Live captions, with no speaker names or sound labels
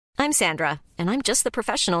I'm Sandra, and I'm just the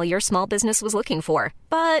professional your small business was looking for.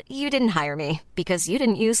 But you didn't hire me because you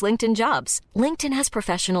didn't use LinkedIn Jobs. LinkedIn has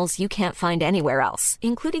professionals you can't find anywhere else,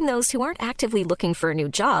 including those who aren't actively looking for a new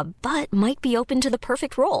job, but might be open to the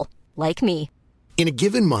perfect role, like me. In a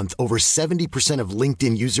given month, over 70% of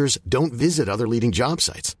LinkedIn users don't visit other leading job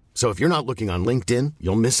sites. So if you're not looking on LinkedIn,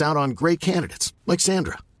 you'll miss out on great candidates like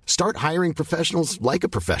Sandra. Start hiring professionals like a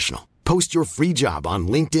professional. Post your free job on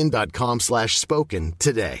linkedin.com/spoken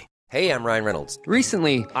today. Hey, I'm Ryan Reynolds.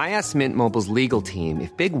 Recently, I asked Mint Mobile's legal team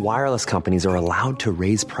if big wireless companies are allowed to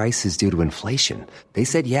raise prices due to inflation. They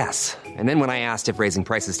said yes. And then when I asked if raising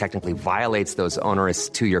prices technically violates those onerous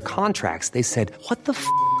two-year contracts, they said, "What the f***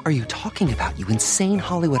 are you talking about, you insane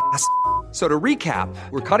Hollywood ass?" So to recap,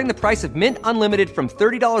 we're cutting the price of Mint Unlimited from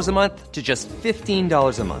 $30 a month to just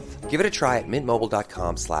 $15 a month. Give it a try at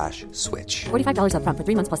mintmobile.com/switch. $45 up front for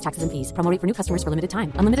 3 months plus taxes and fees. Promo rate for new customers for limited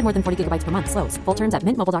time. Unlimited more than 40 gigabytes per month. Slows full terms at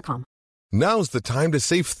mintmobile.com. Now's the time to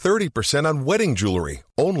save 30% on wedding jewelry,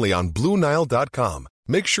 only on BlueNile.com.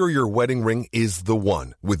 Make sure your wedding ring is the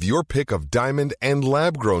one with your pick of diamond and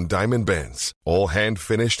lab-grown diamond bands, all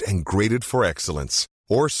hand-finished and graded for excellence.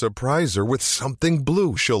 Or surprise her with something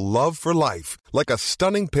blue she'll love for life, like a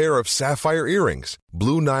stunning pair of sapphire earrings.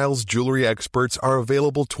 Blue Nile's jewelry experts are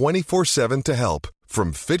available 24/7 to help,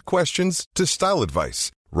 from fit questions to style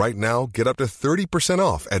advice. Right now, get up to 30%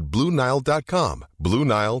 off at BlueNile.com.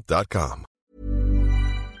 BlueNile.com.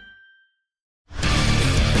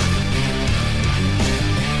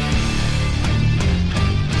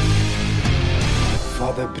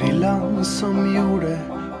 Var det brillene som gjorde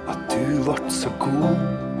at du vart så god?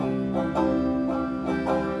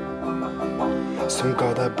 Som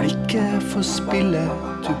ga deg blikket for spillet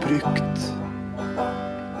du brukt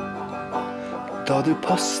da du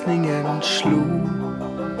passningen slo?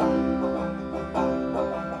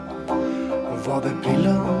 Var det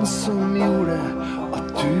brillene som gjorde at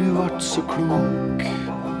du vart så klok?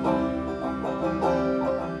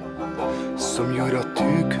 Som gjorde at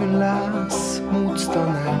du kunne lese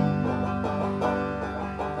motstanderen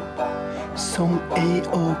som ei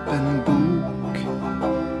åpen bok?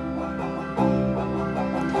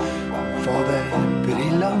 Var det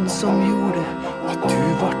brillene som gjorde at du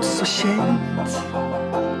vart så kjent?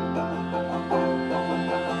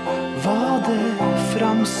 Var det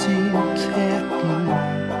framsyntheten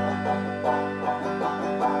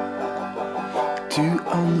du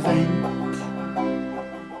anvendt?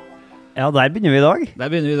 Ja, der begynner vi i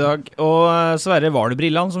dag. Og Sverre, var det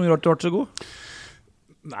brillene som gjorde at du ble så god?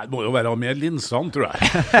 Nei, det må jo være mer linsene, tror jeg.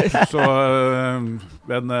 Så,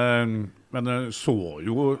 men så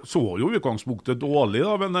jo utgangspunktet dårlig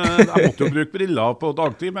da, men jeg måtte jo bruke briller på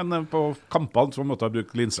dagtid, men på kampene så måtte jeg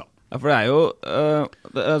bruke linser. Ja, for det jo,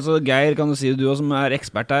 altså Geir, kan du si, du som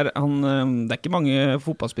ekspert her, det ikke mange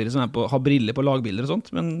fotballspillere som har briller på lagbilder og sånt,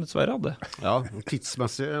 men Sverre hadde. Ja,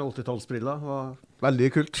 tidsmessig 80-tallsbriller var veldig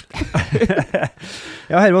kult.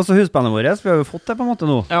 Ja, her var også husbandet vårt, vi har jo fått det på en måte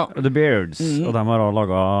nå, ja. The Beards, og de har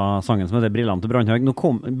laget sangen som heter Brillene til Brandhaug.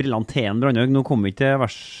 Brillene til en Brandhaug, nå kom vi ikke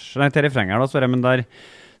til refrenger da, Sverre, men der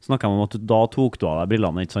snakket vi om at da tok du av deg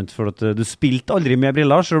brillene, ikke sant? For at du spilte aldri med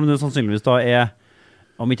briller, selv om du sannsynligvis da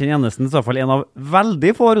om ikke den eneste, så i hvert fall en av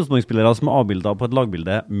veldig få Rosenborg-spillere som avbildet på et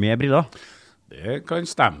lagbilde med briller. Det kan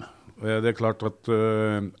stemme. Det klart at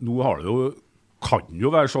nå har det jo, kan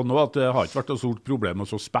jo være sånn nå at det har ikke vært et stort problem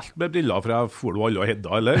å spille med briller, for jeg får jo alle å hedda,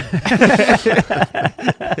 eller?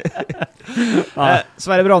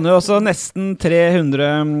 Sverre Brandø, også nesten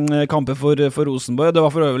 300 kamper for Rosenborg. Det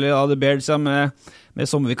var for øvrig The Beards med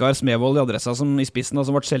sommervikar Smevold i Adressa som i spissen,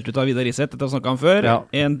 som ble skjelt ut av Vidar Riseth, dette har snakket om før,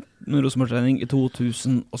 en Rosenborg-trening i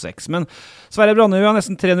 2006. Men Sverre Brandø har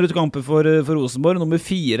nesten 300 kamper for Rosenborg, nummer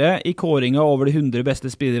 4 i kåringen over de 100 beste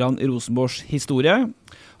spillerne i Rosenborgs historie.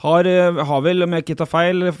 Har vel, om jeg ikke tar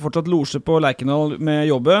feil, fortsatt losje på Lerkendal med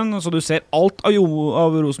jobben, så du ser alt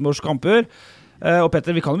av Rosenborgs kamper. Og Petter,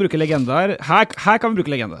 vi kan jo bruke legende her. Her kan vi bruke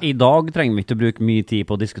legende. I dag trenger vi ikke å bruke mye tid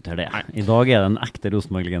på å diskutere det. I dag det en ekte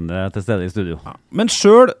Rosenborg-legende til stede i studio. Ja. Men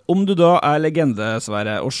selv om du da legende,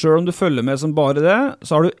 Sverre, og selv om du følger med som bare det,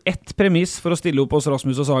 så har du ett premiss for å stille opp hos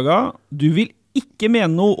Rasmus og Saga. Du vil ikke mene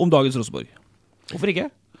noe om dagens Rosenborg. Hvorfor ikke?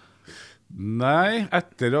 Nei,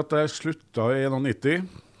 etter at jeg sluttet i 91,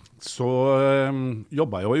 så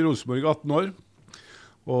jobbet jeg jo i Rosenborg 18 år.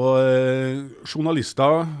 Og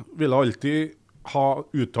journalister ville alltid ha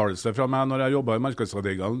uttalelse fra meg når jeg jobbet i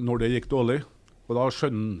markedsavdelingen når det gikk dårlig. Og da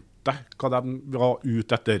skjønte jeg hva de var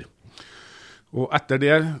ute etter. Og etter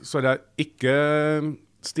det så har jeg ikke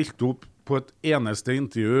stilt opp på et eneste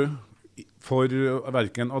intervju for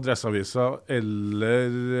hverken Adresseavisa eller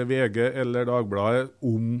VG eller Dagbladet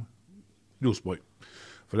om Rosenborg.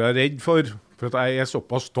 For jeg redd for at jeg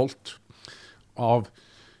såpass stolt av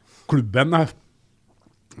klubben, at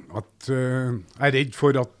jeg redd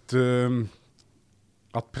for at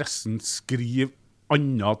pressen skriver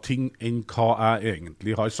andre ting enn hva jeg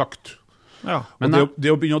egentlig har sagt. Ja. Men det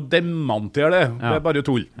å begynne å demontere det, det bare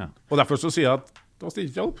tull. Ja. Og derfor så sier jeg at da stiller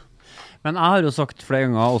ikke jeg opp. Men jeg har jo sagt flere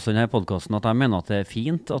ganger også i denne podcasten at jeg mener at det er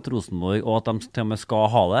fint at Rosenborg, og at de til og med skal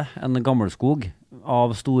ha det, en gammelskog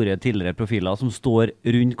av store tidligere profiler som står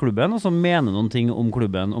rundt klubben, og som mener noen ting om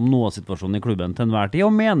klubben, om noe situasjonen i klubben til enhver tid,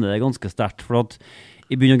 og mener det ganske sterkt, for at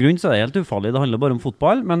i bunn og grunn så er det helt ufarlig, det handler bare om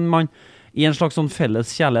fotball, men i en slags sånn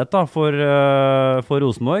felles kjærlighet da, for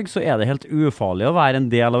Rosenborg, så er det helt ufarlig å være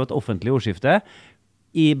en del av et offentlig ordskifte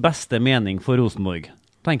i beste mening for Rosenborg,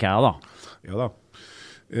 tenker jeg da. Ja da.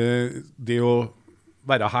 Det å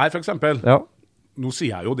være her, for eksempel. Ja. Nå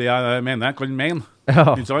sier jeg jo det jeg mener, jeg kan mene.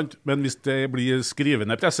 Ikke sant? Men hvis det blir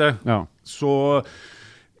skrivende presse, så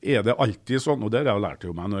er det alltid sånn, og det har jeg lært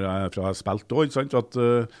jo meg når jeg spilte også, ikke sant? At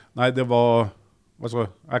nei, det var, altså,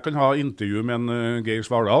 jeg kan ha intervju med en Geir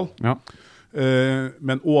Svardal,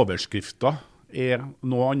 men overskrifter er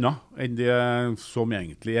noe annet enn det som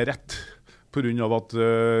egentlig er rett, på grunn av at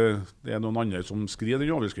det er noen andre som skriver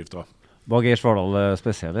den overskriften. Var Geir Svardal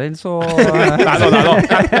spesiell, så... Nei da.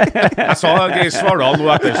 Jeg sa Geir Svardal nå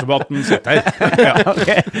ettersom at han sitter her. Ja.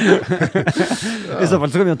 Okay. I så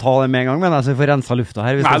fall så kan vi jo ta det med en gang, men så vi får rensa lufta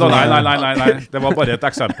her. Nei. Det var bare et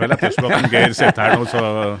eksempel ettersom at Geir sitter her nå,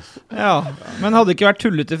 så... Ja, men hadde det ikke vært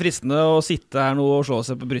tullete fristende å sitte her nå og slå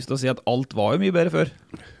seg på brystet og si at alt var jo mye bedre før?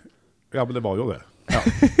 Ja, men det var jo det. Ja.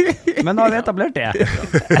 Men da har vi etablert det.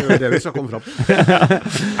 Det er det vi skal komme frem.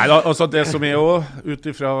 Nei da, altså det som er jo,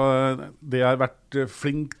 utifra det jeg har vært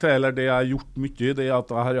flink til, eller det jeg har gjort mye, det er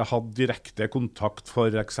at jeg har hatt direkte kontakt for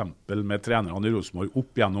eksempel med trenerne i Rosenborg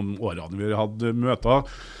opp gjennom årene. Vi har hatt møter,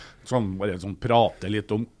 bare prate litt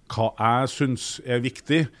om hva jeg synes er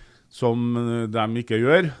viktig, som de ikke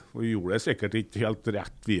gjør. Og vi gjorde det sikkert ikke helt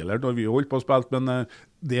rett hviler når vi holdt på å spille, men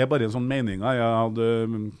det er bare en sånn mening. Jeg hadde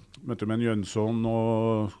møte med en Jønsson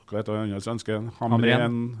og hva heter den andre svensken?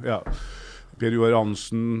 Hamren, ja. Per Joar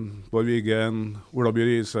Hansen, Bård Wiggen, Ola By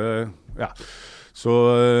Riise, ja. Så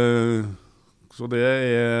det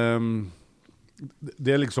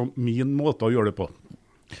er liksom min måte å gjøre det på.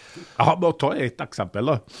 Jeg har bare ta et eksempel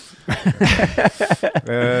da.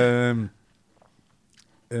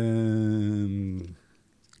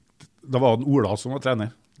 Da var det Ola som var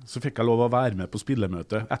trener. Så fikk jeg lov å være med på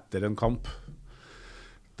spillemøte etter en kamp,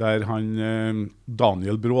 der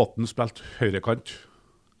Daniel Bråten spilte høyrekant,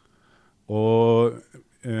 og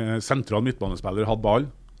sentral midtbanespiller hadde ball,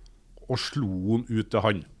 og slo han ut til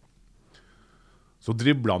han. Så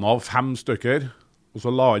driblet han av 5 stykker, og så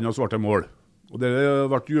la han og svarte mål. Og det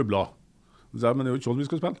ble jublet. Så jeg, men det er jo ikke sånn vi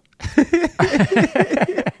skal spille.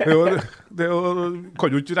 Det kan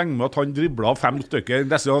jo ikke regne med at han driblet av 5 stykker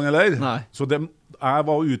disse gangen, eller? Nei. Så jeg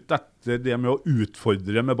var ute etter det med å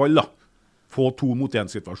utfordre med ball, da. Få 2 mot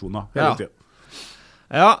 1 situasjoner hele tiden.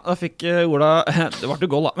 Ja, da fikk Ola... Det ble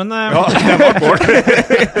goal da, men... Ja, det var goal.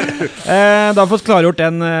 Da har vi fått klargjort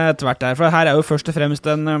den tvert der, for her er jo først og fremst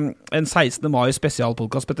en 16. mai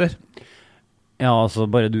spesialpodcast, Petter. Ja, altså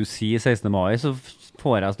bare du sier 16. mai, så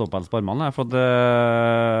får jeg stå på en sparmann her, for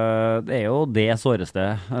det er jo det såreste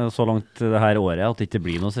så langt det her året, at det ikke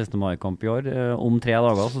blir noe 16. mai-kamp i år. Om 3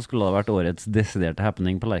 dager så skulle det vært årets desiderte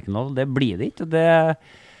happening på Lerkendal. Det blir det ikke,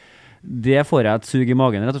 det får jeg et sug i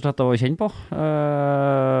magen rett og slett av å kjenne på.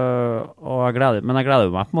 Men jeg gleder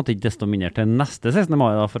meg på en måte ikke desto mindre til neste 16.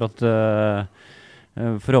 mai da, for at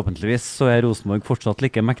forhåpentligvis så er Rosenborg fortsatt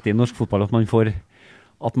like mektig i norsk fotball at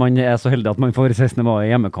man er så heldig at man får 16. mai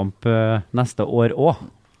hjemmekamp neste år også.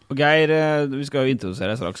 Og Geir, vi skal jo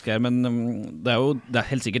introdusere deg straks, Geir, men det er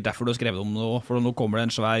helt sikkert derfor du har skrevet om noe, for nå kommer det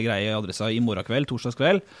en svær greie i Adressa i morgen kveld,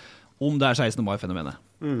 torsdagskveld, om det er 16. mai-fenomenet.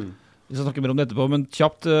 Vi skal snakke mer om det etterpå, men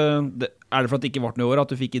kjapt, er det for at det ikke ble noe i år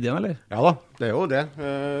at du fikk ideen, eller? Ja da, det er jo det.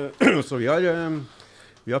 Så vi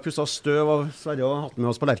har pusset støv av Sverre og hatt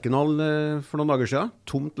med oss på Lerkendal for noen dager siden.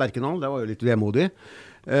 Tomt Lerkendal, det var jo litt vemodig.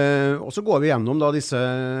 Og så går vi gjennom da disse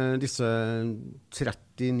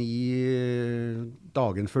 39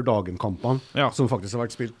 dagen for dagen-kampene, som faktisk har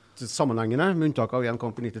vært spilt sammenhengende, med unntak av en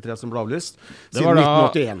kamp i 93 som ble avlyst, siden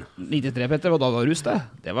 1981. 93, Petter, og da var rus det?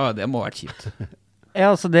 Det må ha vært kjipt.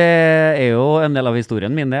 Ja, altså det er jo en del av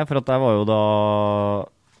historien min det, for at jeg var jo da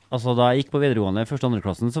jeg gikk på videregående første og andre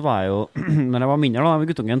klassen, så var jeg jo, når jeg var mindre da, med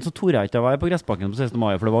guttungen, så torde jeg ikke å være på gressbakken på 16.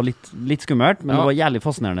 mai, for det var litt skummelt, men det var jævlig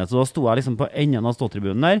fascinerende, så da sto jeg liksom på enden av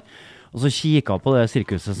ståtribunen der, og så kikket på det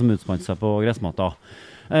sirkuset som utspant seg på gressmatta,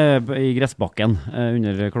 i gressbakken,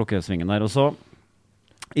 under klokkesvingen der, og så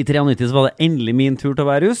I 93 så var det endelig min tur til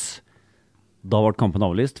å være russ. Da ble kampen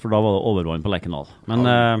avlyst, for da var det overvann på Lerkendal. Men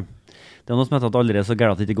det er noe som heter at aldri er så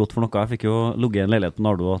gærent at det ikke er godt for noe. Jeg fikk jo ligget i en leilighet på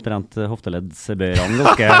Nardo og trent hofteleddsbøyerne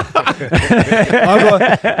ganske.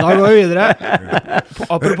 Da går vi videre.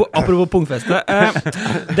 Apropos punktfeste.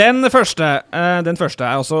 Den første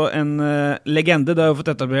er også en legende. Det har vi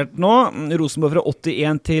fått etablert nå. Rosenborg fra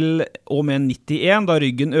 81 til og med 91, da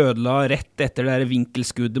Ryggen ødela rett etter det her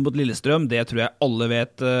vinkelskuddet mot Lillestrøm. Det tror jeg alle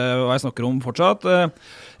vet hva jeg snakker om fortsatt.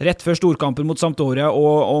 Rett før storkampen mot Sampdoria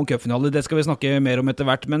og en cupfinale, det skal vi snakke mer om etter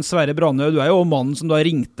hvert. Men Sverre Brandø, du er jo mannen som da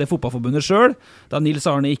ringte fotballforbundet selv, da Nils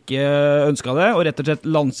Arne ikke ønsket det, og rett og slett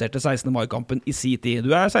lanserte 16. mai-kampen i sin tid.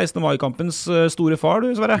 Du er 16. mai-kampens store far, du,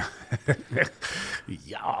 Sverre?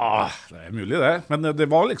 Ja, det er mulig det. Men det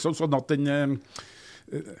var liksom sånn at det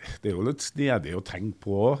er jo litt snedig å tenke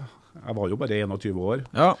på. Jeg var jo bare 21 år.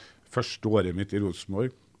 Ja. Første året mitt i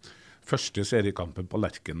Rosenborg. Første seriekampen på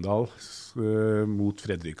Lerkendal mot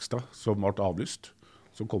Fredrikstad, som ble avlyst.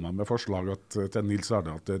 Så kom jeg med forslag til Nils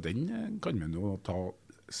Arne at den kan vi nå ta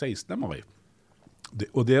 16. mai.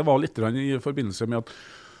 Og det var litt i forbindelse med at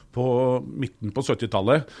på midten på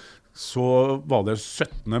 70-tallet så var det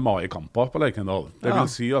 17. mai-kamper på Lerkendal. Det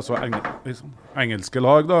vil si altså engelske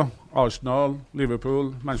lag da, Arsenal,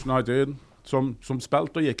 Liverpool, Manchester United, som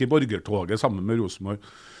spilte og gikk i borgertoget sammen med Rosenborg.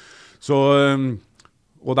 Så...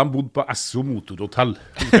 Og de bodde på Esso Motorhotell.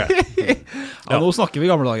 Ja, nå snakker vi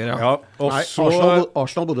gamle dager, ja. Nei,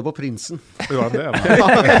 Arsenal bodde på Prinsen. Ja, det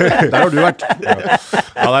Der har du vært.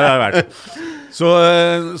 Ja, der har jeg vært.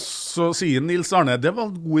 Så sier Nils Arne, det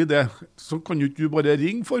var en god idé. Så kan jo ikke du bare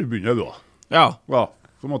ringe forbundet da. Ja.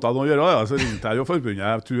 Så måtte jeg nå gjøre det. Så ringte jeg jo forbundet.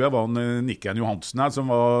 Jeg tror jeg var Nikken Johansen her,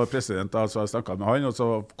 som var president, så jeg snakket med han, og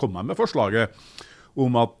så kom jeg med forslaget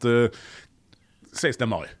om at 16.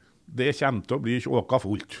 mai, det kommer til å bli åka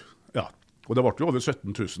fullt. Ja. Og det ble jo over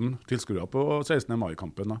 17 000 tilskuere på 16.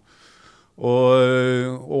 mai-kampen.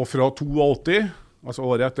 Og fra 82, altså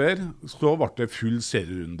året etter, så ble det full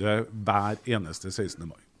serierunde hver eneste 16.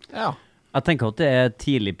 mai. Ja. Jeg tenker at det er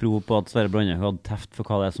tidlig prov på at Sverre Brandø hadde teft for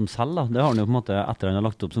hva det er som selv. Da. Det har han jo på en måte etter han har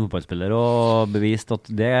lagt opp som fotballspiller og bevist at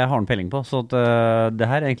det har han peiling på. Så at, det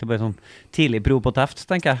her er egentlig bare sånn tidlig prov på teft,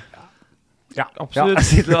 tenker jeg. Ja,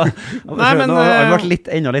 absolutt. Nei, men det ble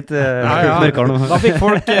enda litt mørkere nå.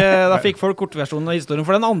 Da fikk folk kortversjonen av historien.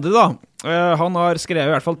 For den andre da, han har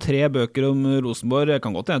skrevet i hvert fall 3 bøker om Rosenborg. Jeg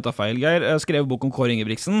kan godt hente feil, Geir. Skrevet bok om Kåre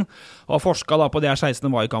Ingebrigtsen, og har forsket da på de her 16.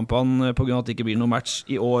 mai-kampene på grunn av at det ikke blir noen match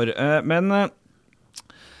i år. Men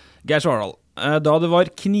Geir Svardal, da det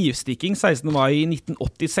var knivstikking 16. mai i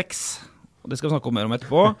 1986, og det skal vi snakke om mer om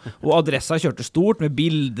etterpå, og Adressa kjørte stort med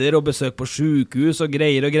bilder og besøk på sykehus og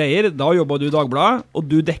greier. Da jobbet du i Dagbladet, og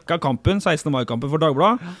du dekket kampen, 16. mai-kampen for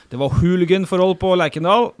Dagbladet. Det var hooligan-forhold på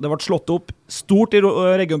Lerkendal. Det ble slått opp stort i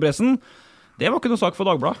regionpressen. Det var ikke noe sak for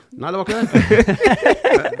Dagbladet. Nei, det var ikke det.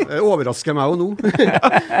 Det overrasker meg jo nå.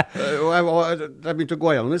 Og jeg begynte å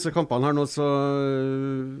gå gjennom disse kampene her nå, så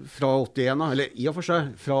fra 81, eller i og for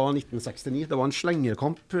seg, fra 1969. Det var en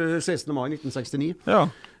slengerkamp 16. mai 1969. Ja.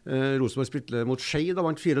 Rosenborg spilte mot Skei, da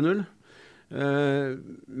vant 4-0.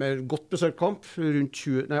 Med godt besøkt kamp, rundt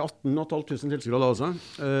 18,500 tilskuere da også.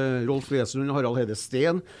 Rolf Wesenlund og Harald Heide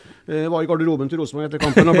Steen var i garderoben til Rosenborg etter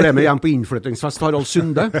kampen og ble med hjem på innflyttingsfest til Harald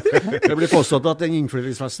Sunde. Det ble påstått at den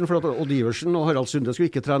innflyttingsfesten, for at Odd Iversen og Harald Sunde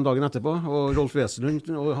skulle ikke trene dagen etterpå, og Rolf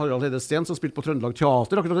Wesenlund og Harald Heide Steen, som spilte på Trøndelag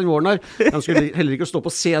Teater akkurat den våren her, de skulle heller ikke stå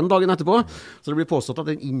på scenen dagen etterpå. Så det ble påstått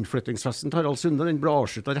at den innflyttingsfesten til Harald Sunde, den ble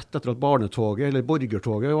avsluttet rett etter at barnetoget, eller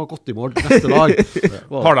borgertoget, var gått i mål neste dag.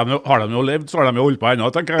 Har de jo levd, så har de jo holdt på ennå,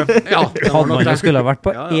 tenker jeg. Ja, hadde man jo skulle ha vært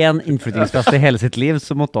på én innflyttingsfest i hele sitt liv,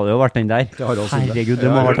 så måtte det jo vært den der. Herregud, det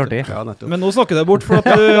må ha vært artig. Ja, men nå snakker du bort for at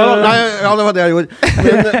du... Ja, det var det jeg gjorde.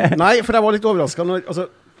 Men, nei, for jeg var litt overrasket når... Altså,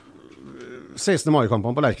 16.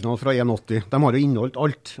 mai-kampene på Lerkendal fra 81, de har jo inneholdt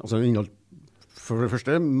alt. Altså, for det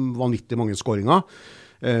første vanvittig mange skåringer.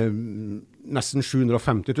 Nesten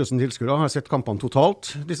 750 000 tilskuere har sett kampene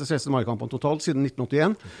totalt, disse 16. mai-kampene totalt, siden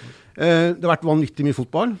 1981. Det har vært vanvittig mye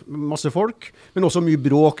fotball, masse folk, men også mye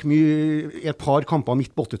bråk, et par kamper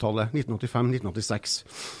midt på 80-tallet, 1985-1986.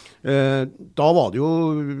 Da var det jo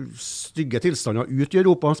stygge tilstander ut i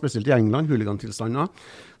Europa, spesielt i England, hooligan-tilstander,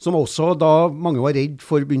 som også da mange var redd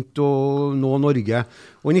for begynte å nå Norge.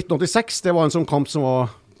 Og i 1986, det var en sånn kamp som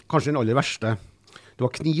var kanskje den aller verste. Det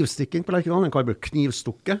var knivstikking på Lerkendal, en kar ble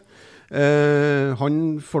knivstukket. Han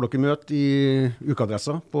får dere møte i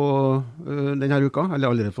ukeadressa på denne uka, eller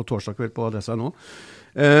allerede på torsdag kveld på adressa nå.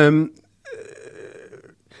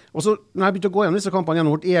 Og så, når jeg begynte å gå gjennom disse kampene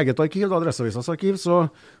gjennom vårt eget arkiv, da, Adresseavisas arkiv,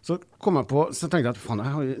 så kom jeg på, så tenkte jeg at faen,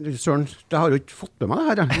 Søren, det har jo ikke fått med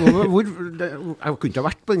meg det her. Jeg kunne ikke ha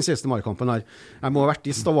vært på den 16. mai-kampen her. Jeg må ha vært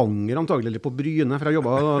i Stavanger antagelig, eller på Bryne, for jeg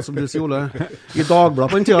jobbet, som du sier, Ole, i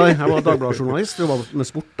Dagbladet på den tida. Jeg var Dagbladet-journalist, jobbet med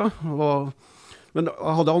sport da. Men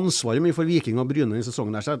jeg hadde ansvaret mye for Viking og Bryne i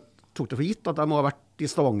sesongen der, så jeg tok det for gitt at jeg må ha vært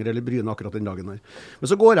i Stavanger eller Bryne akkurat den dagen der. Men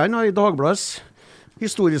så går jeg inn i Dagbladets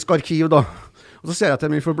historiske arkiv da, og så ser jeg til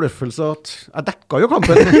min forbløffelse at jeg dekket jo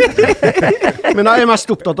kampen. Men jeg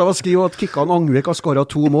mest opptatt av å skrive at Kikkan Angvik har skåret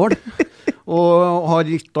 2 mål, og har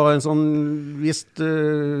gitt da en sånn vist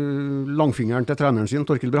langfingeren til treneren sin,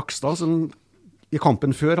 Torkild Brakstad, som i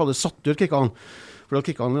kampen før hadde satt ut Kikkan. For at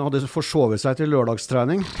Kikkan hadde forsovet seg til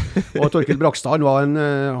lørdagstrening, og Torkild Brakstad han var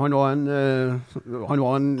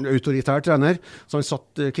en autoritær trener, så han satt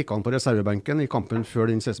Kikkan på reservebenken i kampen før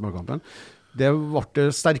den 16. mai-kampen. Det ble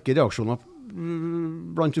sterke reaksjoner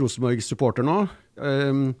blant Rosenborg-supporterne.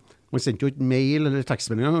 Man sendte jo ikke mail eller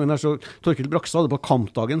tekstmeldinger, men så Torkild Brakstad hadde på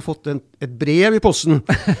kampdagen fått et brev i posten,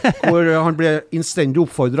 hvor han ble innstendig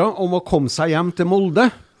oppfordret om å komme seg hjem til Molde,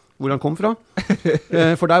 hvor han kom fra.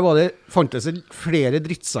 For der fantes det flere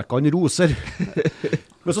drittsekker enn roser.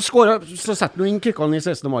 Men så setter han inn Kikkan i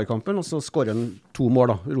 16. mai-kampen, og så skårer han 2 mål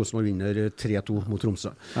da. Rosenborg vinner 3-2 mot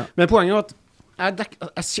Tromsø. Ja. Men poenget er at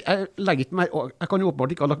jeg legger ikke jeg kan jo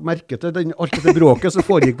åpenbart ikke ha lagt merke til alt dette bråket som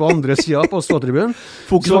foregikk på andre siden på ståtribunen.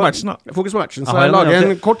 Fokus på matchen da. Fokus på matchen. Så jeg lager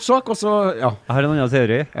en kort sak, og så, ja. Jeg har en annen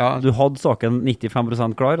teori. Ja. Du hadde saken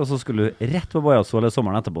 95% klar, og så skulle du rett på Bajaså eller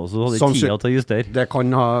sommeren etterpå, så du hadde ikke tida til å justere. Det kan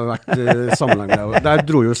ha vært sammenheng. Der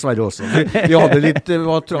dro jo Sverre også. Vi hadde litt...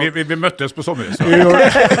 Vi møttes på sommeren.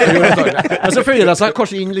 Men så følger det seg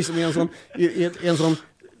kanskje inn liksom i en sånn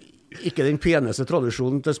ikke den peneste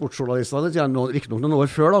tradisjonen til sportsjournalister. Riktig nok noen år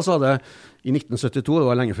før da, så hadde jeg i 1972, det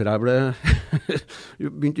var lenge før jeg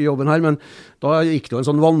begynte i jobben her, men da gikk det jo en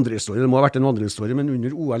sånn vandrehistorie, det må ha vært en vandrehistorie, men under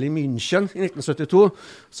OL i München i 1972,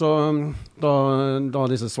 så da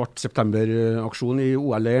disse svart september-aksjonen i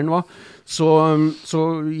OL-leiren var, så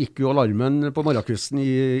gikk jo alarmen på morgenkvisten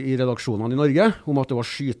i redaksjonene i Norge om at det var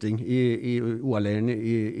skyting i OL-leiren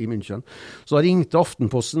i München. Så da ringte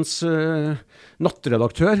Aftenpostens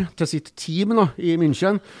nattredaktør til sitt team da, i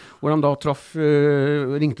München, hvor de da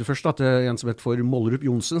ringte først da, til en som het for Mollerup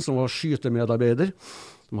Jonsen, som var skytemedarbeider.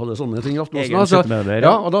 De hadde sånne ting i Aftenposten. Egen skytemedarbeider.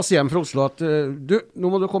 Ja, og da sier de fra Oslo at du, nå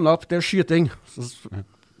må du komme deg opp, det er skyting. Så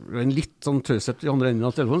en litt sånn tøyset i andre enden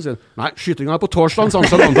av telefonen, sier nei, skytingen på torsdagen, sånn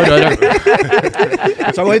som andre rører.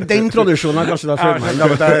 Så det var i den tradisjonen jeg kanskje da følte meg,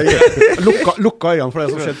 at jeg lukka øynene for det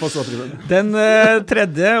som skjedde på ståtribunen. Den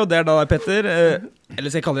tredje, og det er da Petter, eller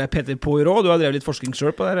så jeg kaller det Petter Poirot, du har drevet litt forskning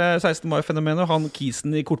selv på det 16. mai-fenomenet, han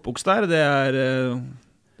kisen i kortboks der, det er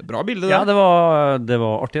bra bilde der. Ja, det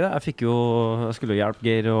var artig det. Jeg skulle jo hjelpe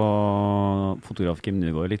Geir og fotograf Kim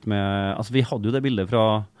Nygaard litt med, altså vi hadde jo det bildet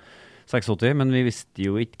fra 86, men vi visste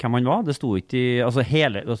jo ikke hvem han var. Det sto ikke i, altså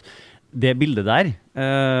det bildet der,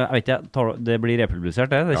 jeg vet ikke, det blir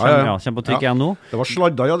republisert det? Det kommer på trykk igjen nå. Det var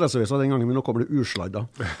sladda i Adresseavisa den gangen, men nå kommer det usladda.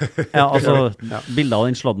 Ja, altså, bildet av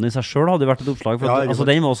den sladden i seg selv hadde vært et oppslag, for altså,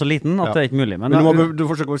 den var så liten at det er ikke mulig. Men du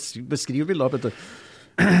forsøker å beskrive bildet, Petter.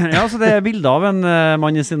 Ja, så det er bildet av en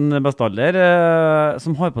mann i sin beste alder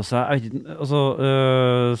som har på seg, jeg vet ikke, altså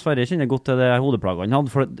Sverre kjenner godt til det hodeplaget han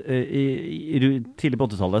hadde, for tidlig på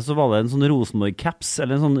 80-tallet så var det en sånn Rosenborg-caps,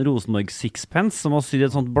 eller en sånn Rosenborg-sixpence som var sydd i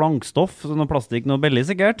et sånt blankstoff, så noe plastikk, noe billig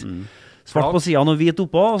sikkert, svart på siden og hvit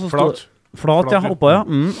oppå, og så flat, ja, oppå, ja,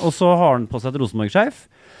 og så har han på seg et Rosenborg-skjerf,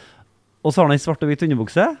 og så har han en svart og hvit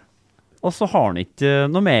underbukse, og så har han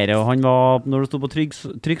ikke noe mer, og han var, når det stod på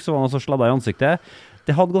trykk, så var han også sladda i ansiktet.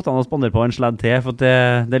 Det hadde gått an å spandere på en sledd til, for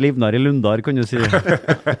det livnar i Lundar, kan du si.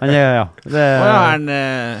 Han er, han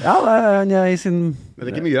er i sin... Men det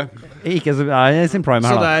er ikke mye. Ikke så, han er i sin prime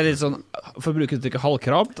her, da. da. Så det er litt sånn, for å bruke uttrykket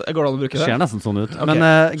halvkrabt, går det an å bruke det? Det ser nesten sånn ut. Okay. Men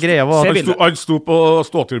greia var... Han sto på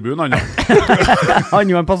ståtribunen, han. Han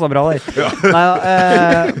jo, han passet bra der. Ja.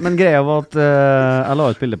 Nei, men greia var at jeg la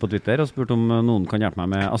ut bilde på Twitter og spurte om noen kan hjelpe meg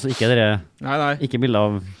med, altså ikke dere, ikke bilde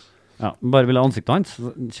av, ja, bare bilde av ansiktet hans,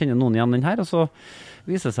 kjenner noen igjen den her, og så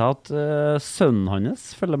viser det seg at sønnen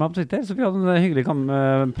hans følger meg på Twitter, så vi hadde en hyggelig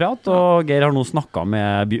prat, og Geir har nå snakket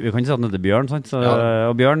med, vi kan ikke si at han heter Bjørn, sant? Så,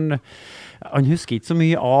 og Bjørn, han husker ikke så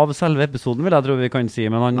mye av selve episoden, vil jeg tro vi kan si,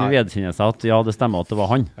 men han vedkjenner seg at ja, det stemmer at det var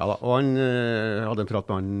han. Ja da, og han hadde en prat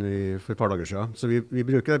med han for et par dager siden, så vi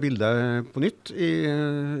bruker det bildet på nytt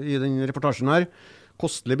i den reportasjen her.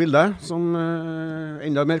 Kostelig bilde, som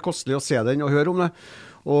enda mer kostelig å se den og høre om det.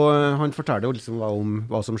 Og han forteller jo liksom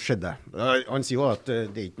hva som skjedde. Han sier jo at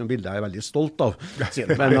det er ikke noe bilde jeg er veldig stolt av,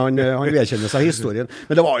 men han vedkjenner seg historien.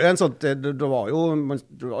 Men det var jo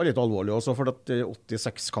det var litt alvorlig også, for at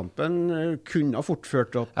 86-kampen kunne fort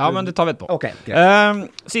ført til at... Ja, men det tar vi etterpå. Ok, greit.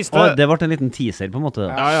 Siste... Det ble en liten teaser på en måte.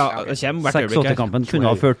 Ja, det kommer hvert øyeblikk. 86-kampen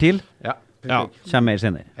kunne ha ført til. Ja. Kommer mer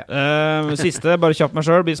senere. Siste, bare kjapt meg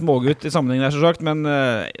selv, blir smågutt i sammenhengen der så sagt, men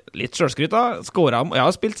litt selvskryt da. Jeg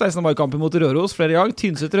har spilt 16. mai-kampen mot Røros flere ganger,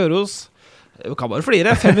 Tynset Røros. Det kan bare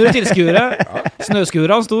flire, 500 tilskuere.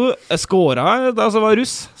 Snøskuerne sto, skåret, altså var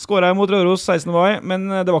russ, skåret mot Røros 16. mai, men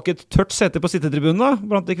det var ikke et tørt sete på sittetribunen da,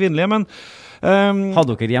 blant de kvinnelige, men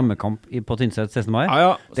hadde dere hjemmekamp på Tynset 16. mai?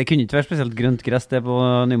 Ja. Det kunne ikke være spesielt grønt gress det på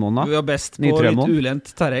Nymoen da? Vi var best på litt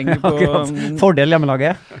ulendt terreng. Fordel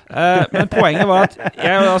hjemmelaget. Men poenget var at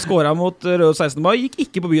jeg da skåret mot Røros 16. mai, gikk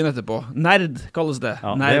ikke på byen etterpå. Nerd kalles det.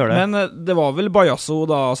 Ja, Nerd. det gjør det. Men det var vel Bajasso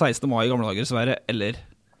da 16. mai i gamle dager, Sverre, eller...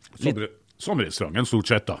 Sommerrestauranten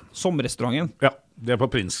stort sett da. Sommerrestauranten? Ja, det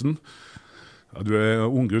på Prinsen. Ja, du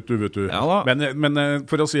unggutt, du vet du. Ja, men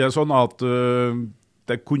for å si det sånn at...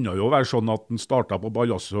 det kunne jo være sånn at den startet på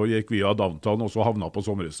Bajasso og gikk via Downtown og så havnet på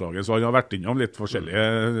sommerrestauranten, så han har vært innom litt forskjellige,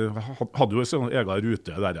 hadde jo en sånn egen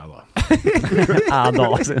rute der da.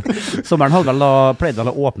 Sommeren hadde vel da pleide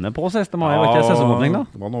vel å åpne på 16. mai, var ikke sesongåpning da?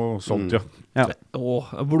 Det var noe sånt, ja.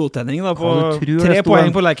 Blodtenning da, på 3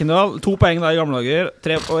 poeng på Lerkendal, 2 poeng da i gamle dager,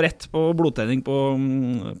 3 og rett på blodtenning på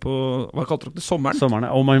hva kalte dere det, sommeren? Sommeren,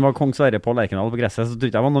 om man var kong Sverre på Lerkendal på gresset, så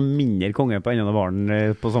tror jeg var noe mindre konge på enden av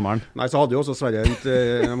varen på sommeren. Nei, så hadde jo også Sverre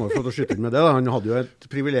jeg må jo få til å skytte med det da. Han hadde jo et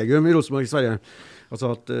privilegium i Rosenborg, Sverige.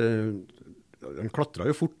 Altså at han klatret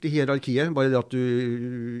jo fort i hierarkiet, bare det at du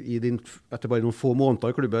etter bare noen få måneder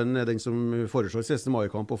i klubben er den som foreslår 16.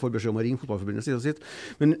 mai-kamp og får beskjed om å ringe fotballforbundet sitt.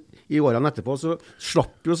 Men i årene etterpå så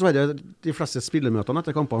slapp jo Sverre de fleste spillemøtene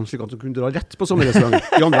etter kampene, slik at du kunne dra rett på sommerrestaurant.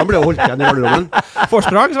 De andre ble jo holdt igjen i garderoben.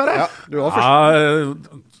 Forsprang, Sverre? Ja, du var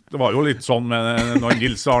først. Det var jo litt sånn med når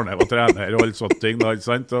Nils Arne var trener og alle sånne ting, da, ikke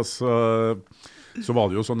sant? Så var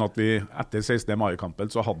det jo sånn at vi etter 16. mai-kampen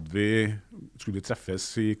så skulle vi treffes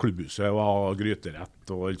i klubbhuset og ha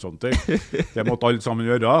gryterett og alt sånt ting. Det måtte alle sammen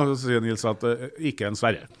gjøre, så sier Nils at ikke en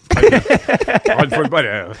Sverre. Han får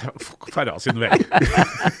bare færre sin vei.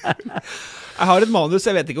 Jeg har et manus,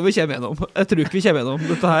 jeg vet ikke om vi kommer gjennom. Jeg tror ikke vi kommer gjennom.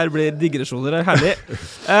 Dette her blir digresjoner, herlig.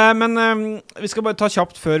 Men vi skal bare ta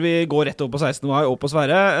kjapt før vi går rett over på 16. mai og på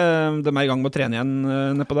Sverre. De er i gang med å trene igjen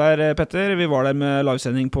nedpå der, Petter. Vi var der med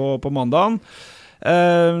livesending på mandagen.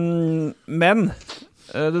 Men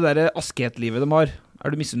det der asketlivet de har,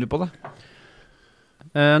 er du misunnelig på det?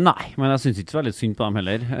 Nei, men jeg synes ikke så veldig synd på dem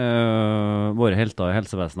heller. Våre helter i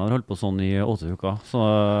helsevesenet har holdt på sånn i 8 uker, så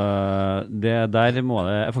det der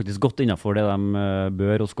er faktisk godt innenfor det de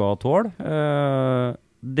bør og skal tåle.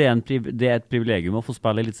 Det er et privilegium å få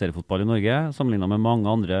spille elitseriefotball i Norge, sammenlignet med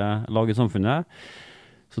mange andre lag i samfunnet.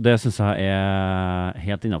 Så det synes jeg er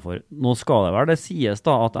helt innenfor. Nå skal det være, det sies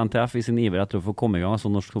da at NTF i sin iver etter å få komme i gang, altså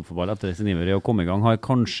norsk toppfotball etter sin iver i å komme i gang, har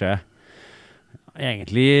kanskje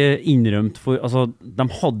egentlig innrømt for, altså de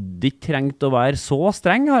hadde ikke trengt å være så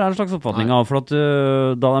streng, har jeg en slags oppfatning av, for at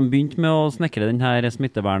da de begynte med å snekre den her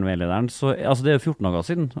smittevernveilederen, så, altså det er jo 14 dager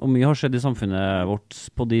siden, og mye har skjedd i samfunnet vårt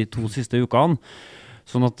på de 2 siste ukene,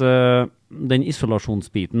 sånn at den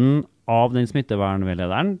isolasjonsbiten av den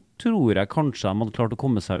smittevernveilederen tror jeg kanskje de hadde klart å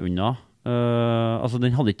komme seg unna. Altså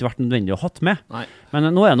den hadde ikke vært nødvendig å hatt med. Nei. Men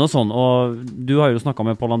nå er det noe sånn, og du har jo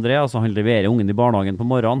snakket med Paul André, altså han leverer ungen i barnehagen på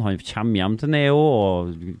morgenen, han kommer hjem til Neo,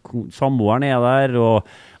 og samboeren er der,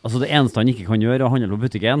 og altså det eneste han ikke kan gjøre er å handle på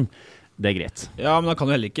butikken. Det er greit. Ja, men da kan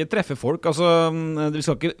du heller ikke treffe folk. Altså,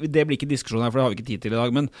 det blir ikke diskusjon her, for det har vi ikke tid til i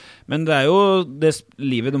dag. Men det er jo det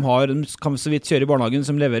livet de har. De kan så vidt kjøre i barnehagen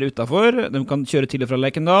som leverer utenfor. De kan kjøre til og fra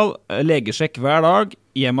Lerkendal. Legesjekk hver dag.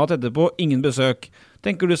 Hjemme etterpå. Ingen besøk.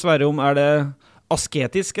 Tenker du, Sverre, om er det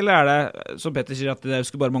asketisk, eller er det, som Petter sier, at det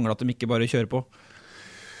skulle bare mangle at de ikke bare kjører på?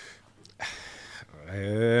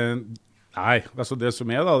 Nei, altså det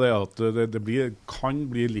som er da, det er at det kan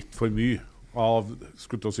bli litt for mye av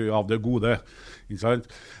det gode, ikke sant?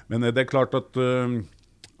 Men det er klart at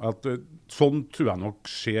sånn tror jeg nok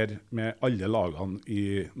skjer med alle lagene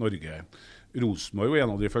i Norge. Rosenborg var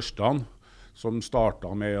en av de første som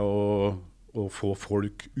startet med å få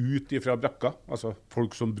folk ut fra brakka, altså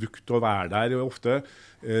folk som brukte å være der ofte,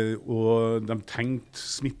 og de tenkte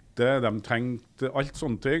smitte, de tenkte alt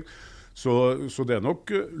sånne ting. Så det er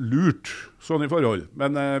nok lurt sånn i forhold,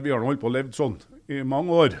 men vi har nå holdt på å leve sånn i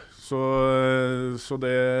mange år, så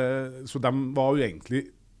de var jo egentlig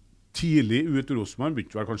tidlig ut i Rosenborg,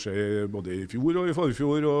 begynte vel kanskje både i fjor og i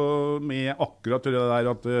forfjor, og med akkurat det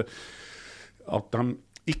der at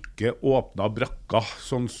ikke åpnet brakka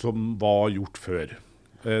sånn som var gjort før.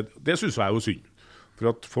 Det synes jeg jo synd. For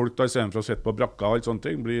at folk da, i stedet for å sitte på brakka og alt sånne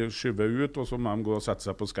ting, blir skyvet ut, og så må de gå og sette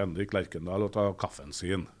seg på Scandic Lerkendal og ta kaffen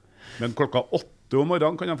sin. Men klokka 8 om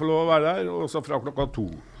morgenen kan de få lov å være der, og så fra klokka 2.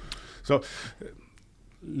 Så,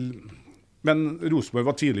 men Rosenborg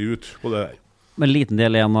var tidlig ut på det der. Men en liten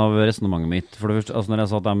del igjen av resonemanget mitt. For det første, altså når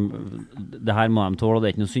jeg sa at det her må de tåle, og det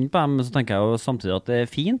er ikke noe synd på dem, så tenker jeg jo samtidig at det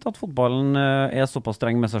er fint at fotballen er såpass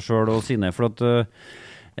streng med seg selv og sine, for at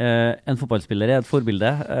en fotballspiller er et forbilde,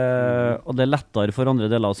 og det er lettere for andre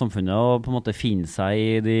deler av samfunnet å på en måte finne seg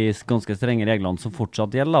i de ganske strenge reglene som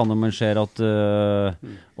fortsatt gjelder, når man ser at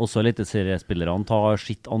også eliteseriespillerne tar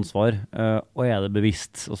sitt ansvar, og er det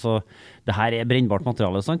bevisst. Altså, det her er brennbart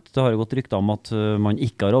materiale, sant? Det har jo gått rykter om at man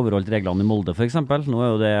ikke har overholdt reglene i Molde, for eksempel. Nå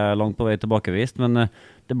er jo det langt på vei tilbakevist, men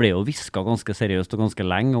det ble jo visket ganske seriøst og ganske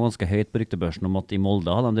lenge og ganske høyt på ryktebørsen om at i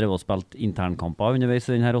Molde hadde de drevet og spilt internkamper underveis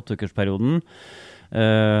i denne 8-ukersperioden.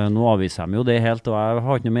 Nå avviser de jo det helt, og jeg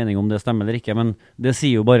har ikke noe mening om det stemmer eller ikke, men det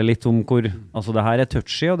sier jo bare litt om hvor, altså det her er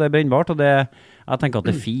touchy og det er brennbart, og jeg tenker at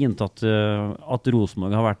det er fint at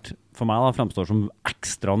Rosenborg har vært, for meg da, fremstår som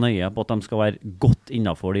ekstra nøye på at de skal være godt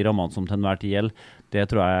innenfor de rammene som til enhver tid gjelder. Det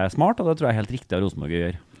tror jeg er smart, og det tror jeg er helt riktig av Rosenborg å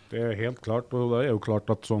gjøre. Det er helt klart, og det er jo klart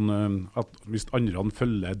at, at hvis andre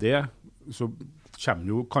følger det, så kan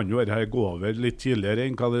jo dette gå over litt tidligere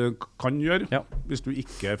enn hva det kan gjøre, hvis du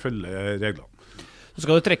ikke følger reglene. Så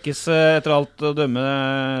skal det trekkes, etter alt å dømme,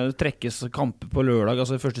 trekkes kamper på lørdag,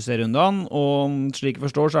 altså i første serierundan, og slik jeg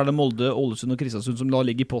forstår så er det Molde, Ålesund og Kristiansund som da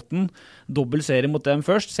ligger i potten. Dobbel serie mot dem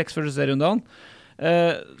først, 6 første serierundan.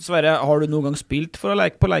 Sverre, har du noen gang spilt for å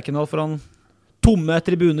leke på Lerkendal foran tomme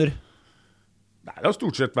tribuner? Nei, det har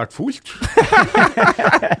stort sett vært fullt.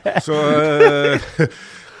 Så,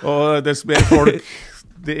 og dess mer folk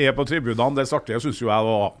det er på tribunene, det starter jeg synes jo jeg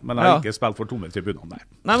var, men jeg har ikke spilt for tomme tribunene der.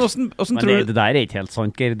 Nei, men hvordan tror du? Det der er ikke helt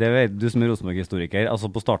sant, Geir. Det vet du som er Rosenborg-historiker. Altså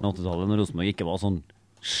på starten av 80-tallet, når Rosenborg ikke var sånn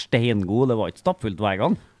steingod, det var ikke stappfullt hver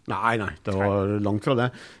gang. Nei, det var langt fra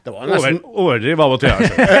det. Det var nesten overdriv av og til.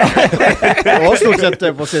 Det var stort sett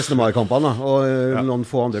på 16. mai-kampene, og noen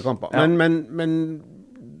få andre kamper. Men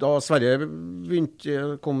da Sverige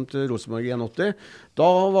kom til Rosenborg i 81, da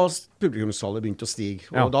var publikumstallet begynt å stige.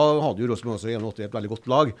 Og da hadde jo Rosenborg også i 81 et veldig godt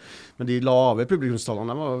lag. Men de lave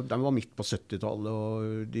publikumstallene, de var midt på 70-tallet,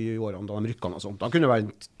 og de årene da de rykket og sånt. Da kunne det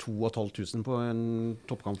være 2500 på en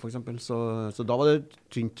toppkamp, for eksempel. Så da var det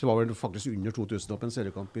tynt. Det var vel faktisk under 2000 på en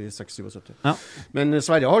seriekamp i 6-77. Ja. Men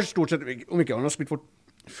Sverige har stort sett, om ikke han har spilt for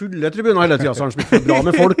fulle tribuner hele tiden, så har han spilt bra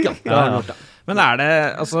med folk, Men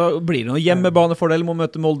blir det noe hjemmebanefordel med å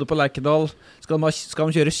møte Molde på Lerkendal? Skal de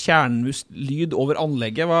kjøre kjernmuslyd over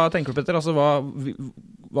anlegget? Hva tenker du, Petter? Altså,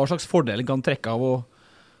 hva slags fordel kan trekke av å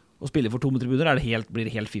spille for tomme tribuner? Blir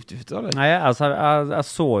det helt 50-50 da? Eller? Nei, jeg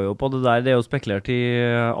så jo på det der, det er jo spekulert i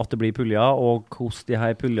at det blir puljer, og hvordan de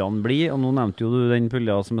her puljene blir, og nå nevnte jo du den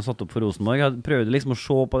pulja som er satt opp for Rosenborg. Jeg prøvde liksom å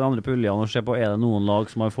se på de andre puljene og se på er det noen lag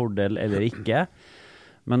som har fordel eller ikke.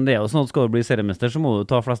 Men det er jo sånn at skal du bli seriemester, så må du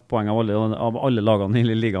ta flest poeng av alle lagene i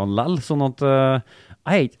ligaen lell. Sånn at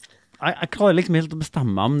jeg klarer liksom helt å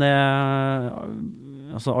bestemme om det,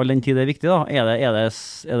 altså all den tid det er viktig da.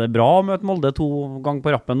 Er det bra å møte Molde 2 ganger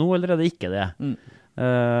på rappen nå, eller er det ikke det?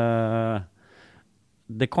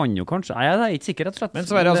 Det kan jo kanskje, jeg er ikke sikker rett og slett. Men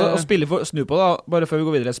Sverre, å spille for, snu på da, bare før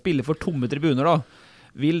vi går videre, spille for tomme tribuner da,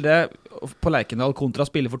 vil det på Lerkendal kontra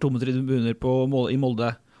spille for tomme tribuner i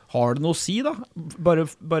Molde, har det noe å si da? Bare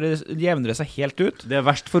jevner det seg helt ut? Det er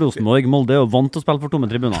verst for Rosenborg. Molde er jo vant til å spille for tomme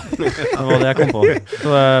tribuner. Det var det jeg kom på.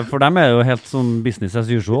 Så for dem er det jo helt sånn business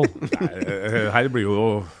as usual. Her blir jo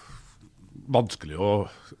vanskelig å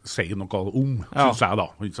si noe om, synes jeg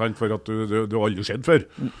da. Ikke sant? For at du har aldri skjedd før.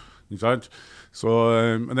 Ikke sant? Så,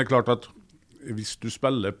 men det er klart at hvis du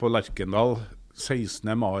spiller på Lerkendal 16.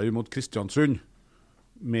 mai mot Kristiansund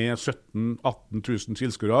med 17-18 000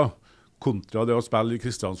 tilskuere, kontra det å spille i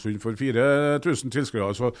Kristiansund for 4000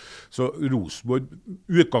 tilskuere, så Rosenborg,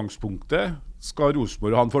 utgangspunktet skal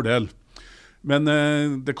Rosenborg ha en fordel. Men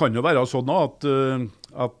det kan jo være sånn at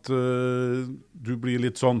du blir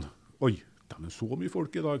litt sånn, oi, det er så mye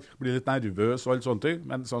folk i dag, blir litt nervøs og alt sånt,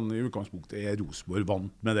 men sånn i utgangspunktet er Rosenborg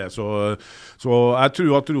vant med det, så jeg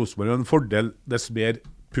tror at Rosenborg er en fordel dess mer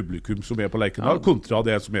publikum som er på Lerkendal, kontra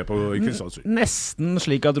det som er i Kristiansund. Nesten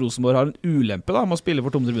slik at Rosenborg har en ulempe da, med å spille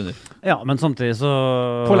for tomme tribuner. Ja, men samtidig så...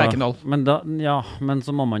 På Lerkendal. Men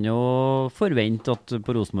så må man jo forvente at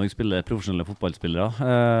på Rosenborg spiller profesjonelle fotballspillere,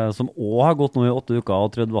 som også har gått nå i 8 uker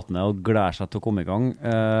og trødd vattnet og gleder seg til å komme i gang.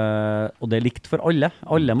 Og det er likt for alle.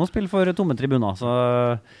 Alle må spille for tomme tribuner, så...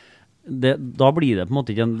 da blir det på en måte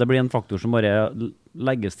ikke det blir en faktor som bare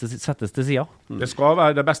settes til siden. Det skal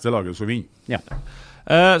være det beste laget som vinner. Ja.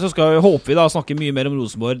 Så håper vi da snakke mye mer om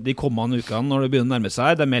Rosenborg de kommende ukene når det begynner å nærme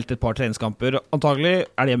seg. Det meldt et par treningskamper. Antagelig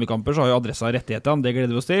det hjemmekamper, så har jo Adressa rettighetene. Det gleder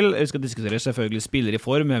vi oss til. Vi skal diskutere selvfølgelig spillere i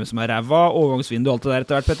form, hvem som ræva, overgangsvindu og alt det der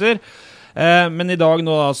etter hvert, Petter. Men i dag nå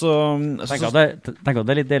da, tenker at det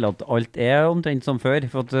er litt deilig at alt omtrent som før.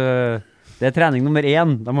 For at det trening nummer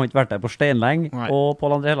 1. De har ikke vært der på Steinleng, og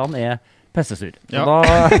Pål André Helland pessesur. Ja.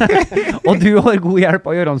 Og du har god hjelp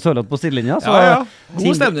av Gøran Sørloth på stillelinja, så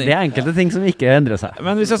god stemning. Det enkelte ting som ikke endrer seg.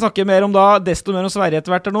 Men hvis jeg snakker mer om desto mer om Sverige etter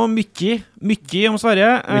hvert nå, mye om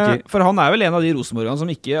Sverige, for han vel en av de Rosenborgene som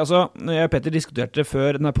ikke, når jeg og Petter diskuterte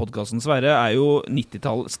før denne podcasten, Sverige jo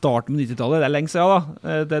 90-tallet, starten på 90-tallet, det lenge siden da,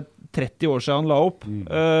 det 30 år siden han la opp,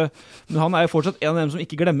 men han jo fortsatt en av dem som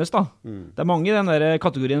ikke glemmes da. Det mange i den der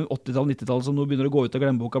kategorien 80-tall, 90-tall som nå begynner å gå ut av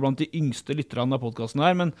glemmeboka blant de yngste lytterne av podcasten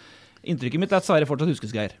her, men inntrykket mitt at Sverre fortsatt huskes,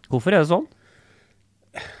 Geir. Hvorfor det sånn?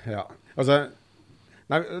 Ja,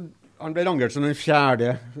 han ble rangert som den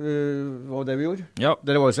 4. var det vi gjorde. Ja.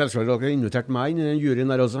 Dere var jo selvsagt, dere invitert meg inn i den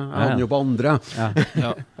juryen der også. Jeg hadde jo på andre. Ja.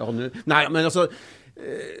 Nei, men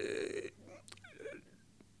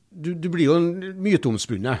du blir jo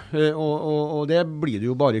myteomspunnet, og det blir du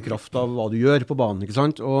jo bare i kraft av hva du gjør på banen, ikke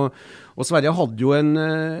sant? Og Sverre hadde jo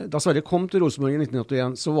da Sverre kom til Rosenborg i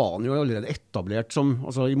 1981, så var han jo allerede etablert som,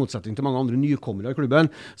 i motsetning til mange andre nykommere i klubben,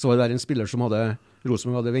 så var det en spiller som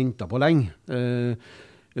Rosenborg hadde ventet på lenge.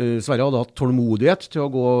 Sverre hadde hatt tålmodighet til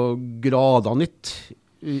å gå gradene litt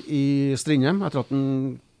i Strindheim, etter at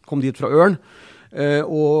han kom dit fra Ørn,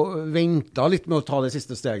 og ventet litt med å ta det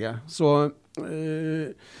siste steget. Så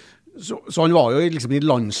han var jo liksom i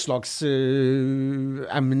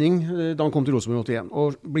landslagsemning da han kom til Rosenborg i 81, og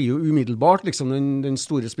blir jo umiddelbart liksom den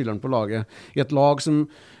store spilleren på laget i et lag som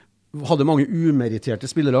hadde mange umeritterte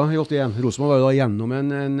spillere i 81. Rosenborg var jo da gjennom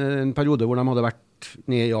en periode hvor de hadde vært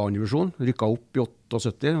ned i A-divisjon, rykket opp i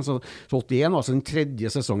 78, så 81 var den 3.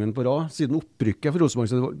 sesongen på rad siden opprykket for Rosenborg,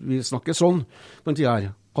 så vi snakker sånn på den tiden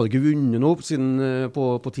her. Hadde ikke vunnet noe siden på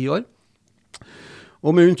 10 år.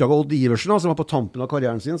 Og med unntak av Odd Iversen, som var på tampen av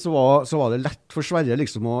karrieren sin, så var det lett for Sverre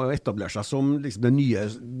liksom å etablere seg som liksom det nye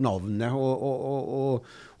navnet, og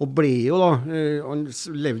ble jo da, han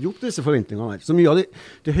levde jo opp disse forventningene her. Så mye av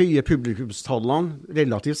de høye publikumstallene,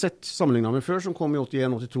 relativt sett, sammenlignet med før, som kom i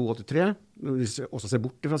 81, 82, 83, også ser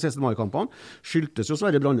bort fra 16. mai-kampene, skyldtes jo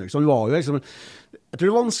Sverre Brandhaug. Så han var jo liksom, jeg tror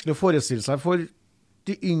det er vanskelig å forestille seg for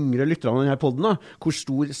de yngre lytterne av denne podden, hvor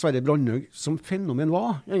stor Sverre Brandhaug som fenomen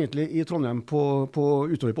var, egentlig, i Trondheim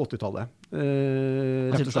utover på 80-tallet.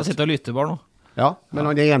 Jeg sitter og lytter bare nå. Ja, men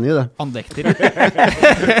han enig i det. Andekter.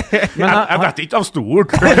 Men jeg vet ikke av stort.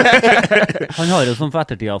 Han har jo som for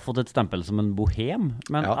ettertida fått et stempel som en bohem,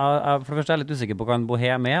 men for det første er jeg litt usikker på hva en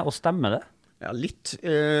bohem og stemmer det? Ja, litt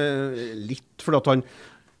fordi at han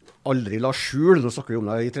aldri la skjul, nå snakker vi om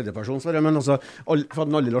det i tredje person, men for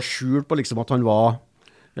han aldri la skjul på liksom at han var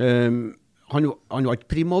han var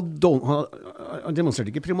ikke primadonna, han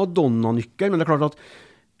demonstrerte ikke primadonna-nykker, men det er klart at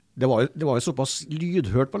det var jo såpass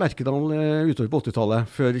lydhørt på Lerkedal utover på 80-tallet,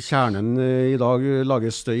 før kjernen i dag lager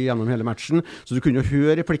støy gjennom hele matchen, så du kunne jo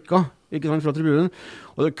høre replikker, ikke sant, fra tribunen,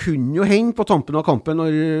 og det kunne jo henge på tampen av kampen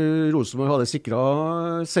når Rosenborg hadde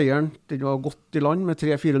sikret seieren, den var godt i land med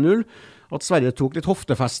 3-4-0, at Sverre tok litt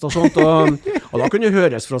hoftefest og sånt, og da kunne det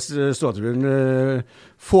høres fra ståtribunen,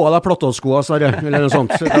 få av deg platåskoa, Sverre, eller noe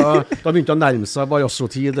sånt. Da begynte han å nærme seg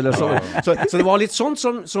Bajasso-tid, eller så. Så det var litt sånt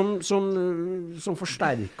som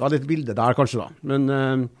forsterket litt bildet der, kanskje da. Men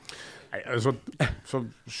så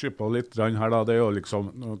skyper litt her da, det jo liksom,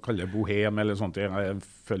 å kalle det bohem eller sånt, jeg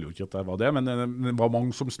føler jo ikke at det var det, men det var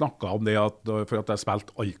mange som snakket om det, for at jeg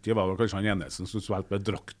spilte alltid, var kanskje han eneste som spilte med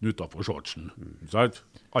drakten utenfor shortsen, så jeg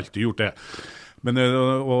har alltid gjort det. Men,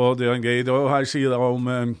 og det en Geir her sier da om,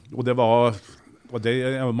 og det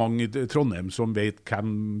er jo mange i Trondheim som vet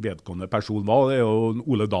hvem vedkommende person var, det er jo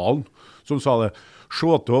Ole Dalen som sa det,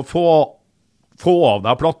 se til å få av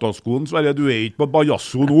deg plattaskoen, Sverre, du er ikke på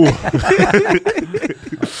Bajasso nå.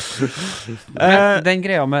 Den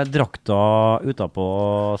greia med drakta utenpå,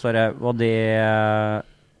 Sverre, var det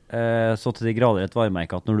så til de grader et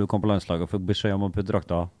varemerke at når du kom på landslaget og fikk beskjed om å putte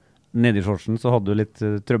drakta ned i shortsen, så hadde du litt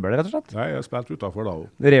trøbbel, rett og slett? Nei, jeg spilte utenfor da også.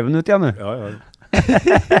 Rev den ut igjen, du? Ja.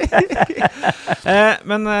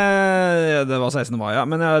 Men det var 16. mai, ja.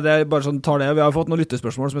 Men det er bare sånn, vi har fått noen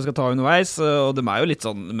lyttespørsmål som jeg skal ta underveis, og de er jo litt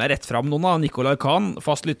sånn, de er rett frem noen da. Nikolai Kahn,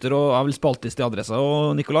 fast lytter og er vel spaltist i Adressa,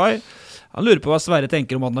 og Nikolai, han lurer på hva Sverre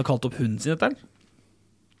tenker om at han har kalt opp hunden sin etter.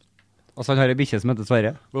 Altså han har en bikkje som heter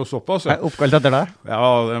Sverre? Og såpass, ja. Oppkalt etter deg? Ja,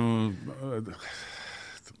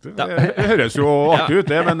 Det høres jo artig ut,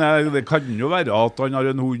 det, men det kan jo være at han har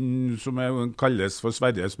en hund som kalles for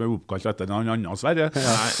Sverre, som oppkalt etter en annen Sverre.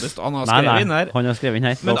 Nei, han har skrevet inn her. Han har skrevet inn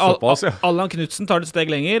her. Men Allan Knudsen tar det et steg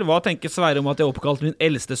lenger. Hva tenker Sverre om at jeg oppkalt min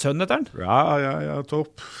eldste sønn etter han? Ja,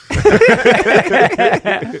 topp.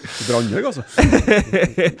 Brandhøg, altså.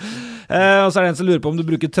 Og så det en som lurer på om du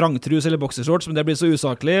bruker trangtrus eller boksershorts, men det blir så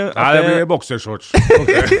usaklig. Nei, det blir boksershorts.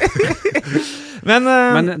 Men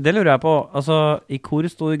det lurer jeg på, altså, i hvor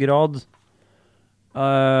stor grad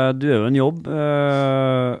du jo en jobb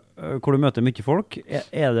hvor du møter mye folk.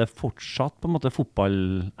 Det fortsatt på en måte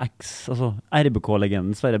altså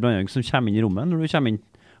RBK-legenden Sverre Brandhaug som kommer inn i rommet når du kommer inn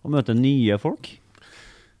og møter nye folk?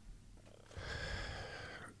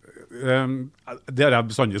 Det har jeg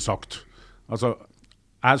bestandig sagt. Altså,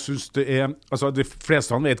 jeg synes det altså, de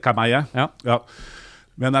fleste vet hvem jeg er. Ja.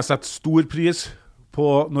 Men jeg setter stor pris på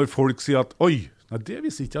når folk sier at «Oi, nei, det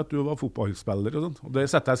visste ikke at du var fotballspiller», og sånt. Og det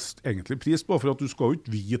setter jeg egentlig pris på, for at du skal jo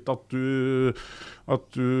ikke vite at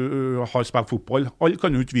du har spilt fotball. Alle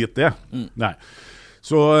kan jo ikke vite det. Nei.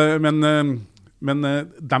 Så, men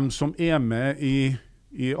dem som med i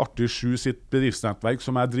Artig 7 sitt bedriftsnettverk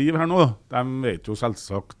som jeg driver her nå, de vet jo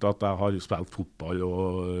selvsagt at jeg har spilt fotball og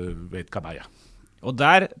vet hvem jeg er. Og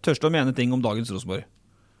der tørs du å mene ting om dagens Rosenborg?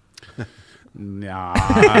 Nei,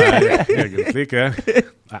 egentlig ikke.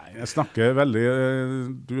 Nei, jeg snakker veldig...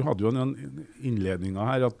 Du hadde jo noen innledninger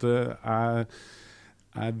her at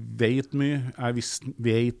jeg vet mye. Jeg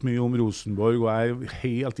vet mye om Rosenborg, og jeg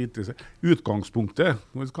helt interessert. Utgangspunktet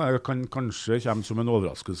kan kanskje komme som en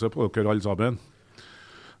overraskelse på dere alle sammen.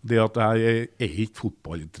 Det at jeg ikke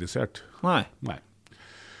fotballinteressert. Nei.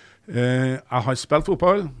 Jeg har spilt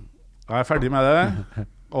fotball. Jeg er ferdig med det.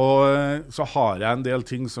 Og så har jeg en del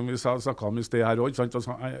ting som vi snakket om i sted her også.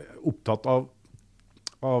 Jeg er opptatt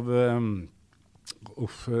av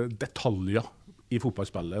detaljer i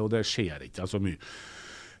fotballspillet, og det skjer ikke så mye.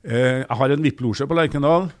 Jeg har en VIP-losje på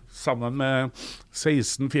Lerkendal, sammen med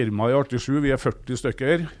 16 firmaer i Artig 7. Vi er 40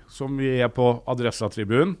 stykker, som vi er på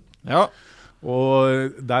Adressa-tribunen. Ja.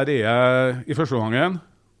 Og der er jeg i første gangen,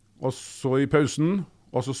 og så i pausen,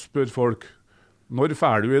 og så spør folk, når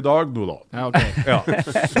fer du i dag nå da? Ja, ok. Ja.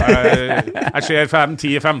 Jeg ser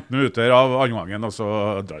 5-10-15 minutter av andre gangen, og så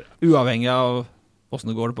drar jeg. Uavhengig av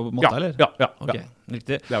hvordan det går på måte, eller? Ja. Ok,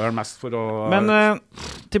 riktig. Det er vel mest for å... Men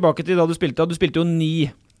tilbake til da du spilte. Du spilte jo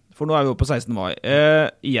 9, for nå er vi jo på 16. mai.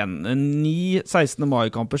 Igjen, 9 16.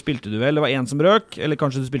 mai-kamper spilte du vel. Det var en som røk, eller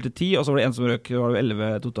kanskje du spilte 10, og så var det en som røk. Det var jo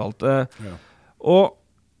 11 totalt. Og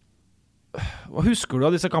hva husker du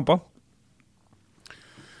av disse kampene?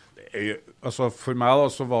 Altså for meg da,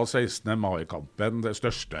 så var 16. mai-kampen det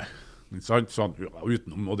største. Sånn,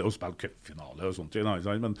 utenom og det å spille cupfinale og sånt,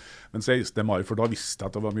 men 16. mai, for da visste jeg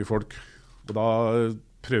at det var mye folk. Og da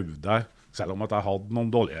prøvde jeg, selv om at jeg hadde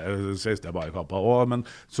noen dårlige 16. mai-kamper også, men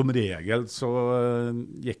som regel så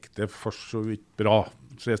gikk det for så vidt bra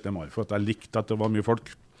 16. mai, for at jeg likte at det var mye folk.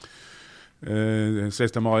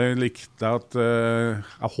 16. mai likte jeg at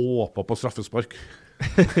jeg håpet på straffespark.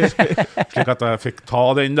 Slik at jeg fikk ta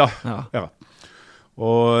den da. Ja.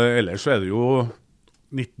 Og ellers så er det jo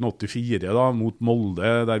 1984 da, mot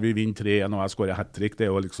Molde, der vi vinner 3-1 og jeg skårer hat-trick. Det er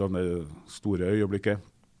jo liksom det store øyeblikket.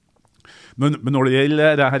 Men når det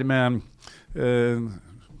gjelder det her med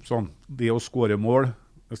sånn, det å skåre mål,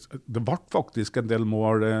 det ble faktisk en del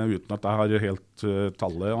mål uten at jeg har helt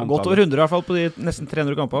tallet. Godt over 100 i hvert fall på de nesten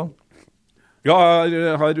 300 kampene. Ja,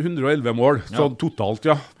 jeg har 111 mål, så totalt,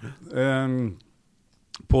 ja.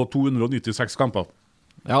 På 296 kamper.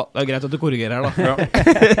 Ja, det er greit at du korrigerer her da. Ja.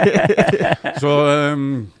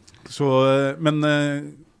 Men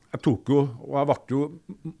jeg tok jo, og jeg ble jo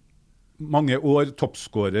mange år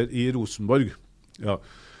toppskårer i Rosenborg. Ja.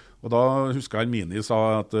 Og da husker jeg Mini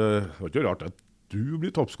sa at det var ikke rart at du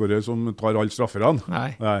blir toppskårer som tar alle strafferne.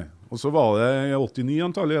 Nei. Og så var det 89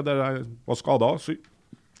 antallet der jeg var skadet.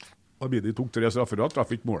 Og Mini tok 3 straffer og traff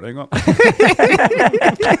ikke målet en gang.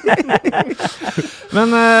 Men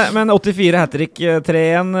 84 hat-trick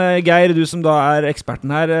 3-1. Geir, du som da er eksperten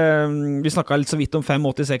her, vi snakket litt så vidt om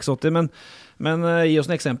 5-86-80, men gi oss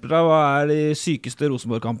en eksempel da. Hva er de sykeste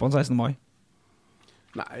Rosenborg-kampene 16. mai?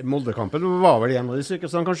 Nei, Molde-kampen var vel en av de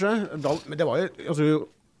sykeste kanskje. Men det var jo, altså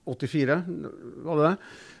 84 var det.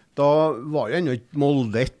 Da var jo ennå ikke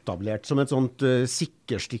Molde etablert som et sånt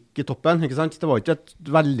sikkerstikk i toppen, ikke sant? Det var ikke et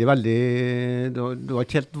veldig, det var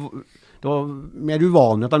ikke helt... Det var mer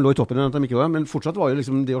uvanlig at de lå i toppen enn at de ikke var, men fortsatt var jo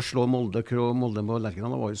liksom det å slå Molde på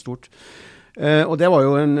Lerkendal var jo stort. Og det var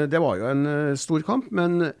jo en stor kamp,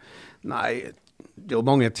 men nei, det er jo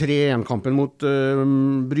mange 3-1-kampen mot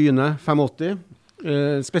Bryne 85.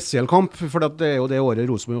 Spesiell kamp, for det er jo det året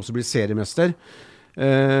Rosenborg også blir seriemester.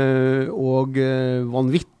 Og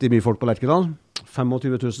vanvittig mye folk på Lerkendal.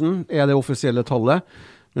 25 000 er det offisielle tallet.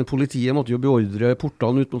 Men politiet måtte jo beordre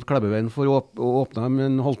portene ut mot Klæbuveien for å åpne dem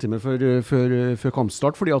en halvtime før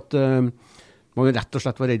kampstart, fordi at man rett og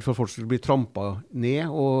slett var redd for at folk skulle bli trampet ned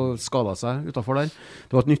og skadet seg utenfor der.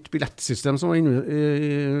 Det var et nytt billettsystem som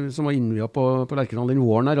var innviet på Lerkendal den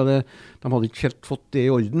våren her, og de hadde ikke helt fått det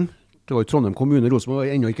i orden. Det var jo Trondheim kommune, Rosenborg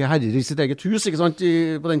var ennå ikke herrer i sitt eget hus, ikke sant,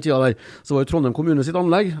 på den tida der. Så var jo Trondheim kommune sitt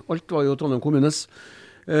anlegg, alt var jo Trondheim kommunes.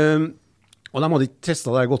 Og de hadde ikke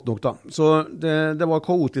testet det godt nok da. Så det var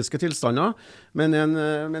kaotiske tilstander, men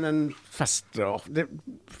en fest, 25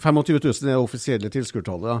 000 er det offisielle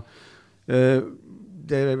tilskuertallet.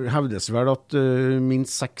 Det hevdes vel at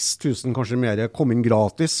minst 6 000, kanskje mer, kom inn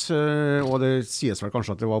gratis, og det sies vel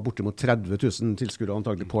kanskje at det var bortimot 30 000 tilskuere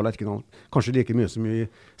antagelig på Lerkendal. Kanskje like mye som i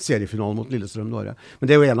seriefinalen mot Lillestrøm det året. Men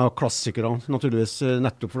det er jo en av klassikerne, naturligvis,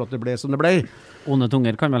 nettopp for at det ble som det ble. Onde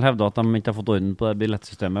tunger kan vel hevde at de ikke har fått orden på det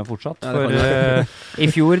billettsystemet fortsatt. For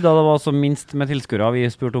i fjor, da det var så minst med tilskuere, vi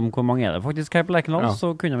spurte om hvor mange er det faktisk her på Lerkendal,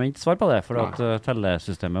 så kunne vi ikke svare på det, for at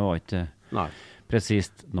tellesystemet var ikke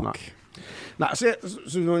presist nok. Nei, så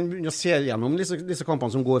når jeg ser gjennom disse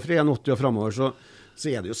kampene som går fra 81 og fremover, så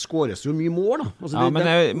er det jo, skåres jo mye mål da. Altså, men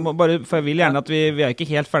jeg vil gjerne at vi er ikke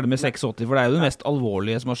helt ferdig med 86, for det er jo det mest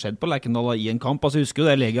alvorlige som har skjedd på Lerkendal i en kamp. Altså, jeg husker jo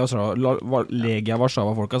det Legia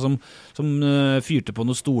Warszawa-folka som fyrte på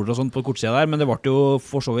noen stoler og sånt på kortsida der, men det ble jo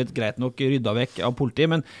for så vidt greit nok rydda vekk av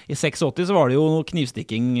politiet. Men i 86 så var det jo noe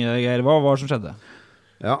knivstikking. Hva var det som skjedde?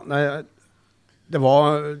 Ja, nei, det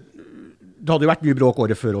hadde jo vært mye bråk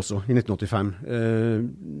året før også, i 1985.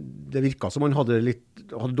 Det virket som man hadde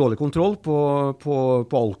dårlig kontroll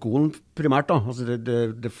på alkoholen primært da. Altså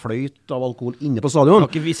det fløyt av alkohol inne på stadion. Det var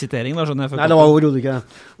ikke visitering da, skjønner jeg. Nei, det var overhodet ikke.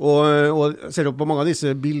 Og ser du på mange av disse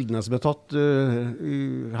bildene som er tatt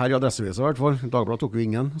her i Adresseavisen i hvert fall. Dagbladet tok jo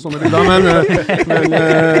ingen sånne bilder,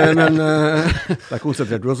 men der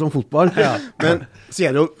konsentrerte vi oss om fotball. Ja. Men så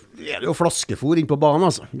er det jo flaskefor inn på banen,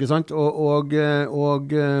 altså, ikke sant?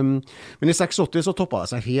 Men i 86 så toppet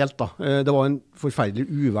det seg helt da. Det var en forferdelig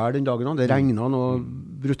uvær den dagen. Det regnet noe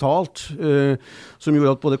brutalt, som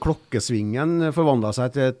gjorde at både klokkesvingen forvandlet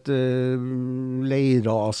seg til et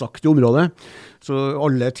leirasaktig område. Så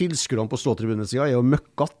alle tilskuerne på ståtribunesiden er jo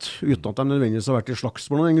møkkatt, uten at de nødvendigvis har vært i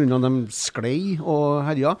slagsmål, den grunnen de sklei og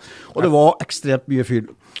herja. Og det var ekstremt mye fyll.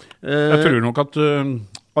 Jeg tror nok at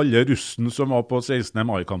alle russen som var på 16.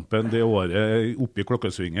 mai-kampen det året oppe i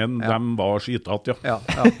klokkesvingen, de var skitatt, ja.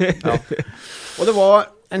 Og det var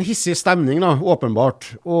en hissig stemning da,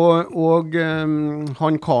 åpenbart. Og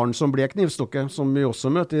han karen som ble knivstukket, som vi også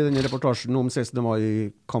møter i denne reportasjen om 16.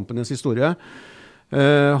 mai-kampenes historie,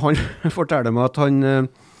 han forteller meg at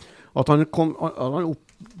han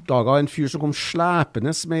oppdaget en fyr som kom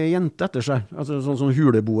slæpende med en jente etter seg, altså sånn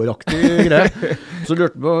huleboeraktig greie.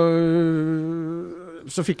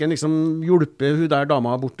 Så fikk han liksom hjulpet hun der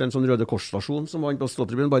dama bort til en sånn Røde Kors-stasjon som var inne på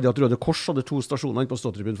ståtribunen. Bare det at Røde Kors hadde 2 stasjoner inne på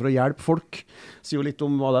ståtribunen for å hjelpe folk, sier jo litt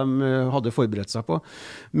om hva de hadde forberedt seg på.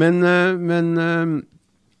 Men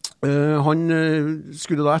han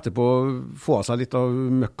skulle da etterpå få av seg litt av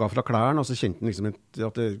møkka fra klærne, og så kjente han liksom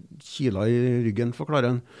at det kila i ryggen for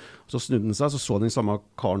klaren. Så snudde han seg, så den samme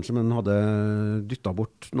karen som han hadde dyttet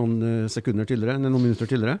bort noen minutter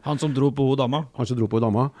tidligere. Han som dro på dama? Han som dro på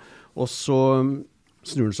dama. Og så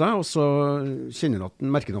snur han seg, og så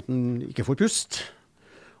merker han at han ikke får pust.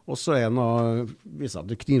 Og så viser han at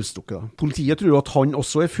det knivstukket da. Politiet tror at han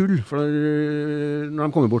også er full, for når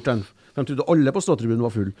de kommer bort til han. De trodde alle på ståtribunen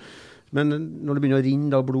var full. Men når det begynner å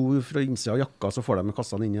rinne blod fra innsida av jakka, så får de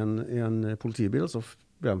kastet han inn i en politibil, og så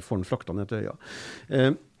får han frakta ned til øya.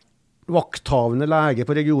 Vakthavende lege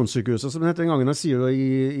på regionsykehuset, som det heter en gang, han sier jo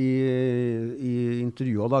i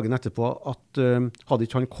intervjuet dagen etterpå at hadde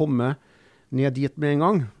ikke han kommet ned dit med en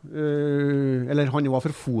gang, eller han var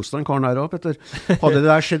fra Fosen, han karen her også, Petter. Hadde det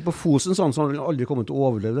der skjedd på Fosen, så hadde han aldri kommet til å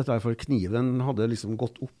overleve dette, for kniven hadde liksom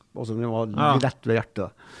gått opp, altså den var rett ved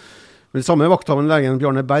hjertet. Men samme vakthavende legen,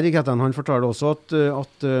 Bjarne Berg, heter han fortalte også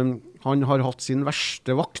at han har hatt sin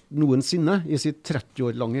verste vakt noensinne i sitt 30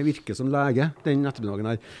 år lange virke som lege den ettermiddagen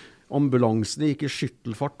her. Ambulansen gikk i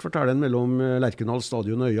skyttelfart, forteller han, mellom Lerkendal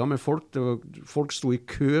stadion og øya med folk. Folk sto i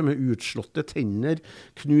kø med utslåtte tenner,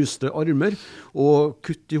 knuste armer og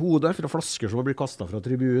kutt i hodet fra flasker som var blitt kastet fra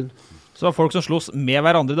tribunen. Så det var folk som slåss med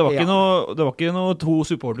hverandre. Det var ikke noe 2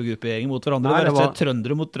 supportergrupperinger mot hverandre. Nei, det var rett og slett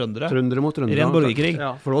trøndere mot trøndere. Trøndere mot trøndere. Ren borgerkrig.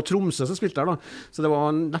 Ja, for det var Tromsø som spilte der da. Så det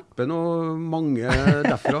var neppe noe mange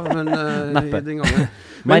derfra. Men neppe. Den gangen.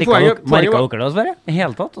 Merket dere det, Sverre? I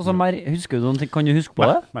hele tatt? Altså, kan du huske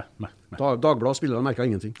på det? Nei. Dagbladet spiller, merket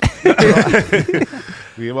ingenting.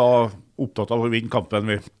 Vi var opptatt av å vinne kampen.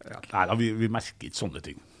 Vi merker ikke sånne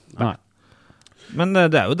ting. Nei. Men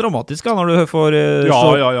det er jo dramatisk da, når du får... Ja,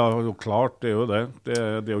 klart, det er jo det. Det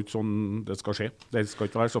er jo ikke sånn det skal skje. Det skal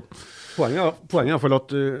ikke være sånn. Poenget er i hvert fall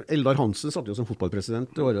at Eldar Hansen satt jo som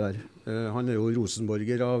fotballpresident det året der. Han er jo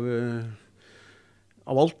rosenborger av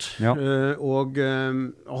alt. Ja. Og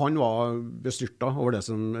han var bestyrta over det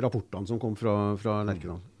rapportene som kom fra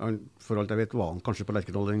Lerkendal. For alt jeg vet var han kanskje på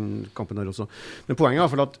Lerkendal den kampen der også. Men poenget er i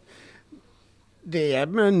hvert fall at det er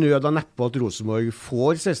med nød og neppe at Rosenborg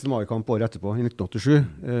får 16. mai-kamp året etterpå, i 1987.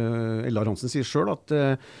 Eldar Hansen sier selv at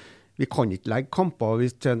vi kan ikke legge kamper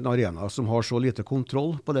til en arena som har så lite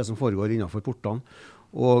kontroll på det som foregår innenfor portene.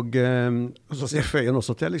 Og så sier Føyen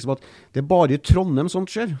også til liksom, at det er bare i Trondheim sånt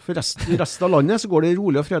skjer. For resten av landet så går det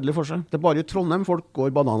rolig og fredelig for seg. Det er bare i Trondheim folk går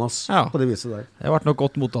bananas på det viset der. Det har vært nok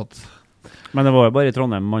godt mottatt. Men det var jo bare i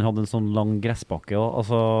Trondheim man hadde en sånn lang gressbakke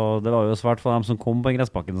altså, det var jo svært for dem som kom på en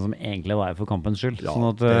gressbakken som egentlig var for kampens skyld. Ja, sånn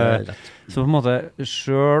at, det er rett. Så på en måte,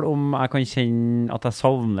 selv om jeg kan kjenne at jeg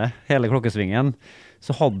savner hele klokkesvingen,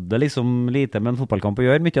 så hadde det liksom lite med en fotballkamp å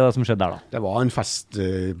gjøre, mye av det som skjedde der da. Det var en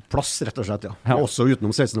festplass, rett og slett, ja. Også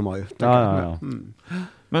utenom 16. mai. Ja.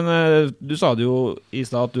 Men du sa det jo i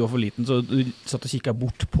sted at du var for liten, så du satt og kikket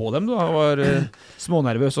bort på dem, du var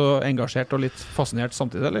smånervøs og engasjert og litt fascinert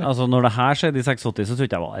samtidig, eller? Altså, når det her skjedde i 86, så tror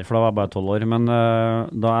ikke jeg var der, for da var jeg bare 12 år, men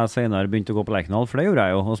da jeg senere begynte å gå på Lerkendal, for det gjorde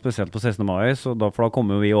jeg jo, og spesielt på 16. mai, for da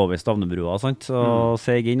kom jo vi over Stavnebrua, sant, og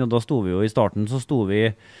seg inn, og da sto vi jo i starten, så sto vi,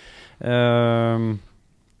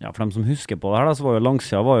 for dem som husker på det her da, så var jo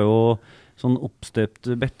langsida var jo sånn oppstøpt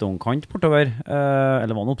betongkant bortover,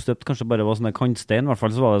 eller var den oppstøpt, kanskje bare var sånne kantstein, i hvert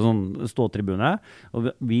fall så var det sånn ståtribune, og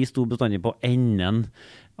vi sto bestandig på enden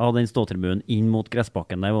av den ståtribunen inn mot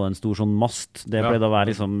gressbakken, der var det en stor sånn mast, det ble da være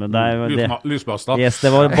liksom... Lysbast da. Yes, det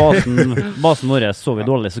var basen vår, så vi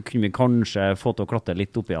dårlig, så kunne vi kanskje få til å klatre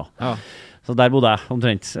litt oppi, ja. Så der bodde jeg,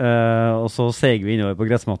 omtrent, og så seg vi innover på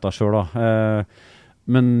gressmatta selv da,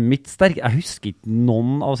 men jeg husker ikke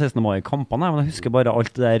noen av 16. mai-kampene, men jeg husker bare alt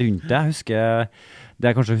det der rundt det. Det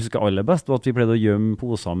jeg kanskje husker aller best, var at vi pleide å gjemme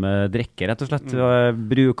poser med drikke, rett og slett.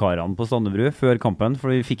 Brukarene på Stavnebrua før kampen,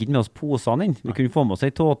 for vi fikk ikke med oss posene inn. Vi kunne få med oss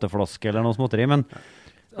en tåteflaske eller noe småtteri, men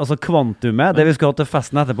altså kvantumet, det vi skulle ha til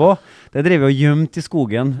festen etterpå, det drev vi og gjemt i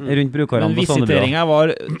skogen rundt brukarene på Stavnebrua. Men visiteringen var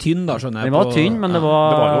tynn da, skjønner jeg. Den var tynn, men det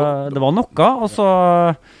var noe,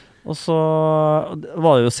 og så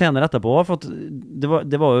var det jo senere etterpå, for at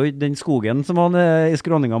det var jo den skogen som var i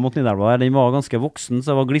skråninga mot Nidelva, den var ganske voksen,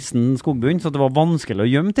 så det var glissen skogbunn, så det var vanskelig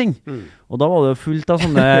å gjemme ting. Og da var det jo fullt av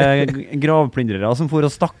sånne gravplindrere som for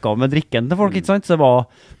å stakke av med drikken til folk, ikke sant? Så det var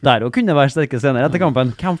der å kunne være sterke senere etter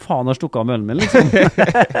kampen. Hvem faen har stukket av møllen min, liksom?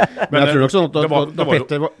 Men jeg tror nok sånn at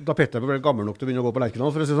da Petter ble gammel nok til å begynne å gå på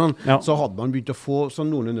Lerkendal, for å si sånn, så hadde man begynt å få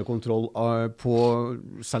sånn noenlunde kontroll på,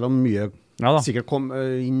 selv om mye sikkert kom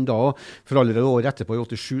inn da, for allerede året etterpå i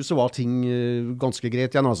 87 så var ting ganske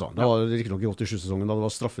greit igjen altså. Det var ikke nok i 87-sesongen da det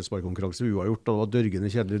var straffesparkkonkurranse uavgjort, og det var dørgende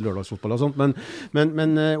kjedelig lørdagsfotball og sånt, men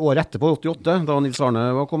året etterpå, 88, da Nils Arne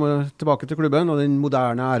var kommet tilbake til klubben, og den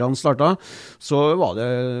moderne æraen startet, så var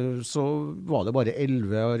det bare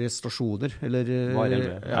 11 arrestasjoner, eller... Bare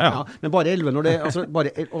 11? Men bare 11 når det, altså,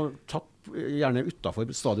 og tatt gjerne utenfor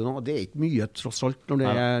stadionet, og det er ikke mye tross alt når det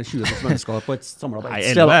er 20 000 mennesker på et samlet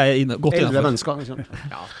sted. 11 mennesker, liksom.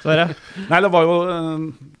 Nei, det var jo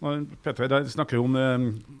Petter, der snakker jo om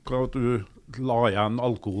at du la igjen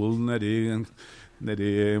alkohol nedi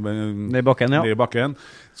bakken,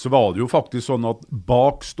 så var det jo faktisk sånn at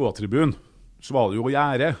bak ståtribunen så var det jo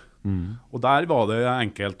gjerde, og der var det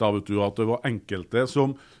enkelt av at det var enkelte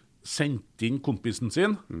som sendte inn kompisen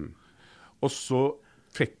sin, og så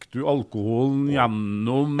fikk du alkoholen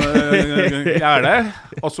gjennom gjerdet,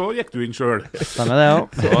 og så gikk du inn selv. Stemmer det, ja.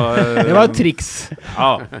 Så, det var et triks.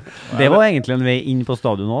 Ja. Det var egentlig en vei inn på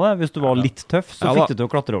stadion også, hvis du var litt tøff, så fikk du til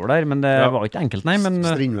å klatre over der, men det var ikke enkelt, nei, men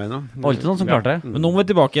alltid noen som klarte det. Men nå må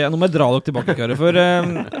jeg dra dere tilbake, Kåre, for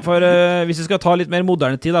hvis vi skal ta litt mer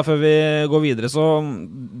moderne tid da, før vi går videre, så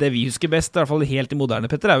det vi husker best, i hvert fall helt i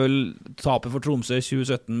moderne, Petter, er vel tapet for Tromsø i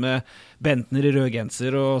 2017 med Bentner i rød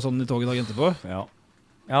genser og sånn i toget dagen etterpå.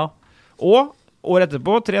 Ja. Og året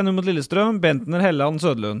etterpå, 3-0 mot Lillestrøm, Bentner, Helland,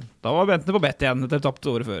 Sødlund. Da var Bentner på bett igjen etter tapt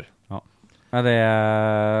året før. Ja.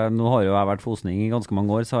 Nå har jo jeg vært fosning i ganske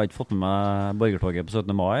mange år, så jeg har ikke fått med meg borgertoget på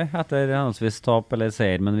 17. mai etter henholdsvis tap eller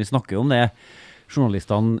seier, men vi snakker jo om det.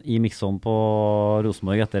 Journalistene i Mixon på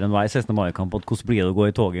Rosenborg etter en vei 16. mai-kamp, at hvordan blir det å gå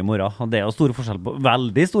i toget i morgen? Og det er jo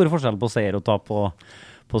veldig stor forskjell på seier og tap på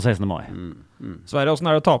 16. mai. Sverre, hvordan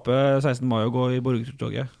er det å tape 16. mai og gå i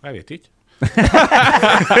borgertoget? Jeg vet ikke.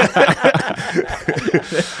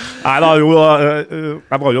 Nei da,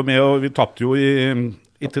 jeg var jo med, og vi tappte jo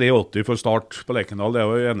i I 83 for Start på Lerkendal. Det er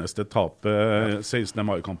jo eneste tapet 16.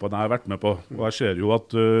 mai-kampen jeg har vært med på. Og jeg ser jo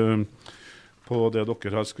at på det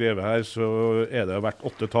dere har skrevet her, så er det vært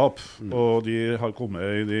 8 tap, og de har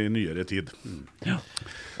kommet i de nyere tid. Ja.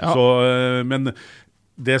 Så, men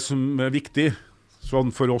det som er viktig,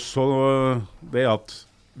 sånn for oss, så, det er at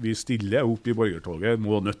vi stiller opp i borgertoget,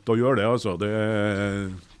 må nødt til å gjøre det. Altså.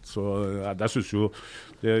 Jeg synes jo,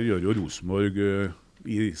 det gjør jo Rosenborg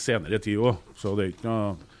i senere tid også, så det er ikke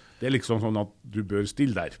noe, det er liksom sånn at du bør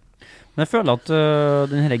stille der. Men jeg føler at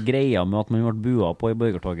denne greia med at man ble bua på i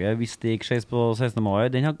borgertoget hvis det gikk skeis på 16. mai,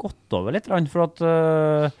 den har gått over litt, for at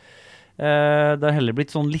det har heller blitt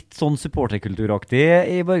litt sånn supporterkulturaktig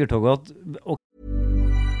i borgertoget at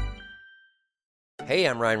Hey,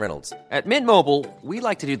 I'm Ryan Reynolds. At Mint Mobile, we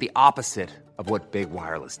like to do the opposite of what Big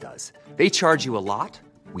Wireless does. They charge you a lot,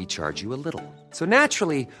 we charge you a little. So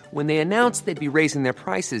naturally, when they announced they'd be raising their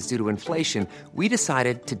prices due to inflation, we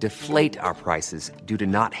decided to deflate our prices due to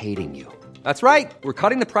not hating you. That's right. We're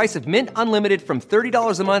cutting the price of Mint Unlimited from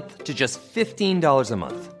 $30 a month to just $15 a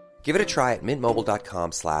month. Give it a try at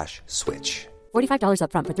mintmobile.com/switch. $45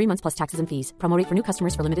 up front for 3 months plus taxes and fees. Promo rate for new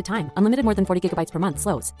customers for limited time. Unlimited more than 40 gigabytes per month.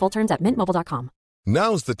 Slows full terms at mintmobile.com.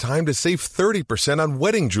 Now's the time to save 30% on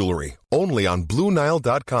wedding jewelry, only on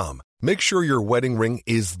BlueNile.com. Make sure your wedding ring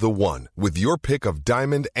is the one, with your pick of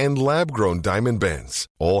diamond and lab-grown diamond bands,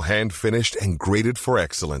 all hand-finished and graded for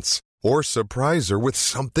excellence. Or surprise her with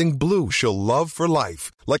something blue she'll love for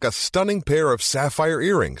life, like a stunning pair of sapphire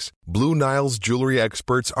earrings. Blue Nile's jewelry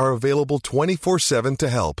experts are available 24/7 to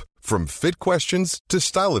help, from fit questions to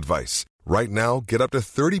style advice. Right now, get up to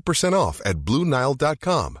 30% off at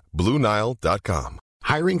BlueNile.com. BlueNile.com.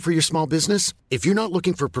 Hiring for your small business? If you're not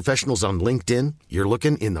looking for professionals on LinkedIn, you're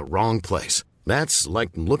looking in the wrong place. That's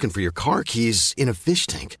like looking for your car keys in a fish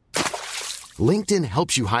tank. LinkedIn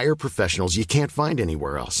helps you hire professionals you can't find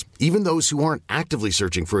anywhere else, even those who aren't actively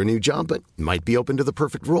searching for a new job but might be open to the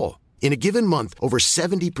perfect role. In a given month, over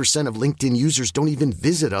 70% of LinkedIn users don't even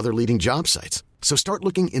visit other leading job sites. So start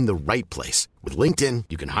looking in the right place. With LinkedIn,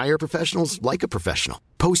 you can hire professionals like a professional.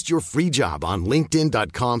 Post your free job on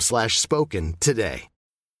linkedin.com/spoken today.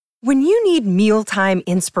 When you need mealtime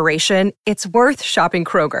inspiration, it's worth shopping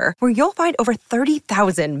Kroger, where you'll find over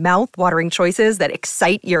 30,000 mouth-watering choices that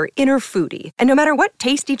excite your inner foodie. And no matter what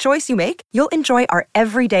tasty choice you make, you'll enjoy our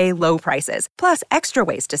everyday low prices, plus extra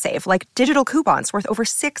ways to save, like digital coupons worth over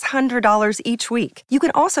 $600 each week. You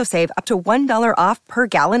can also save up to $1 off per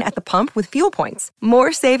gallon at the pump with fuel points.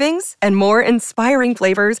 More savings and more inspiring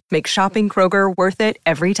flavors make shopping Kroger worth it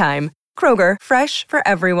every time. Kroger, fresh for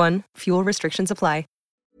everyone. Fuel restrictions apply.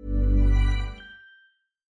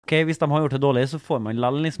 Hvis de har gjort det dårlig, så får man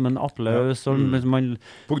liksom en applaus.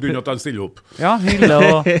 På grunn av at de stiller opp. Ja, hylle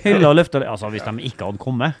og løfte. Altså, hvis de ikke hadde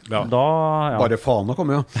kommet, da... Ja. Bare faen å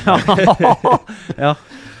komme, ja.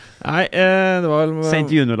 Nei, det var...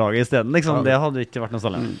 Sendt juniorlaget i stedet, liksom. Det hadde ikke vært noe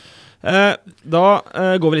særlig. Da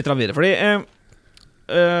går vi litt videre, fordi...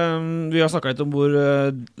 vi har snakket litt om hvor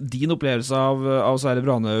din opplevelse av Sverre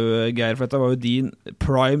Branhaug, Geir, for dette var jo din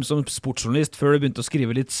prime som sportsjournalist før du begynte å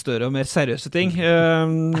skrive litt større og mer seriøse ting,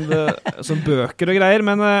 som bøker og greier,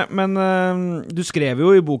 men du skrev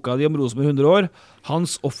jo i boka di om Rosenborg 100 år,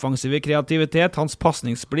 hans offensive kreativitet, hans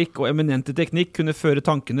passningsblikk og eminente teknikk kunne føre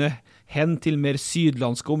tankene hen til mer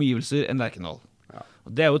sydlandske omgivelser enn Lerkendal.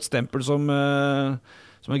 Det er jo et stempel som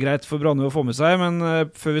er greit for Branhaug å få med seg, men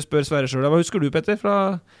før vi spør Sverre selv, hva husker du, Petter?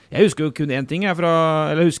 Jeg husker jo kun en ting, jeg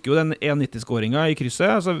husker jo den 1,90-skåringen i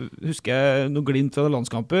krysset, så husker jeg noe glimt fra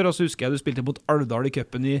landskamper, og så husker jeg du spilte mot Alvdal i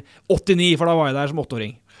cupen i 89, for da var jeg der som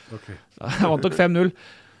 8-åring. Okay. Jeg vant nok 5-0.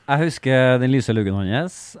 Jeg husker den lyse luggen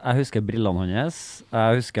hans, jeg husker brillene hans,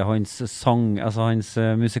 jeg husker hans sang, altså hans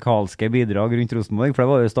musikalske bidrag rundt Rosenborg, for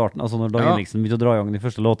det var jo i starten, altså når Dag Henriksen begynte å dra i gang de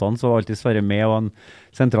første låtene, så var alltid Sverre med og en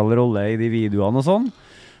sentral rolle i de videoene og sånn.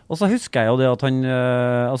 Og så husker jeg jo det at han,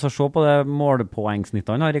 altså se på det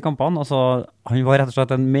målpoengsnittet han har i kampene, altså han var rett og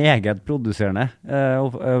slett en meget produserende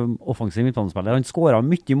offensiv midtbanespiller. Han skåret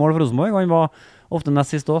mye mål for Rosenborg, og han var ofte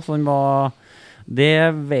nest sist også, så han var... Det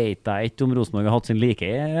vet jeg ikke om Rosenborg har hatt sin like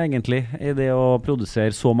egentlig, i det å produsere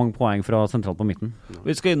så mange poeng fra sentralt på midten.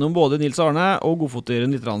 Vi skal innom både Nils Arne og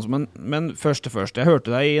Godfotyren litt, men først til først. Jeg hørte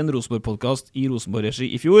deg i en Rosenborg-podcast i Rosenborg-regi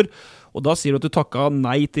i fjor, og da sier du at du takket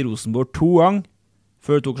nei til Rosenborg 2 ganger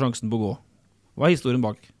før du tok sjansen på å gå. Hva er historien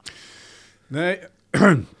bak? Nei,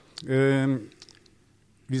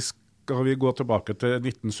 vi gå tilbake til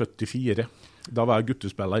 1974. Da var jeg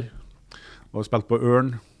guttespiller og spilte på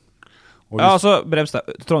Ørn. Ja, altså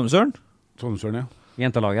Trondheimsørn? Trondheimsørn, ja.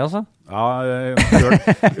 Jentelaget, altså? Ja, Ørn.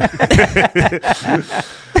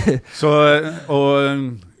 Så, og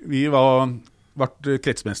vi var ble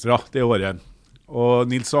kretsmestere det året. Og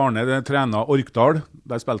Nils Arne trenet Orkdal,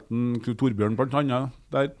 der spilte han Knut Torbjørn blant annet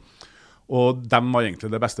der. Og de var egentlig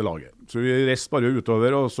det beste laget. Så vi reiste bare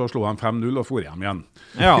utover, og så slo de 5-0 og for hjem igjen.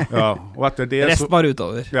 Ja, og etter det rest bare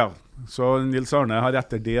utover. Ja, så Nils Arne har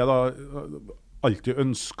etter det da alltid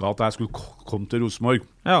ønsket at jeg skulle komme til Rosenborg.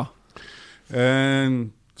 Ja.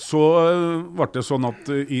 Så ble det sånn at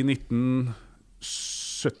i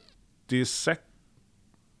 1976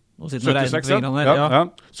 Nå sitter du og regner på fingrene her. Ja,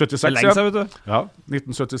 76, lenge siden, vet du. Ja,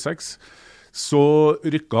 1976. Så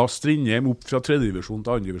rykket Strindheim opp fra 3. divisjon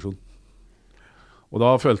til 2. divisjon. Og da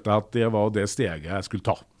følte jeg at det var det steget jeg skulle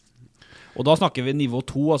ta. Og da snakker vi nivå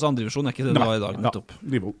 2, altså 2. divisjon, er ikke det det var i dag? Nettopp. Ja,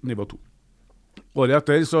 nivå 2. Året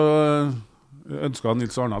etter så ønsket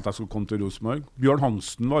Nils Arne at jeg skulle komme til Rosenborg. Bjørn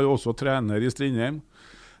Hansen var jo også trener i Strindheim,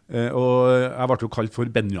 og jeg ble jo kalt for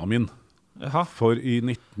Benjamin. Jaha. For i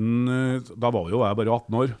da var jo jeg bare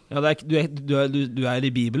 18 år. Ja, du er i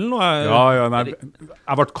Bibelen nå? Nei,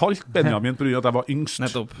 jeg ble kalt Benjamin på grunn av at jeg var yngst.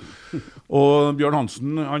 Nettopp. Og Bjørn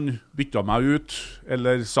Hansen, han bytta meg ut,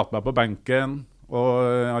 eller satt meg på benken, og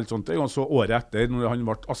alt sånt. Og så året etter, når han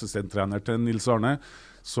ble assistenttrener til Nils Arne,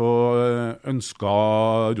 så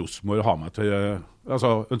ønsket Rosenborg ha meg til...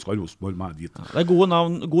 Altså, ønsket Rosenborg meg dit. Det er gode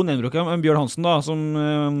navn, god nevnbruk. Men Bjørn Hansen da, som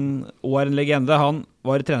også er en legende, han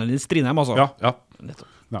var trener i Strindheim, altså. Ja.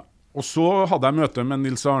 Ja. Og så hadde jeg møte med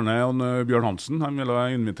Nils Arne og Bjørn Hansen. Han ville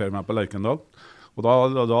invitere meg på Lerkendal. Og da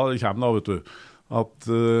kommer da, vet du, at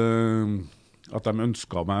de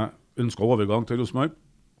ønsket overgang til Rosenborg.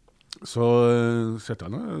 Så sier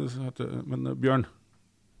jeg, men Bjørn,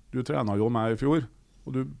 du trenet jo meg i fjor,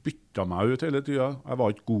 og du bytta meg ut hele tiden. Jeg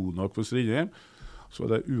var ikke god nok for Strindheim. Så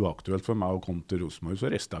det uaktuelt for meg å komme til Rosenborg. Så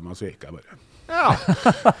reiste jeg meg, så gikk jeg bare. Ja,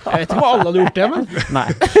 jeg vet ikke hva alle hadde gjort det, men... Nei,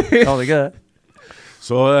 jeg hadde ikke det.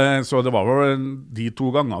 Så det var vel de 2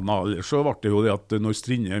 gangene, så ble det jo det at når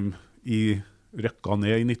Strindheim røkka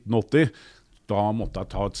ned i 1980, da måtte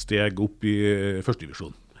jeg ta et steg opp i 1.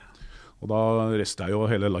 divisjon. Og da reiste jeg jo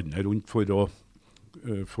hele landet rundt for å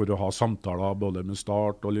ha samtaler både med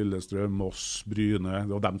Start og Lillestrøm, Moss, Bryne.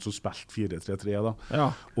 Det var dem som spilte 4-3-3 da. Ja.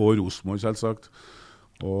 Og Rosenborg selvsagt.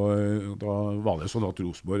 Og da var det sånn at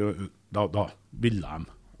Rosenborg, da ville de.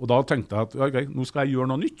 Og da tenkte jeg at okay, nå skal jeg gjøre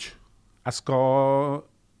noe nytt. Jeg skal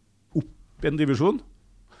opp en divisjon.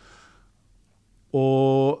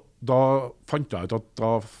 Og da fant jeg ut at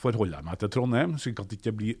da forholder jeg meg til Trondheim, slik at det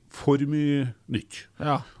ikke blir for mye nytt.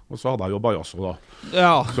 Ja. Og så hadde jeg jo Bajasso da.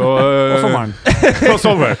 Ja. Så, og sommeren. Og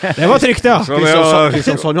sommeren. Det var trygt, ja.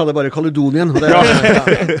 Kristiansand hadde bare Kaledonien.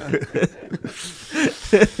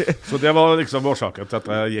 Så det var liksom årsaken til at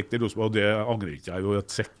jeg gikk til Rosenborg, og det angrer ikke jeg jo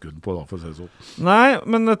et sekund på da, for å si det sånn. Nei,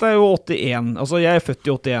 men dette er jo 81. Altså, jeg er født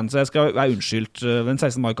i 81, så jeg skal være unnskyldt. Den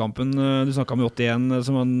 16. mai-kampen, du snakket om i 81,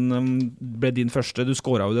 som ble din første. Du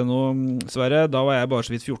skåret jo det nå, Sverre. Da var jeg bare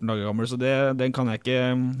så vidt 14 dager gammel, så den kan jeg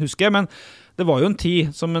ikke huske. Men det var jo en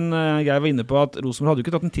tid, som jeg var inne på, at Rosenborg hadde jo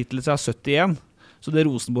ikke tatt en titel siden 71. Så det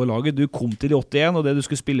Rosenborg-laget du kom til i 81, og det du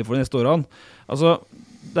skulle spille for de neste årene, altså...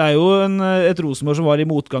 Det er jo et Rosenborg som var i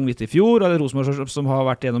motgang litt i fjor, og et Rosenborg som har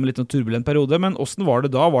vært gjennom en litt turbulent periode, men hvordan var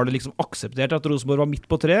det da? Var det liksom akseptert at Rosenborg var midt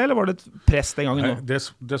på tre, eller var det et press den gangen nå?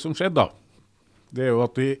 Det som skjedde da, det er jo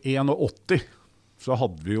at i 81 så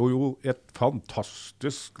hadde vi jo et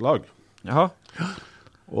fantastisk lag. Jaha.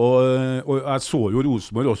 Og jeg så jo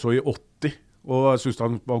Rosenborg også i 80, og jeg synes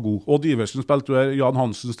han var god. Odd Iversen spilte der, Jan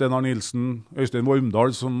Hansen, Steinar Nilsen, Øystein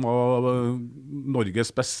Wormdal, som var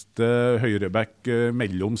Norges beste høyreback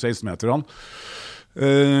mellom 16-meterne.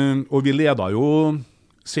 Og vi ledet jo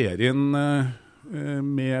serien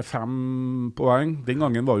med 5 poeng. Den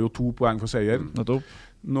gangen var jo 2 poeng for seier. Og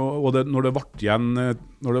når det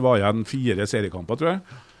var igjen 4 seriekamper, tror jeg,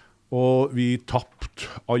 og vi tappte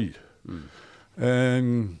alle.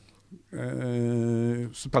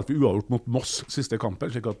 Så spilte vi uavgjort mot Moss siste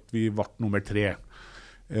kampen, slik at vi ble nummer 3.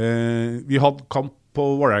 Vi hadde kamp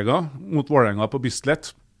på mot Vålerenga på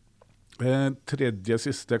Bislett, 3.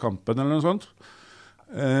 siste kampen eller noe sånt,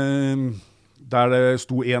 der det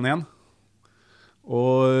sto 1-1,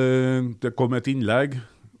 og det kom et innlegg,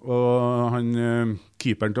 og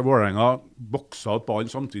keeperen til Vålerenga boksa ut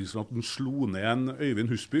ballen samtidig som at han slo ned en Øyvind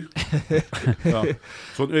Husby. Ja.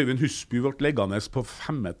 Så Øyvind Husby ble leggende på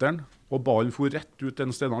 5-meteren, og ballen for rett ut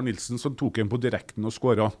til Steinar Nilsen, som tok en på direkten og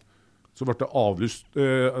skåret. Så ble det avlyst,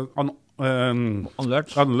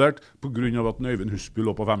 annullert på grunn av at Øyvind Husby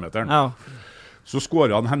lå på 5-meteren. Ja. Så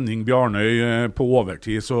skåret han Henning Bjarnøy på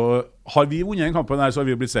overtid, så har vi vunnet en kampen her, så har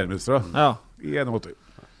vi blitt seriemestere. Ja. I 81.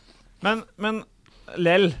 Men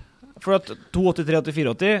Lell, For at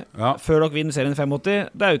 82-83-84, før dere vinner serien 85,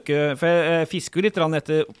 det jo ikke, for jeg fisker jo litt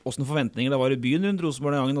etter hvordan forventninger det var i byen rundt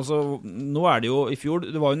Rosenborg den gangen, altså, nå det jo i fjor,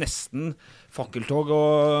 det var jo nesten fakkeltog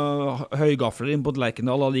og høygafler inn på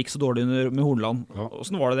Lerkendal, og det gikk så dårlig med Hornland.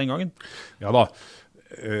 Hvordan var det den gangen? Ja da,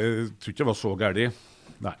 jeg tror ikke det var så gærlig.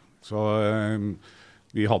 Nei, så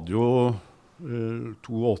vi hadde jo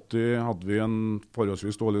 82 hadde vi en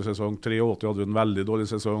forholdsvis dårlig sesong, 83 hadde vi en veldig dårlig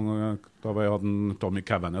sesong, da vi hadde Tommy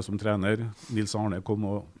Kevene som trener, Nils Arne kom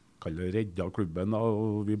og redda klubben da,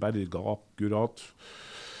 og vi berga akkurat.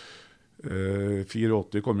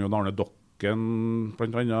 84 kom jo Arne Dokken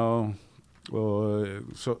blant annet,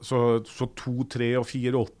 og så 2, 3 og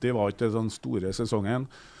 84 var ikke den store sesongen.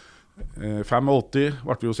 85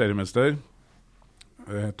 ble vi jo seriemester,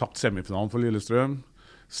 tapt semifinalen for Lillestrøm.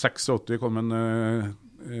 86 kom en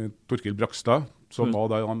Torkild Brakstad, som var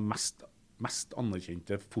da den mest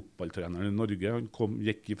anerkjente fotballtreneren i Norge. Han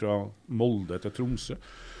gikk fra Molde til Tromsø,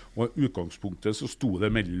 og i utgangspunktet så sto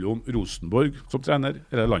det mellom Rosenborg som trener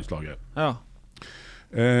eller landslaget. Ja.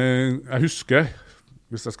 Jeg husker,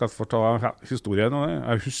 hvis jeg skal få ta historien av det,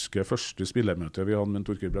 jeg husker første spillermøte vi hadde med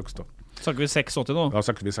Torkild Brakstad. Snakker vi 86 nå? Ja,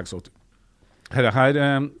 snakker vi 86.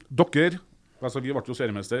 Dere, altså vi ble jo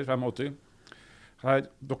seriemester 85. Her,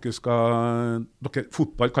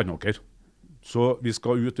 fotball kan dere, så vi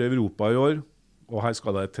skal ut i Europa i år, og her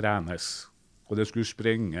skal det trenes, og det skulle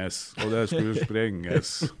sprenges,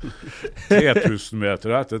 3000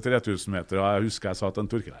 meter etter 3000 meter, og jeg husker jeg sa til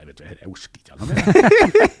en Torkild, jeg vet du, jeg orsker ikke noe mer.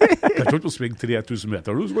 Jeg kan ikke springe 3000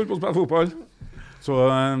 meter, du skal på å spille fotball. Så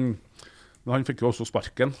han fikk jo også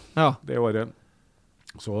sparken det året.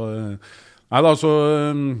 Så, nei da,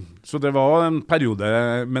 så det var en periode,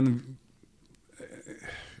 men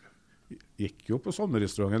gikk jo på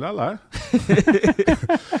sommerrestauranten, eller?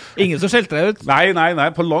 Ingen som skjelte deg ut? Nei,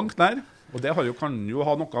 på langt nær. Og det kan jo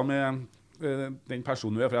ha noe med den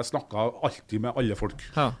personen du for jeg snakket alltid med alle folk.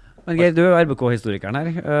 Ja. Men Geir, du RBK-historikeren her.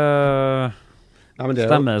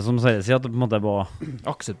 Stemmer det som sier at det på en måte var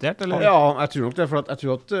akseptert, eller? Ja, jeg tror nok det, for jeg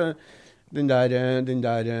tror at den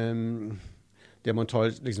der det man tar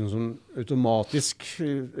liksom som automatisk,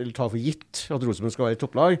 eller tar for gitt at Rosenborg skal være i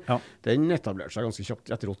topplag, den etablerte seg ganske kjapt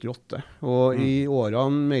etter 88. Og i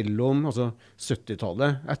årene mellom, altså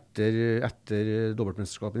 70-tallet, etter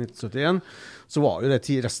dobbeltmesterskapet i 1971, så var jo det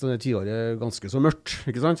resten av det tiåret ganske så mørkt,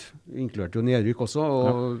 ikke sant? Inkludert jo nedrykk også,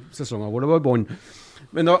 og sesonger hvor det var bånd.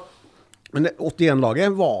 Men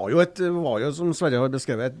 81-laget var jo, som Sverre har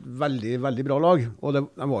beskrevet, et veldig, veldig bra lag. Og de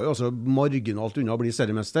var jo også marginalt unna å bli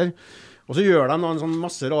seriemester. Og så gjør de en sånn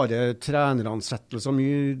masse rare treneransettelser,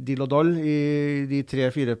 mye dill og dall i de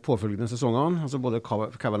 3-4 påfølgende sesongene. Altså både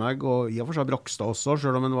Kavanagh og i og for seg Brakstad også,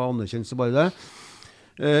 selv om han var anerkjent så bare det.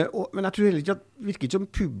 Men jeg tror heller ikke at virker ikke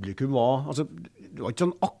som publikum var, altså det var ikke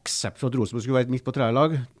sånn aksept for at Rosenborg skulle være et midt på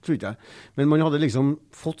trelag, tror ikke jeg. Men man hadde liksom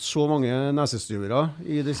fått så mange nesestyvere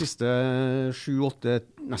i de siste 7-8,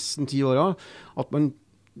 nesten 10 årene, at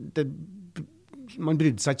man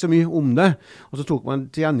brydde seg ikke så mye om det. Og så tok man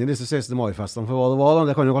til igjen i disse 16. mai-festene for hva det var. Da.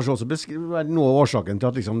 Det kan jo kanskje også være noe av årsaken til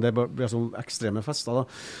at liksom, det ble så ekstreme fester. Da.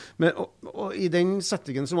 Men, og i den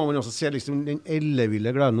settingen så må man også se liksom, den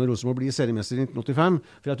elleville gleden når Rosenborg blir seriemester i 1985.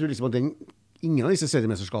 For jeg tror liksom at ingen av disse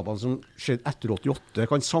seriemesterskapene som skjedde etter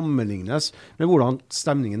 88 kan sammenlignes med hvordan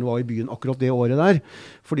stemningen var i byen akkurat det året der.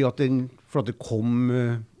 For at det kom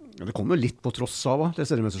jo litt på tross av det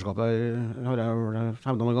seriemesterskapet, har jeg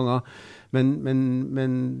hevdet noen ganger.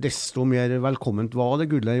 Men desto mer velkomment var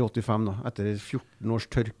det gullet i 85 da, etter 14 års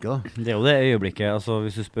tørke da. Det jo det øyeblikket, altså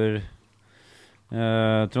hvis du spør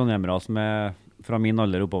trondheimere som fra min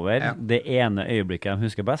alder oppover, det ene øyeblikket de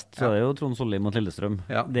husker best, så det jo Trond Solli mot Lillestrøm.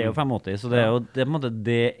 Det jo 85, så det jo det på en måte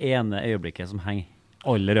det ene øyeblikket som henger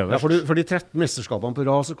aller øverst. Ja, for de 13 mesterskapene på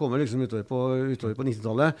rad som kommer liksom utover på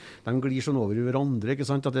 90-tallet, de glir sånn over hverandre, ikke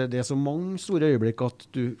sant? At det er så mange store øyeblikk at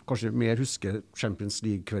du kanskje mer husker Champions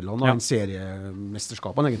League-kveldene enn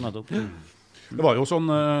seriemesterskapene, egentlig. Det var jo sånn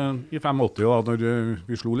i 85, da når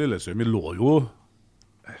vi slo Lillestrøm, vi lå jo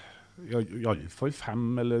i alle fall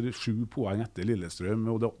 5 eller 7 poeng etter Lillestrøm,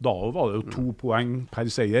 og da var det jo 2 poeng per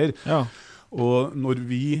seier. Ja. Og når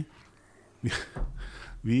vi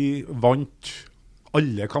vant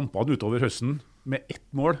alle kampene utover høsten med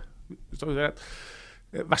 1 mål.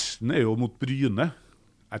 Versten jo mot Bryne.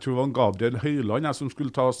 Jeg tror det var Gabriel Høyland som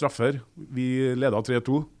skulle ta straffer. Vi ledet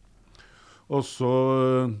 3-2. Og så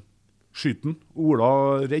skyter han. Ola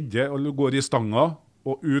redder og går i stanga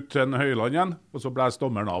og ut til en Høyland igjen, og så blæs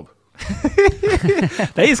dommeren av.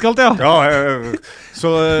 Det iskaldt, ja. Ja, så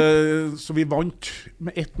vi vant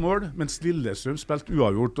med 1 mål, mens Lillestrøm spilte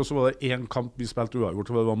uavgjort, og så var det 1 kamp vi spilte uavgjort,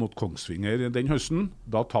 og det var mot Kongsvinger den høsten.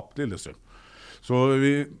 Da tappte Lillestrøm.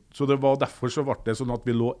 Så det var derfor så ble det sånn at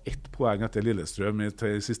vi lå 1 poeng etter Lillestrøm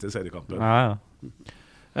til siste seriekampen. Ja.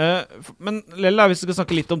 Men Lella, hvis vi skal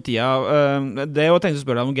snakke litt om tida, det er jo tenkt å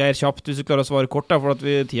spørre deg om Geir kjapt, hvis du klarer å svare kort, da, for at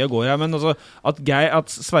tida går her, men altså, at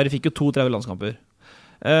Sverre fikk jo 32 landskamper.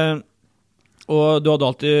 Og du hadde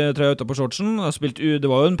alltid trøya utenpå shortsen. Det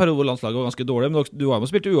var jo en periode hvor landslaget var ganske dårlig, men du har jo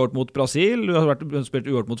spilt uavgjort mot Brasil, du har spilt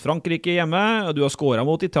uavgjort mot Frankrike hjemme, og du har skåret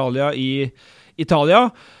mot Italia i Italia.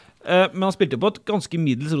 Men han spilte på et ganske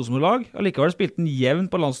middels Rosenborg-lag. Allikevel spilte han jevn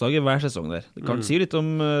på landslaget hver sesong der. Det kan si litt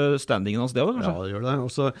om standingen hans det også, kanskje? Ja, det gjør det.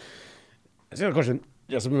 Og så, jeg ser kanskje,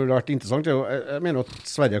 det som har vært interessant, jeg mener at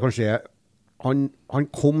Sverige kanskje, han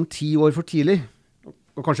kom 10 år for tidlig.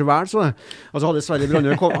 Og kanskje vel så det. Altså hadde Sverre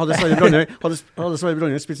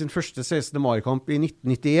Brandøy spilt sin første 16. mai-kamp i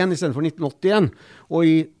 1991 i stedet for 1981, og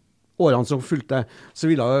i årene som fulgte, så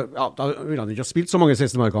ville han ikke ha spilt så mange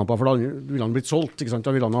 16. mai-kamper, for da ville han blitt solgt, ikke sant?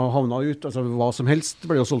 Da ville han ha havnet ut, altså hva som helst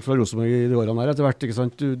ble jo solgt fra Rosenborg i de årene her etter hvert, ikke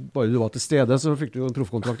sant? Bare du var til stede, så fikk du jo en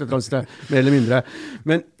proffkontrakt et eller annet sted, mer eller mindre.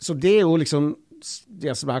 Men, så det er jo liksom det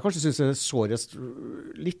som jeg kanskje synes er sårest,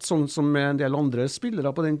 litt sånn som med en del andre spillere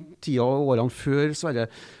på den tida og årene før Sverre,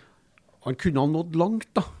 han kunne ha nådd langt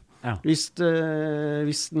da, hvis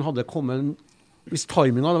den hadde kommet, hvis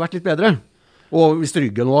timingen hadde vært litt bedre, og hvis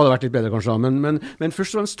ryggen nå hadde vært litt bedre kanskje, men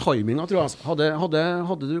først og fremst timingen, tror jeg,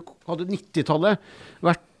 hadde 90-tallet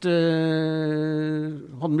vært,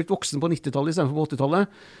 hadde han blitt voksen på 90-tallet i stedet for på 80-tallet,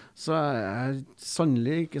 så jeg er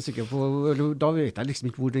sannelig ikke sikker på, da vet jeg liksom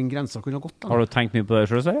ikke hvor den grensen kunne ha gått. Da. Har du tenkt mye på det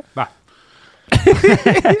selv, Sverre? Nei.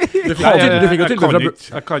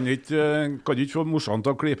 Jeg kan ikke få morsomt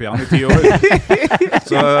å klippe igjen i 10 år.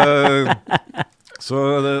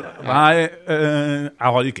 Nei, jeg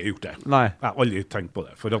har ikke gjort det. Nei. Jeg har aldri tenkt på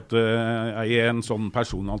det. For at jeg er en sånn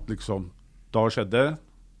person at liksom, da skjedde,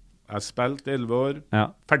 jeg spilte 11 år,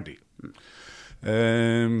 ferdig.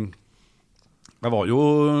 Jeg var jo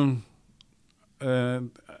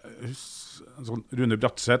sånn, Rune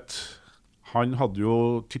Bratseth, han hadde jo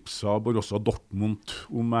tipset Borussia Dortmund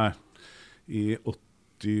om meg i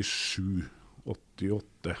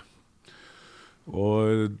 87-88. Og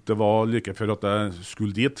det var like før at jeg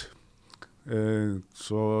skulle dit.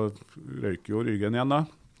 Så røyk jo ryggen igjen da.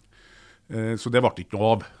 Så det ble ikke noe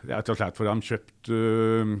av, rett og slett, for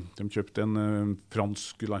de kjøpte en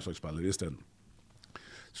fransk landslagsspiller i stedet.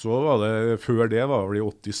 Så var det, før det var det i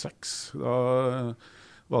 86, da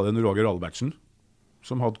var det en Roger Albertsen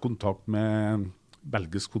som hadde kontakt med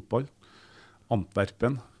belgisk fotball,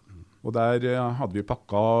 Antwerpen. Og der hadde vi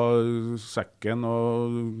pakket sekken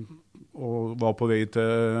og var på vei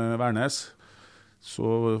til Værnes.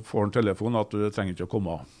 Så får han telefon at du trenger ikke å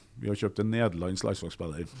komme. Vi har kjøpt en nederlandsk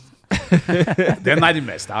landslagsspiller. Det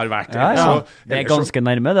nærmeste jeg har vært. Ja. Det er ganske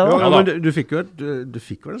nærme det. Ja, men du fikk jo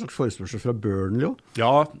en slags forespørsel fra Burnley også.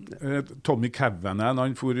 Ja, Tommy Kavanagh,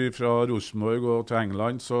 han for fra Rosenborg og til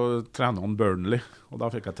England, så trener han Burnley. Og da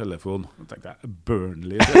fikk jeg telefon. Da tenkte jeg,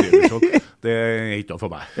 Burnley, det er ikke noe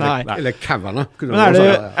for meg. Nei. Eller Kavanagh. Men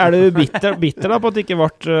er du bitter da på at det ikke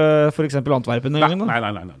ble for eksempel Antwerpen en gang? Nei. Jeg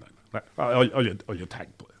har aldri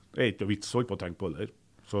tenkt på det. Det er ikke noe vits å ikke tenke på det.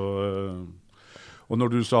 Så, og når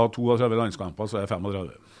du sa 32 landskamper, så er det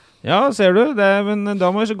 35. Ja, ser du. Men da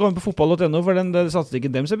må jeg gå inn på fotball.no, for det satser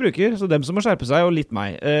ikke dem som bruker. Så dem som må skjerpe seg, og litt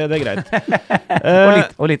meg. Det er greit.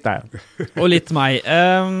 og litt deg. Og litt meg.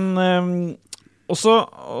 Og så,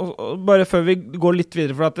 bare før vi går litt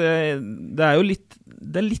videre, for at det er jo litt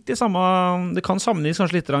det er litt det samme, det kan sammenlignes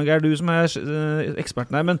kanskje litt, Geir, du som er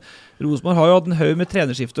eksperten her, men Rosenborg har jo hatt en haug med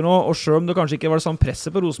trenerskifter nå, og selv om det kanskje ikke var det samme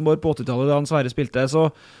presset på Rosenborg på 80-tallet da han Sverre spilte, så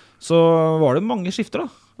var det mange skifter da.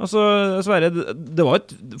 Altså, Sverre, det var et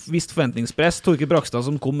visst forventningspress, Torke Brakstad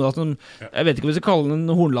som kom, jeg vet ikke om vi skal kalle den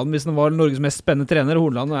Hornland hvis han var Norges mest spennende trener,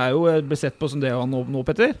 Hornland er jo besett på som det han nå,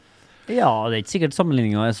 Petter. Ja, det er ikke sikkert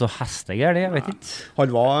sammenligningen er så hestegær, jeg vet ikke.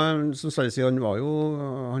 Han var, som Sverre sier,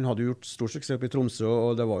 han hadde gjort stor suksess oppe i Tromsø,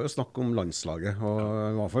 og det var jo snakk om landslaget, og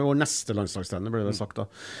i hvert fall vår neste landslagstrener, ble det sagt da.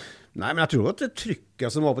 Nei, men jeg tror at det trykket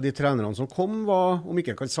som var på de trenerne som kom, var, om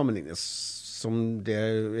ikke kan sammenlignes som det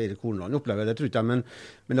Erik Horneland opplever, det tror ikke jeg, men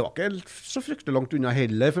det var ikke så fryktelig langt unna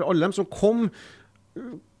heller, for alle dem som kom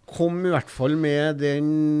i hvert fall med den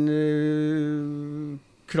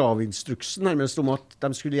kravinstruksen nærmest om at de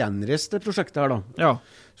skulle gjenreise det prosjektet her da. Ja.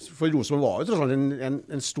 For Rosenborg var jo tross alt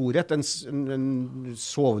en storhet, en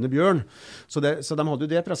sovende bjørn. Så de hadde jo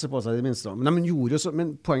det presset på seg i det minste. Men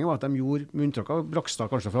poenget var at de gjorde, med unntak av Brakstad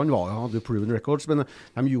kanskje, for han hadde jo proven records, men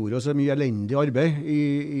de gjorde jo så mye elendig arbeid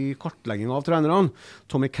i kartlegging av trenerne.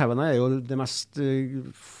 Tommy Kavanagh jo det mest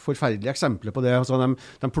forferdelige eksempelet på det. Altså,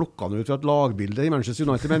 de plukket han ut fra et lagbilde i Manchester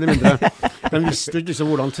United, men de visste ikke liksom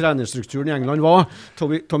hvordan trenerstrukturen i England var.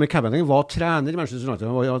 Tommy Kavanagh var trener i Manchester United.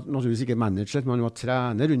 Han var naturligvis ikke manager, men han var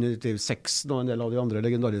trener under TV 6 og en del av de andre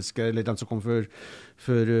legendariske, eller den som kom før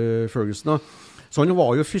Ferguson. Så han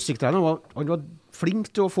var jo fysikktrener, han var flink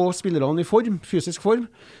til å få spillerne i form, fysisk form,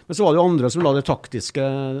 men så var det jo andre som la det taktiske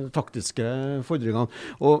fordringene.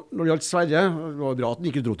 Og når det gjaldt Sverre, det var bra at han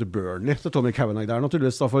ikke dro til Burnley, til Tommy Kavanagh der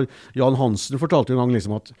naturligvis, da, for Jan Hansen fortalte jo en gang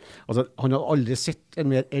liksom at altså, han hadde aldri sett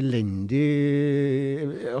en mer elendig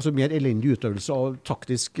utøvelse av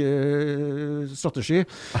taktisk strategi.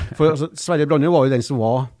 For altså, Sverre Brandøy var jo den som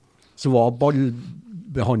var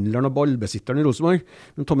ballbehandleren og ballbesitteren i Rosenborg,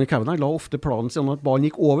 men Tommy Kavanagh la ofte planen sånn at ballen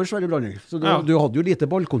gikk over Sverre Brandøy. Så du hadde jo lite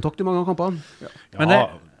ballkontakt i mange av kampene. Ja. Men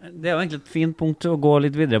det er jo egentlig et fint punkt å gå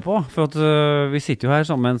litt videre på, for at vi sitter jo her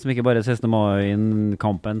sammen som ikke bare 16.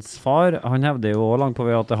 mai-kampens far. Han hevder jo langt på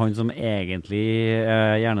vei at det er han som egentlig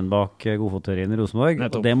er hjernen bak godfotteorien i Rosenborg,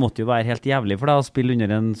 og det måtte jo være helt jævlig for deg å spille under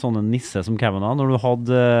en sånn nisse som Kavanagh, når du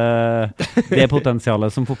hadde det potensialet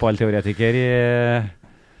som fotballteoretiker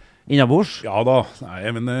innabords. Ja da,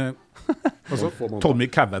 nei, men altså, Tommy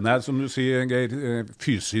Kavanagh, som du sier, Geir,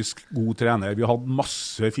 fysisk god trener. Vi hadde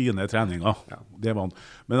masse fine treninger. Ja. Det var han.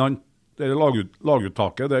 Men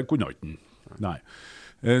laguttaket, det kunne ikke han. Nei.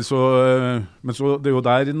 Men så det er jo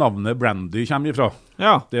der navnet Brandy kommer ifra.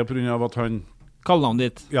 Ja. Det er på grunn av at han kallenavnet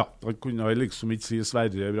ditt. Ja, han kunne liksom ikke si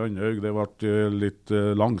Sverre Brandhaug, det ble litt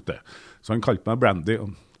langt det. Så han kalte meg Brandy.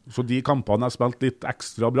 Så de kampene jeg spilte litt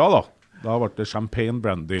ekstra bra da. Da ble det champagne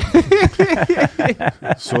brandy.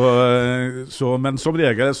 Men som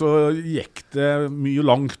regel så gikk det mye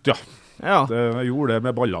langt, ja. Jeg gjorde det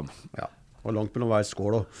med ballene. Ja, og langt mellom hver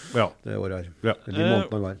skål da, det året her. Ja. De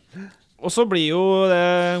månedene hver. Og så går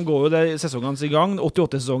jo det sesongene i gang,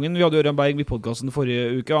 88-sesongen. Vi hadde Ørjan Berg i podcasten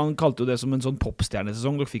forrige uke. Han kalte jo det som en sånn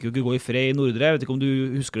popstjernesesong. Dere fikk jo ikke gå i fred i Nordre. Jeg vet ikke om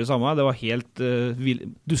du husker det samme. Det var helt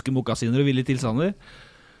duskemokasiner og ville tilstander.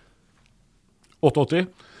 88?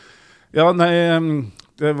 Ja, nei,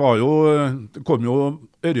 det var jo, det kom jo,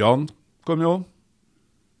 Ørjan kom jo,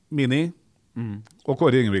 Mini, og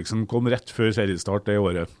Kåre Ingebrigtsen kom rett før seriestart det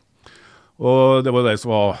året. Og det var det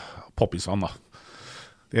som var poppisene da.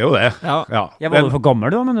 Det er jo det. Ja. Jeg var jo for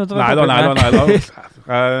gammel da, men Nei da.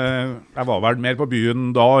 Jeg var vel mer på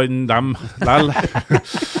byen da enn dem, vel.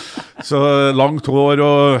 Så langt hår,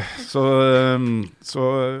 og så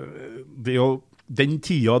det er jo den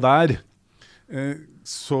tida der,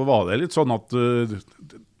 så var det litt sånn at de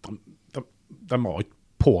var ikke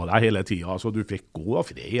på deg hele tiden, så du fikk gå av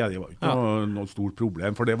fred, det var ikke noe stort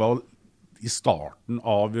problem, for det var i starten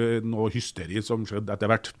av noe hysteri som skjedde etter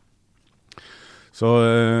hvert. Så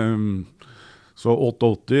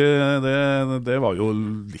 88, det var jo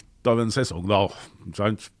litt av en sesong da,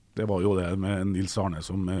 sant? Det var jo det med Nils Arne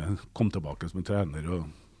som kom tilbake som trener, og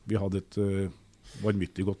vi hadde et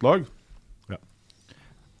vanvittig godt lag.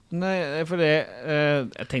 Nei, for det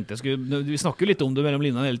jeg tenkte vi snakker jo litt om det mellom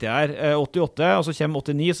linjene hele tiden her 88, og så kommer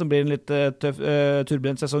 89 som blir en litt tøff,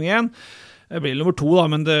 turbulent sesong igjen. Det blir nummer 2 da,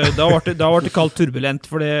 men da var det kalt turbulent,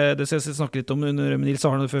 for det skal jeg snakke litt om under Nils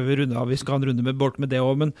Arne før vi runder av. Vi skal ha en runde med Bork med det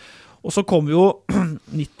også, og så kommer jo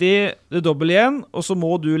 90, det dobbelt igjen, og så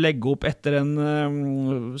må du legge opp etter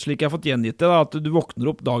slik jeg har fått gjengitt det, da, at du våkner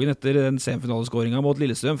opp dagen etter den semifinaleskåringen mot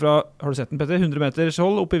Lillestrøm fra, har du sett den, Petter? 100 meters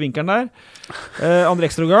hold oppe i vinkelen der. Andre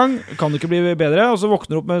ekstra gang, kan du ikke bli bedre, og så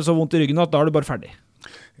våkner du opp med så vondt i ryggen at da er du bare ferdig.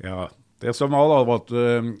 Ja, det som var da, var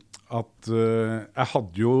at jeg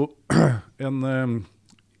hadde jo en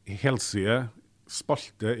helside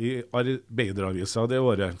spalte i Arbeideravisa det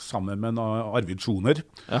året, sammen med Arvid Schoner.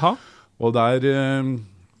 Jaha. Og der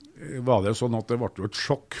var det sånn at det ble jo et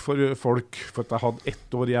sjokk for folk, for at jeg hadde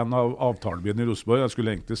 1 år igjen av avtalebyen i Rosenborg. Jeg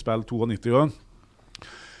skulle egentlig spille 92 år.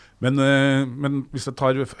 Men hvis jeg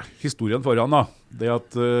tar historien foran da, det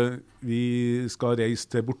at vi skal reise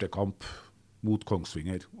til bortekamp mot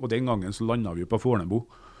Kongsvinger. Og den gangen så landet vi på Fornebu.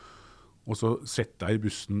 Og så setter jeg i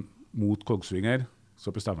bussen mot Kongsvinger,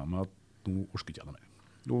 så bestemmer jeg meg at nå orsker ikke jeg noe mer.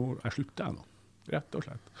 Jeg slutter jeg nå, rett og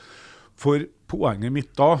slett. For poenget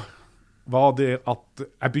mitt da var det at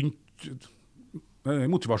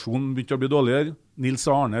motivasjonen begynte å bli dårligere. Nils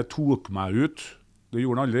Arne tok meg ut. Det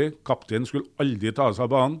gjorde han aldri. Kapteinen skulle aldri ta seg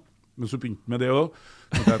av banen. Men så begynte med det også.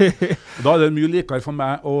 Da det mye likere for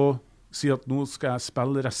meg å si at nå skal jeg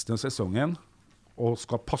spille resten av sesongen og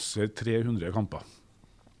skal passere 300 kamper.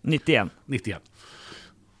 91.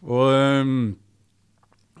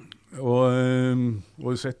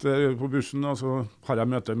 Og sitter på bussen, og så har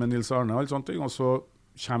jeg møte med Nils Arne og alt sånt, og så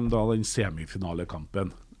kommer da den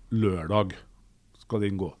semifinalekampen. Lørdag skal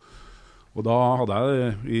den gå. Og da hadde jeg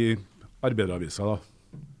det i Arbeideravisa da.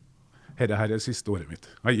 Her siste året mitt.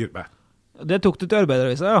 Jeg gir meg. Det tok du til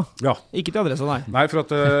Arbeideravisa, ja? Ja. Ikke til Adressa, nei? Nei, for at,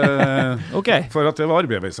 for at det var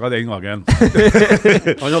Arbeideravisa den gangen.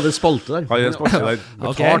 Han hadde spalte der.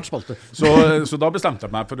 Betalt spalte. Så da bestemte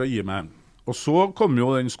jeg meg for å gi meg. Og så kom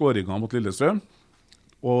jo den skåringen mot Lillestrøm,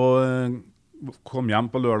 og kom hjem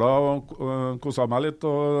på lørdag og koset meg litt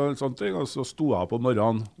og sånne ting, og så sto jeg på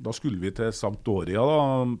morgenen. Da skulle vi til Sampdoria da,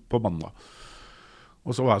 på mandag.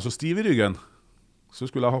 Og så var jeg så stiv i ryggen, så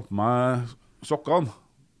skulle jeg ha på meg sokkene,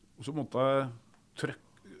 og så måtte jeg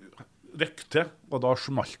rekke til, og da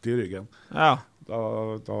smalt det i ryggen. Ja.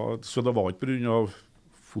 Så det var ikke på grunn av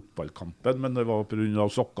fotballkampen, men det var på grunn av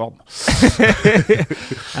sokkene.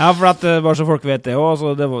 Ja, for at, bare så folk vet det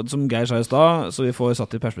også, det var, som Geir sa i sted, så vi får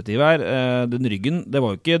satt i perspektiv her, den ryggen, det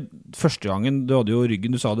var jo ikke første gangen, du hadde jo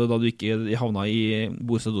ryggen, du sa det da du ikke havna i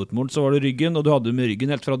Borussia Dortmund, så var det ryggen, og du hadde med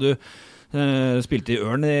ryggen helt fra du spilte i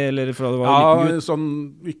Ørn, eller fra du var liten gutt?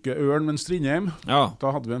 Sånn, ikke Ørn, men Strindheim. Ja. Da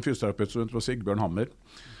hadde vi en fysioterapeut som var Sigbjørn Hammer,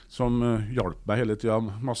 som hjalp meg hele tiden,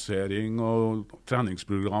 massering og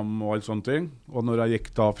treningsprogram og alt sånne ting. Og når jeg gikk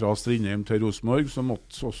da fra Strindheim til Rosenborg, så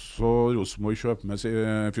måtte også Rosenborg kjøpe med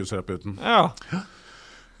fysioterapeuten. Ja.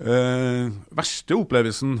 Verste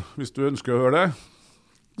opplevelsen, hvis du ønsker å høre det,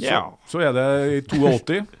 ja. så er det i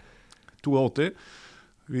 82.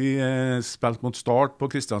 Vi spilte mot Start på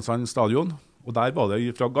Kristiansand stadion, og der var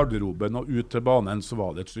det fra garderoben og ut til banen, så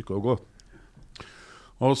var det et stykke å gå.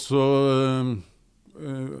 Og så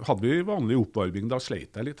hadde vi vanlig oppvarming, da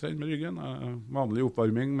sleit jeg litt med ryggen. Vanlig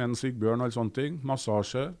oppvarming med en Sigbjørn og alle sånne ting.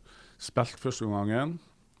 Massasje, spilt første gangen.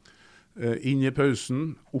 Inn i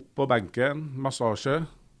pausen, opp på benken, massasje.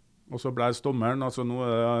 Og så ble stommeren, altså nå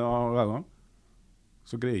er det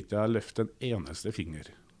så greier ikke jeg å løfte en eneste finger.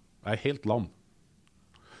 Jeg er helt lam.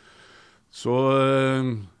 Så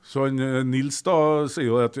Nils da sier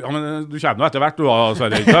jo at, ja, men du kommer jo etter hvert, du da,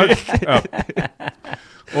 Sverre, ikke? Ja.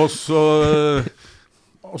 Og så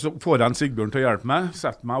får jeg en Sigbjørn til å hjelpe meg,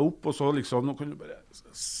 sette meg opp, og så liksom, nå kan du bare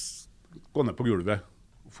gå ned på gulvet.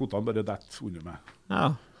 Fotene bare dett under meg.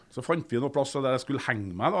 Ja. Så fant vi noe plass der jeg skulle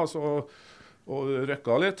henge meg, da, og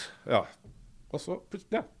røkka litt. Ja. Og så,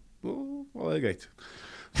 ja, nå var det greit.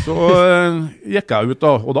 Så gikk jeg ut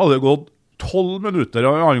da, og da hadde det gått 12 minutter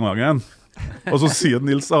av annen gangen. Og så sier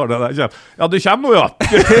Nils Arne der, ja, du kommer nå, ja.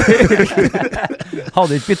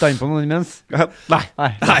 Hadde ikke byttet inn på noen imens? Nei.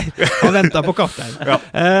 Han ventet på kaptein. Ja.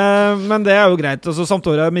 Men det er jo greit. Altså,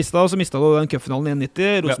 Sampdoria mistet, og så mistet du den cupfinalen i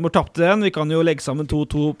 91. Rosenborg tappte den. Vi kan jo legge sammen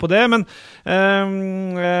 2-2 på det, men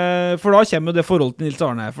for da kommer jo det forholdet til Nils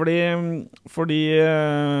Arne. Fordi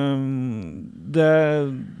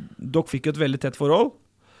dere fikk jo et veldig tett forhold,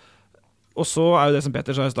 og så er jo det som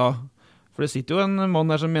Petter sa i sted. For det sitter jo en mann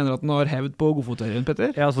der som mener at han har hevd på godfothøyren,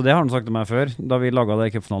 Petter. Ja, så det har han sagt til meg før. Da vi laget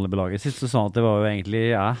det cupfinalebelaget sist, så sa han at det var jo egentlig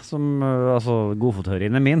jeg som, altså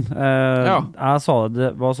godfothøyren er min. Jeg sa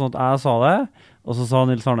det var sånn at jeg sa det, og så sa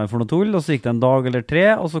Nils Arne for noe tull, og så gikk det en dag eller 3,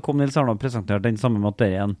 og så kom Nils Arne og presenterte den samme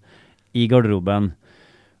materien i garderoben.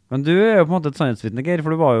 Men du er jo på en måte et sannhetsvitne, Geir,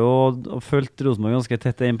 for du var jo og følte Rosenborg ganske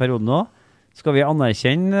tett i en periode nå. Skal vi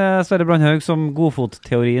anerkjenne Sverre Brandhaug som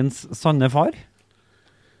godfotteoriens sanne far?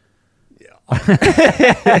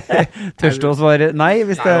 Tørst å svare nei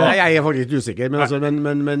hvis det... Nei, jeg er faktisk litt usikker, men, altså,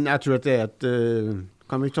 men jeg tror at det er et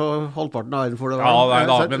kan vi ikke ta halvparten av den for det?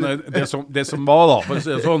 Men det som var da, for å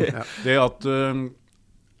si det sånn, det er at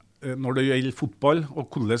når det gjelder fotball og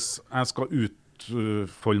hvordan jeg skal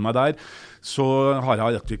utfolde meg der, så har jeg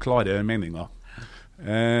alltid klare meninger.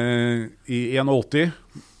 I 81,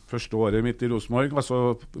 første året mitt i Rosenborg,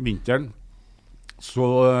 altså vinteren,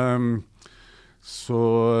 så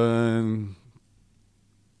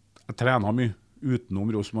jeg trener mye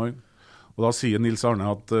utenom Rosenborg, og da sier Nils Arne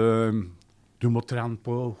at du må trene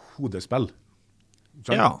på hodespill.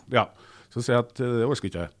 Ja. Så sier jeg at det orsker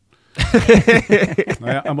ikke jeg.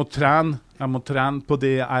 Nei, jeg må trene på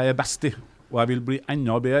det jeg er best i, og jeg vil bli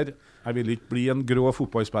enda bedre. Jeg vil ikke bli en grå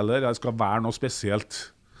fotballspiller, jeg skal være noe spesielt.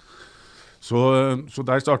 Så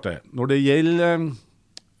der starter jeg. Når det gjelder,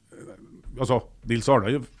 altså, Nils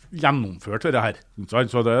Arne gjennomført det her.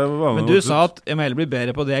 Så det var men du sa at jeg må heller bli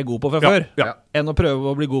bedre på det jeg er god på fra før, enn å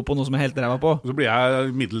prøve å bli god på noe som jeg er helt ræva på. Så blir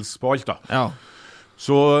jeg middels på alt da. Ja.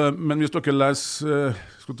 Så, men hvis dere leser,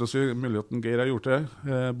 skulle jeg si, mulig at Geir har gjort det,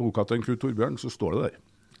 boka til Knut Torbjørn, så står det der.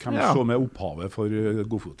 Hvem som er opphavet for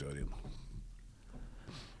godfotteorien.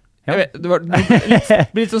 Jeg vet, det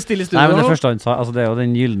blir litt sånn stille i studio. Nei, men det første han sa, altså det er jo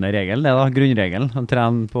den gyllene regelen, det da, grunnregelen. Han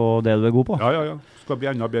trener på det du er god på. Ja. Skal bli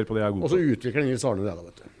enda bedre på det jeg er god på. Og så utvikler Nils Arne det da,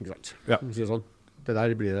 vet du. Ikke sant? Ja. Sånn. Det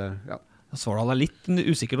der blir det, ja. Svardal er litt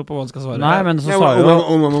usikker på hva han skal svare. Nei, men så sa jo...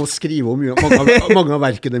 Om man må skrive om mange av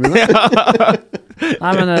verkene mine.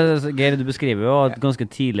 Nei, men Geir, du beskriver jo at ganske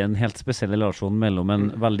tidlig en helt spesiell relasjon mellom en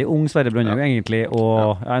veldig ung Sverre Brandhaug egentlig,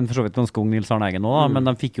 og en for så vidt ganske ung Nils Arne Eggen nå, men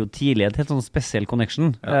de fikk jo tidlig et helt sånn spesiell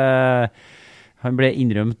connection. Han ble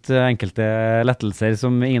innrømt enkelte lettelser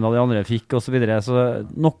som ingen av de andre fikk, og så videre, så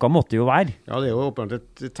noe måtte jo være. Ja, det er jo åpenbart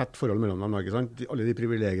et tett forhold mellom dem, ikke sant? Alle de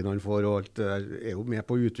privilegiene han får, og alt er jo med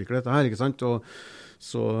på å utvikle dette her, ikke sant? Og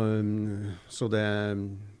så det...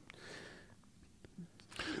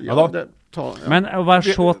 Men å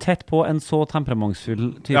være så tett på en så temperamentsfull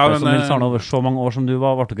type som Nils Arne over så mange år som du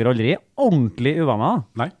var, ble dere aldri ordentlig uvenner?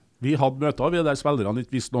 Nei, vi hadde møter, vi der spillerne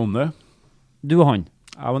ikke visste noe om det. Du og han?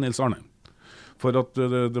 Jeg var Nils Arne. For at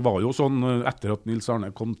det var jo sånn, etter at Nils Arne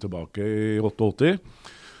kom tilbake i 88,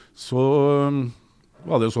 så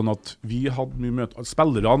var det jo sånn at vi hadde mye møter.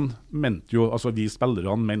 Spillerne mente jo, altså vi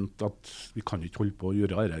spillerne mente at vi kan ikke holde på å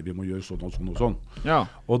gjøre dette, vi må gjøre sånn og sånn og sånn. Ja.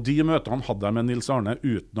 Og de møtene hadde jeg med Nils Arne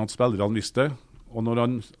uten at spillerne visste. Og når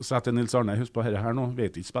han sa til Nils Arne, husk på dette her nå,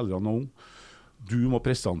 vet ikke spillerne noe om. Du må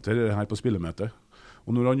presentere det her på spillemøtet.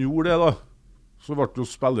 Og når han gjorde det da, så ble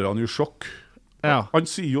jo spillerne i sjokk. Ja. Han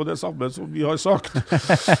sier jo det samme som vi har sagt.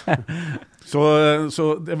 så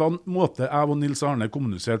det var en måte jeg og Nils Arne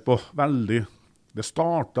kommuniserte på veldig. Det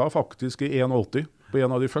startet faktisk i 81, på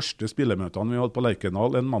en av de første spillemøtene vi hadde på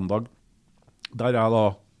Lerkendal en mandag, der jeg da,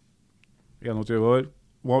 21 år,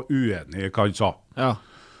 var uenig i hva han sa. Ja.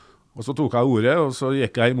 Og så tok jeg ordet, og så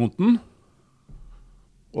gikk jeg imot den,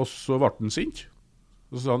 og så ble han sint.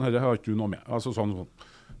 Og så sa han, herre har ikke du noe med. Altså sånn.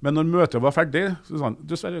 Men når møtet var ferdig, så sa han,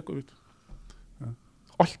 du Sverre, gå ut.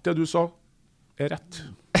 Alt det du sa er rett.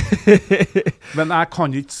 Men jeg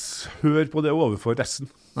kan ikke høre på det overfor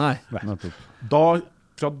resten. Nei. Da,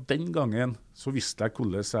 fra den gangen, så visste jeg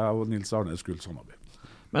hvordan jeg og Nils Arne skulle samarbeide.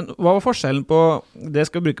 Men hva var forskjellen på, det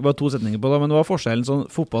skal vi bruke bare 2 setninger på da, men hva var forskjellen sånn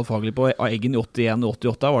fotballfaglig på Eggen i 81 og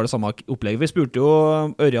 88? Var det samme opplegget? Vi spurte jo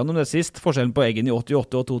Ørjan om det sist, forskjellen på Eggen i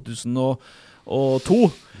 88 og 2002.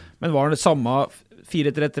 Men var det samme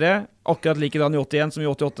 4-3-3, akkurat likedan i 81 som i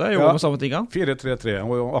 88, jobbet med samme tingene? 4-3-3,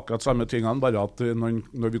 og akkurat samme tingene, bare at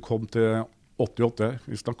når vi kom til 88,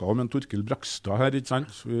 vi snakket om en Torkild Brakstad her, ikke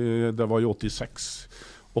sant? Det var i 86,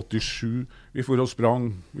 87, vi for og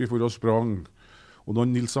sprang. Og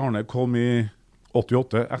når Nils Arne kom i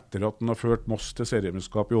 88, etter at han har ført Moss til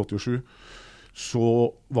seriemesterskap i 87, så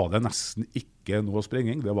var det nesten ikke noe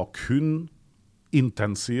sprenging, det var kun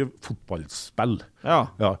intensiv fotballspill.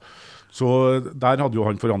 Ja. Så der hadde jo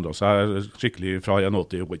han forandret seg skikkelig fra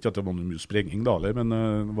 81, og ikke at det var mye sprenging da, men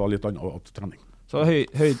det var litt annet trening. Så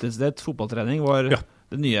høytidsthet fotballtrening var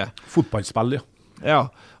det nye? Fotballspill, ja. Ja,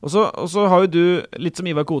 og så har jo du, litt som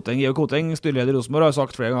Ivar Koteng, styreleder i Rosenborg, har jo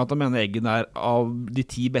sagt flere ganger at han mener Eggen er av de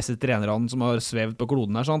 10 beste trenerne som har svevet på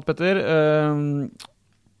kloden her, sant, Petter?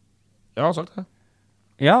 Ja, har sagt det.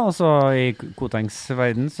 Ja, altså i Kotengs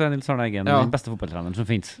verden så er Nils Arne Eggen den beste fotballtreneren som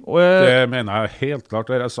finnes. Det mener jeg helt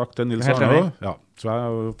klart, det har jeg sagt til Nils Arne. Ja, så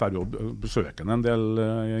jeg ferdig å besøke en del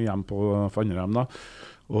hjem på Fannrem da.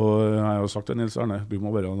 Og jeg har sagt til Nils Arne, du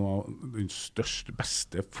må være den største,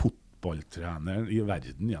 beste fotballtreneren i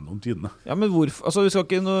verden gjennom tidene. Ja, men hvorfor? Altså, vi skal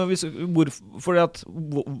ikke fordi at,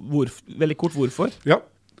 veldig kort, hvorfor? Ja,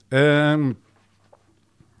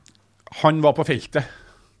 han var på feltet.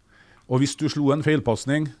 Og hvis du slo en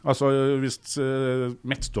feilpassning, altså hvis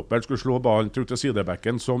midtstopperen skulle slå ballen til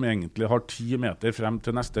sidebekken, som egentlig har 10 meter frem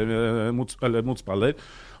til neste motspiller,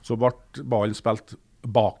 så ble ballen spilt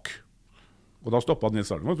bak. Og da stoppet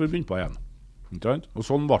Nils Arne, og vi begynte på igjen. Og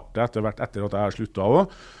sånn ble det etter hvert etter at jeg sluttet også.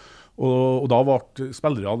 Og da ble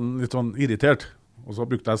spillerne litt sånn irritert. Og så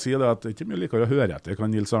brukte jeg å si det at det er ikke mye likere å høre etter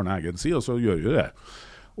hva Nils Arne Eggen sier, og så gjør jo det.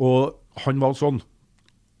 Og han var sånn.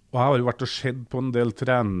 Og jeg har jo vært og sett på en del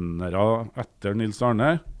trenere etter Nils Arne,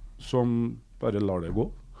 som bare lar det gå.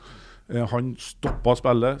 Han stoppet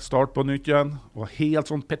spillet, start på nytt igjen, og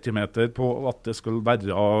helt sånn petimeter på at det skulle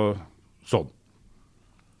være sånn.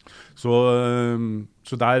 Så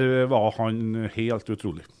der var han helt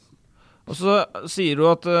utrolig. Og så sier du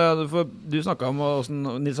at, for du snakket om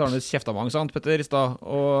hvordan Nils Arnes kjeftamang, sant, Petter, i sted,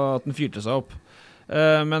 og at den fyrte seg opp.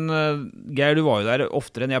 Men Geir, du var jo der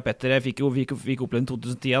oftere enn jeg og Petter. Jeg fikk oppleve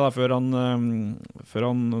 2010 da, før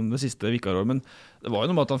han det siste vikaråret, men det var jo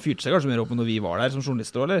noe med at han fyrte seg kanskje mer opp når vi var der som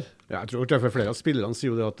journalister, eller? Ja, jeg tror for flere av spillerne sier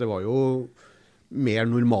jo det at det var jo mer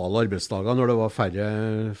normale arbeidsdager når det var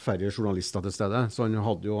færre journalister til stede. Så han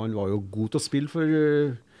var jo god til å spille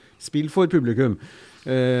for publikum.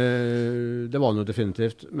 Det var han jo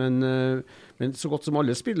definitivt. Men så godt som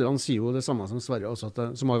alle spillerne sier jo det samme som Sverre, også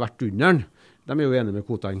som har vært under han. De er jo enige med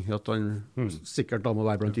Koteng at han sikkert da må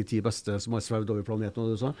være blant de 10 beste som har svevd over planeten,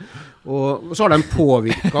 og det sa. Og så har de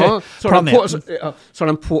påvirket Så har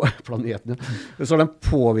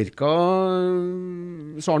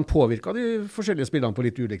han påvirket de forskjellige spillerne på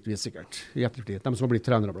litt ulikt vis sikkert i ettertid. De som har blitt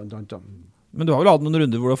trenere blant annet. Men du har vel hatt noen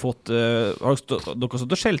runder hvor du har fått dere har stått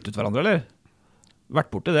og skjelt ut hverandre, eller?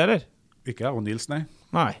 Vært borti det, eller? Ikke jeg og Nils, nei.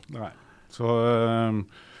 Nei. Så,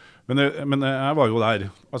 men jeg var jo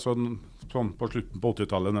der, altså sånn på slutten på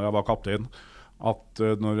 80-tallet når jeg var kaptein, at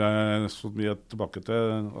vi er tilbake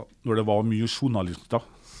til når det var mye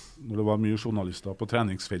journalister på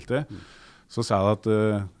treningsfeltet, så sa jeg at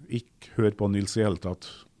ikke hør på Nils i hele tatt.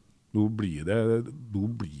 Nå blir det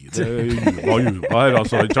juba her,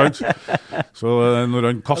 altså, ikke sant? Så når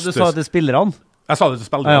han kastes... Du sa til spillerne? Jeg sa det til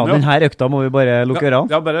spillerne, ja. Denne økta må vi bare lukke ørene.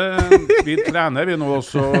 Ja, vi trener vi nå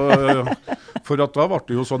også, for at da var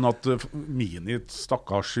det jo sånn at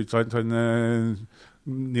stakkars, ikke sant,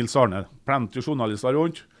 Nils Arne, plente journalister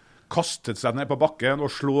rundt, kastet seg ned på bakken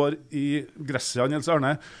og slår i gresset av Nils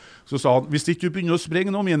Arne. Så sa han, hvis ikke du begynner å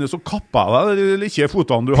sprenge nå, Mine, så kapper jeg deg ikke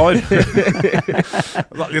fotene du har.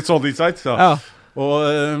 Litt sånn, ikke sant? Ja.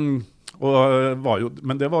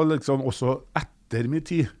 Men det var liksom også etter min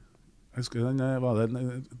tid. Jeg husker var det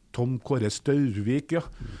Tom Kåre Staurvik, ja.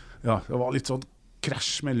 Ja, det var litt sånn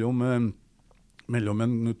krasj mellom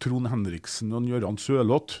en Trond Henriksen og en Jørgen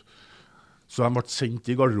Sølott. Så de ble sendt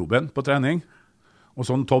i garderoben på trening. Og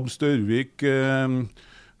sånn Tom Staurvik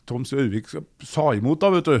sa imot da,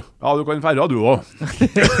 vet du. Ja, du kan færre, du også.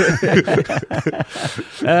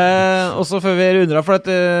 Og så før vi runder av, for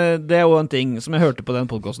det er jo en ting som jeg hørte på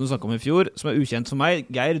den podcasten du snakket om i fjor, som er ukjent for meg.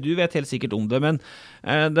 Geir, du vet helt sikkert om det, men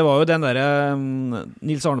det var jo den der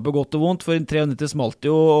Nils Arne på godt og vondt, for 93 smalt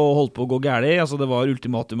jo og holdt på å gå gærlig, altså det var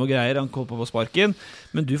ultimatum og greier, han kom på sparken.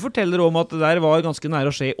 Men du forteller om at det der var ganske nære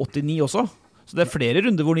å skje i 89 også. Så det er flere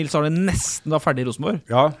runder hvor Nils Arne nesten var ferdig i Rosenborg.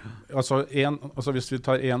 Ja, altså hvis vi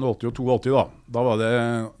tar 81 og 82 da var det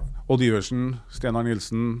Odd Iversen, Steinar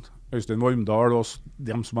Nilsen, Øystein Wormdal og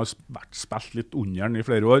dem som har vært spilt litt under den i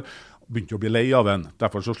flere år, begynte å bli lei av den.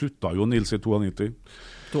 Derfor så sluttet jo Nils i 92.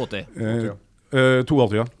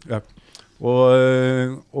 82, ja.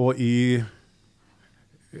 Og i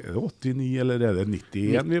 89 eller er det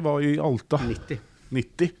 91 vi var i Alta?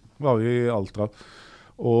 90 var vi i Alta.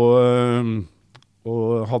 Og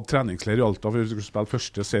hadde treningsleir i Alta for vi skulle spille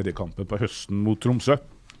første seriekampen på høsten mot Tromsø.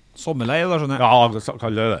 Sommerleir, da skjønner jeg. Ja,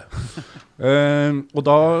 kaller jeg det. Og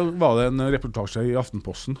da var det en reportasje i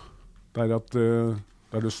Aftenposten der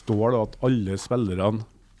det står da at alle spillerne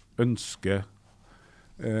ønsker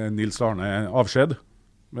Nils Arne avskjed,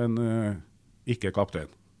 men ikke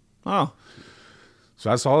kaptein. Ja.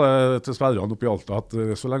 Så jeg sa det til spillerne oppe i Alta at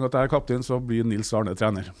så lenge at jeg er kaptein, så blir Nils Arne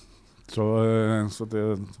trener. Så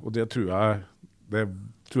det tror jeg var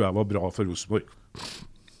bra for Rosenborg.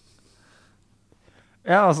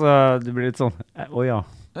 Ja, altså, det blir litt sånn, ja.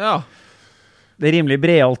 Ja. Det er rimelig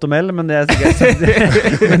bredalt å melde, men det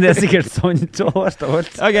er sikkert sant og alt.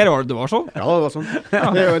 Ja, Geir, det var sånn? Ja, det var sånn.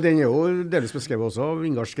 Den er jo delvis beskrevet også av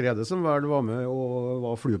Ingar Skrede, som var med og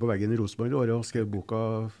var flue på veggen i Rosenborg i året og skrev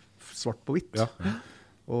boka svart på hvitt. Ja.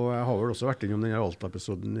 Og jeg har vel også vært innom denne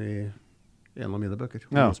Alta-episoden i en av mine bøker.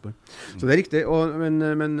 Ja. Så det er riktig,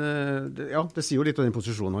 men det sier jo litt av den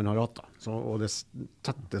posisjonen han har hatt. Og det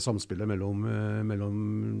tette samspillet mellom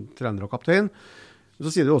trener og kaptein.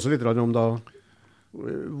 Så sier det også litt om da,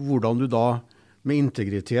 hvordan du da med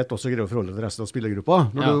integritet også greier å forholde til resten av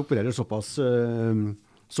spillergruppa, når du opererer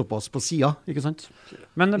såpass på sida, ikke sant?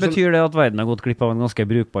 Men betyr det at verden har gått glipp av en ganske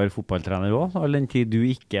brukbar fotballtrener også? All den tid du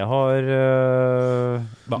ikke har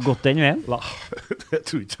gått den veien? Det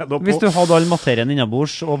tror ikke jeg noe på. Hvis du hadde all materien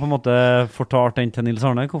innabords og på en måte fortalt den til Nils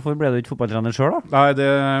Arne, hvorfor ble du ikke fotballtrener selv da? Nei, det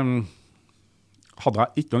hadde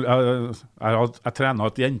jeg ikke noe. Jeg trenet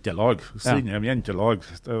et jentelag, Strindheim jentelag.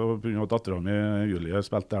 Det var datteren min, Julie,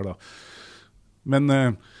 spilte der da. Men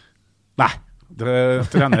nei.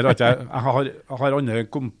 Trener at jeg har andre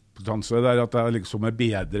kompetanse der at jeg liksom er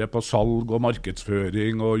bedre på salg og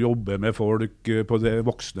markedsføring og jobber med folk,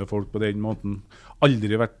 voksne folk på den måten.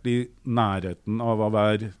 Aldri vært i nærheten av å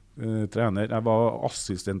være trener. Jeg var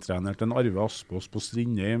assistenttrener til en Arve Aspaas på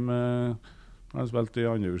Strindheim Jeg har spilt i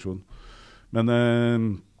andre divisjon. Men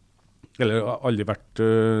eller jeg har aldri vært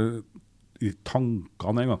i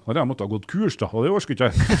tankene en gang. Har jeg måttet ha gått kurs da, og det orsker ikke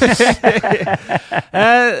jeg.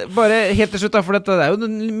 Bare helt til slutt da, for det er jo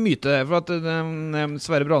en myte, for at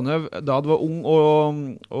Sverre Branøv, da du var ung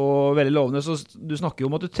og veldig lovende, så du snakker jo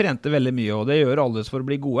om at du trente veldig mye, og det gjør alles for å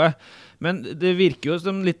bli gode. Men det virker jo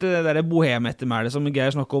som litt det der bohem-ettermælet som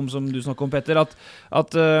Geir snakker om, som du snakker om, Petter,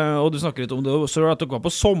 og du snakker litt om det, så at dere var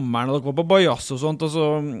på sommeren, og dere var på Bajas og sånt, og så,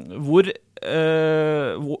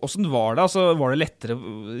 hvordan var det? Altså, var det lettere?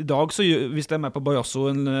 I dag, så, hvis de er på Bajasso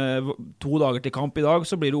 2 dager til kamp i dag,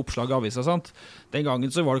 så blir det oppslag i avisa, sant? Den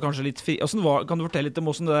gangen så var det kanskje litt fri. Kan du fortelle litt om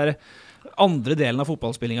hvordan det der andre delen av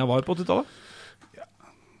fotballspillingen var på 80-tallet? Ja,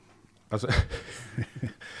 altså...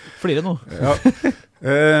 Flirer nå. Ja.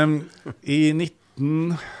 I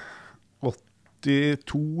 1982,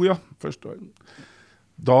 ja, første år,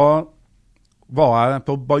 da var jeg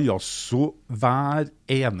på Bajasso hver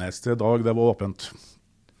eneste dag det var åpent.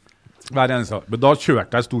 Hver eneste dag. Men da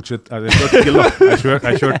kjørte jeg stort sett, jeg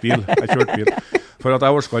kjørte bil. For at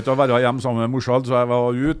jeg orket ikke å være hjemme sammen med morsan, så jeg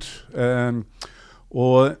var ute.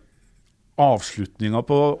 Og avslutningen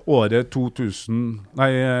på året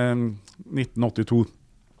 1982,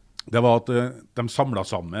 det var at de samlet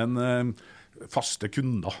sammen faste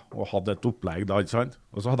kunder og hadde et opplegg da, ikke sant?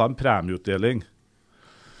 Og så hadde de en premieutdeling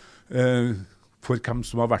for hvem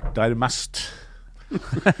som har vært der mest. Nå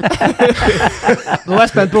er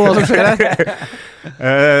jeg spent på hva som skjer der.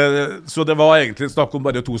 Så det var egentlig snakk om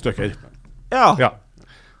bare 2 stykker. Ja.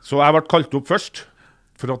 Så jeg ble kalt opp først,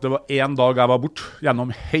 for at det var en dag jeg var bort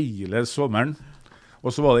gjennom hele sommeren. Og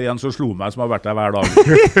så var det en som slo meg som har vært der hver dag.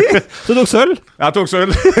 Så du tok sølv? Jeg tok sølv.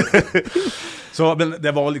 Men det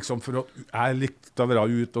var liksom for å... Jeg likte å være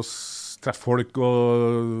ute og treffe folk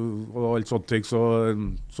og alt sånt ting. Så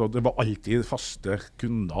det var alltid faste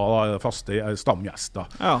kunder, faste stamgjester.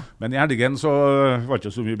 Ja. Men i helgen så var det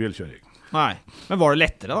ikke så mye bilkjøring. Nei. Men var det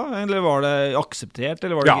lettere da? Eller var det akseptert?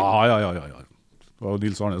 Eller var det Ja. Det var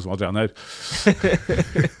Nils Arne som var trener.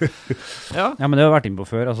 Ja, men det har jeg vært inne på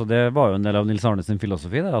før. Altså, det var jo en del av Nils Arne sin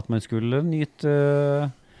filosofi, der, at man skulle nyte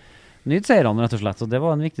seirene, rett og slett. Så det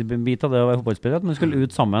var en viktig bit av det å være fotballspiller, at man skulle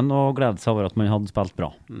ut sammen og glede seg over at man hadde spilt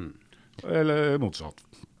bra. Eller motsatt.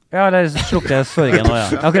 Ja, eller slukke sorgen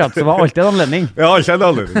også, ja. Akkurat, så var alltid en anledning. Ja, alltid en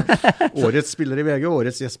anledning. Årets spiller i VG,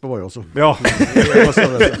 årets gjest på Voi også. Ja.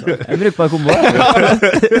 En brukbar kombo.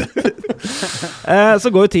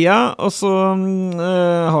 Så går jo tida, og så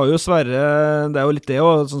har jo Sverre, det er jo litt det,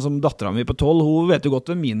 og sånn som datteren min på 12, hun vet jo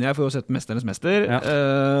godt hvem Mini er, for hun har sett Mesternes Mester,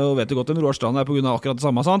 og vet jo godt hvem Roar Strand er på grunn av akkurat det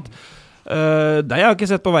samme, sant? Deg har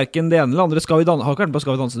ikke sett på hverken det ene eller andre. Har ikke vært på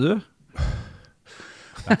Skal vi danse, du?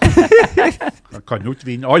 Jeg kan jo ikke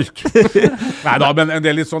vinne alt. Neida, men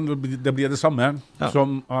det er litt sånn, det blir det samme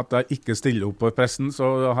som at jeg ikke stiller opp på pressen,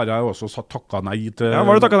 så har jeg også takket nei til... Ja,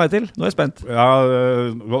 hva har du takket nei til? Nå er jeg spent. Ja,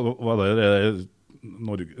 hva det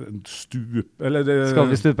Norge, stup, eller det... Skal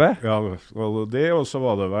vi stupe? Ja, det, og så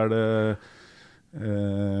var det vel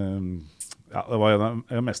ja, det var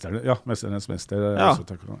Mesternes Mester. Ja.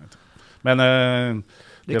 Men...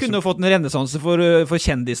 det kunne jo fått en renessanse for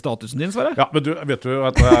kjendisstatusen din, Sverre. Ja, men du, vet du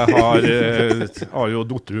at jeg har jo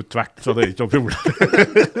dott ut tvert, så det er ikke noe problem.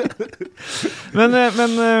 men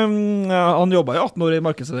han jobbet jo 18 år i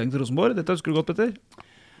markedsavdelingen til Rosenborg. Dette husker du godt, Petter?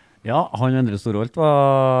 Ja, han Endre Storholt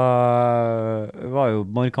var jo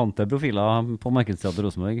markante profiler på markedssiden til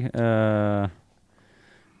Rosenborg.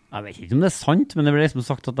 Jeg vet ikke om det er sant, men det ble liksom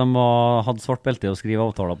sagt at de hadde svart belte å skrive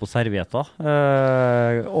avtaler på servietter,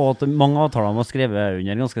 og at mange avtaler var skrevet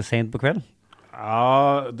under ganske sent på kveld.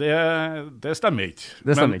 Ja, det stemmer ikke.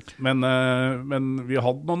 Det stemmer ikke. Men vi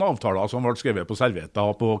hadde noen avtaler som ble skrevet på servietter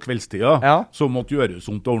på kveldstida, som måtte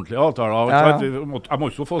gjøres om til ordentlige avtaler. Ja. Jeg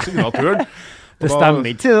må ikke få signaturen. Det stemmer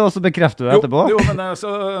ikke, og så bekrefter du det etterpå. Jo, men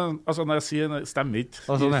altså når jeg sier stemmer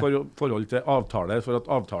ikke i forhold til avtale, for at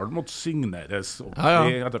avtalen måtte signeres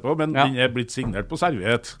etterpå, men den er blitt signert på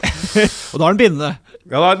serviett. Og da er den bindende.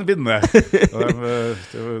 Ja, da er den bindende.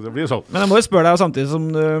 Det blir sånn. Men jeg må jo spørre deg samtidig som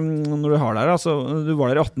når du har der, altså, du var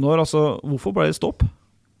der i 18 år, altså, hvorfor ble det stopp?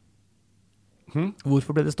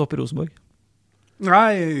 Hvorfor ble det stopp i Rosenborg?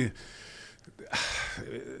 Nei...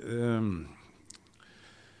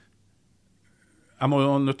 Jeg må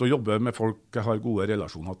jo nødt til å jobbe med folk jeg har gode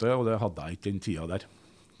relasjoner til, og det hadde jeg ikke den tida der.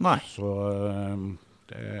 Nei. Så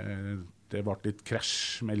det ble litt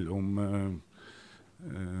krasj mellom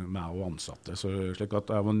meg og ansatte. Så slik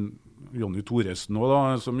at jeg var Jonny Thoresen også,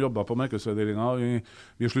 da, som jobbet på markedsavdelingen.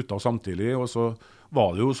 Vi sluttet samtidig, og så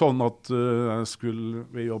var det jo sånn at jeg skulle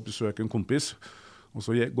ved å besøke en kompis, og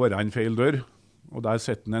så går jeg inn feil dør, og der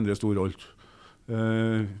sitter en Endre Storholt.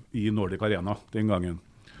 i Nordic Arena den gangen.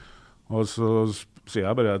 Og så sier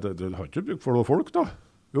jeg bare at du har ikke bruk for noen folk da.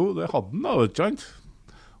 Jo, det hadde den da, ikke sant?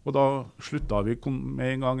 Og da sluttet vi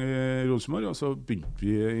med en gang i Rosenborg, og så begynte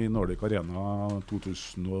vi i Nordic Arena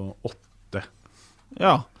 2008.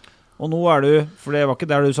 Ja, og nå du, for det var ikke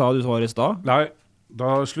der du sa du var i sted? Nei,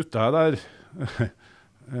 da sluttet jeg der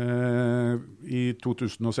i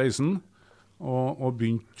 2016, og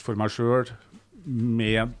begynte for meg selv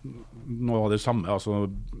med noe av det samme, altså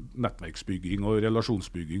nettverksbygging og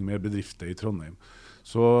relasjonsbygging med bedrifter i Trondheim.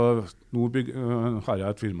 Så nå har jeg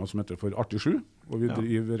et firma som heter for Artig7, og vi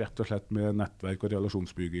driver rett og slett med nettverk og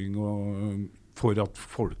relasjonsbygging for at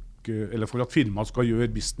firmaet skal gjøre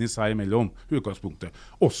business her imellom, utgangspunktet.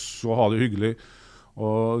 Også ha det hyggelig,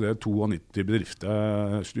 og det 92 bedrifter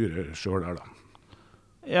jeg styrer selv der da.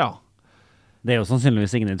 Ja. Det jo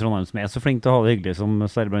sannsynligvis ingen i Trondheim som så flink til å ha det hyggelig som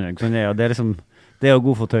Sverre Brandhaug. Det jo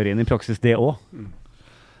godfotteorien i praksis det også.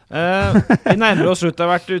 Vi nærmer oss slutt, det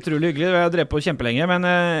har vært utrolig hyggelig. Jeg har drevet på kjempelenge, men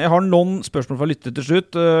jeg har noen spørsmål fra lyttet til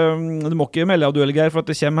slutt. Du må ikke melde av du, Geir, for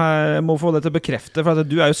at jeg må få det til å bekrefte, for at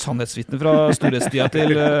du jo sannhetsvitne fra storhetstida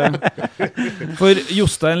til for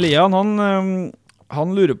Jostein Lian,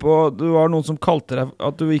 han lurer på, du var noen som kalte deg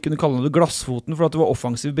at du ikke kunne kalle deg glassfoten for at du var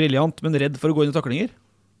offensiv briljant, men redd for å gå inn i taklinger?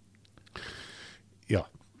 Ja,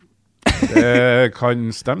 det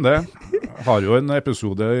kan stemme det. Jeg har jo en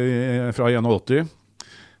episode fra 81.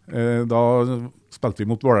 Da spilte vi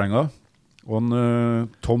mot Vålerenga, og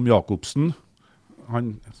Tom Jakobsen,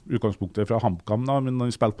 han utgangspunktet fra HamKam da, men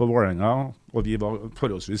han spilte på Vålerenga, og vi var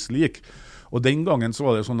forholdsvis like. Og den gangen så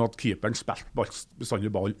var det sånn at keeperen spilte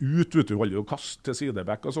bestandig ball ut, du holdt jo kast til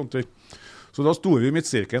sideback og sånt. Så da sto vi i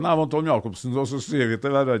midtsirkelen, jeg og Tom Jakobsen, og så sier vi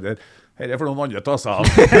til hverandre, her for noen andre ta seg av.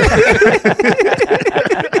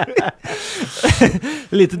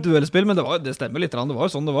 Lite duellspill, men det stemmer litt. Det var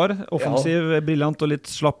jo sånn det var. Offensiv, briljant og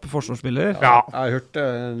litt slapp forsvarsspiller. Ja, jeg har hørt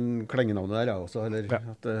klengenavnet der, jeg også. Eller,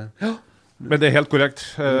 Men det helt korrekt.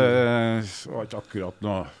 Det var ikke akkurat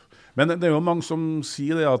noe. Men det jo mange som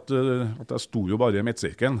sier det at jeg sto jo bare i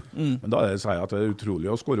midtsirkelen. Men da sier jeg at det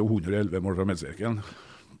utrolig å skåre 111 mål fra midtsirkelen.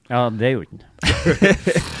 Ja, det gjorde den.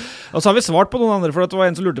 Og så har vi svart på noen andre, for det var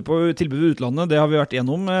en som lurte på tilbudet i utlandet. Det har vi vært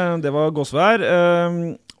gjennom. Det var Gåsvær.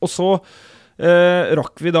 Og så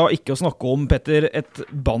rakk vi da ikke å snakke om, Petter, et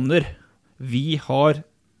banner. Vi har...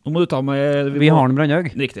 Nå må du ta med... Vi har en Brandhaug.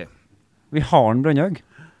 Riktig. Vi har en Brandhaug.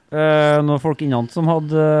 Noen folk innan som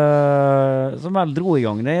vel dro i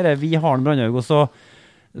gang det. Vi har en Brandhaug, og så...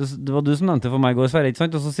 Det var du som nevnte for meg i går, Sverre, ikke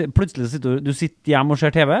sant? Og så plutselig sitter du hjemme og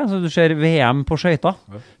ser TV, så du ser VM på skøyter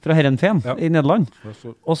fra Heerenveen i Nederland.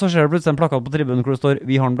 Og så ser du plutselig en plakat på tribunen hvor det står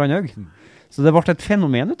 «Vi har en Brandhaug». Så det ble et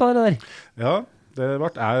fenomen ut av det der. Ja,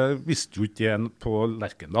 jeg visste jo ikke en på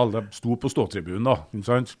Lerkendal. Det sto på ståtribunen da, ikke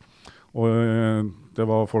sant? Og det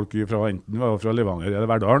var folk fra Levanger eller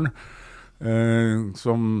Verdalen,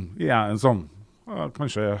 som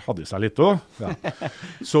kanskje hadde seg litt også. Ja.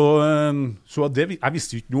 Så jeg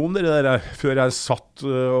visste ikke noe om det der før jeg satt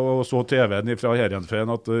og så TV-en fra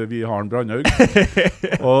Heerenveen at vi har en Brandhaug.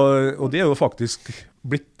 og det jo faktisk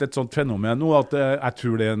blitt et sånt fenomen nå at jeg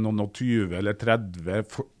tror det noen 20 eller 30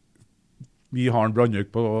 vi har en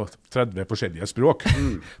Brandhaug på 30 forskjellige språk.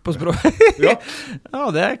 På språk? Ja,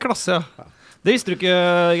 det klasse, ja. Det visste du ikke,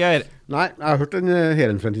 Geir? Nei, jeg har hørt en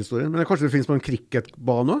Heerenveen-historien, men kanskje det finnes på en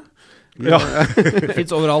cricketbane også? Ja, det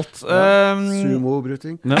finnes overalt.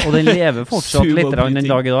 Sumo-bryting. Og den lever fortsatt litt den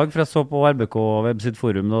dag i dag, for jeg så på RBK Web sitt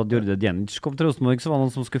forum da Djorde Djenic kom til Rosenborg, så var det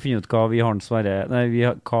noen som skulle finne ut hva vi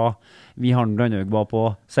har en Brandhaug var på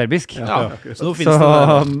serbisk.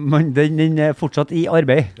 Men den fortsatt i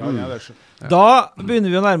arbeid. Da begynner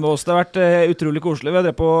vi å nærme oss. Det har vært utrolig koselig. Vi har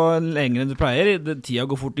drevet på lenger enn du pleier. Tida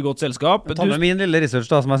går fort i godt selskap. Ta med min lille research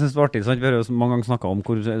da, som jeg synes var artig. Vi har jo mange ganger snakket om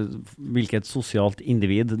hvilket sosialt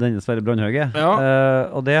individ denne Sverre Brandhaug er.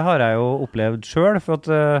 Og det har jeg jo opplevd selv, for at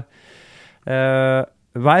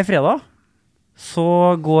hver fredag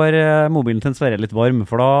så går mobilen til en Sverre litt varm,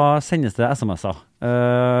 for da sendes det SMS-er.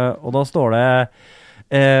 Og da står det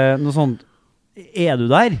noe sånt: er du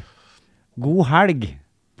der? God helg!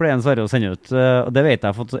 For det en Sverre å sende ut. Og det vet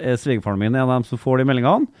jeg, for svigerfaren min er en av dem som får de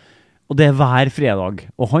meldingene. Og det hver fredag.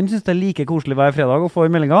 Og han synes det like koselig hver fredag å få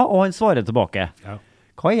meldinger, og han svarer tilbake. Ja.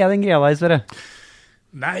 Hva den greia der, Sverre?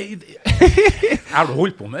 Nei, jeg har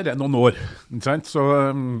holdt på med det noen år. Ikke sant? Så,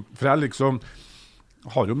 for jeg liksom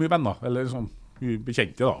har jo mye venner, eller sånn, mye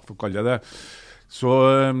bekjente da, for å kalle det. Så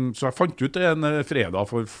jeg fant ut det en fredag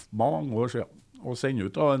for mange år siden, og sendte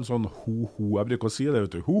ut da en sånn ho-ho, jeg bruker å si det,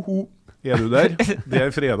 vet du, ho-ho. Er du der?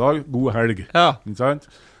 Det fredag, god helg. Ja. Ikke sant?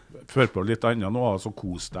 Før på litt annet nå, så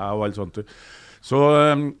kos deg og alt sånt. Så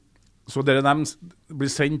Så dere dem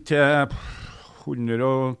blir sendt til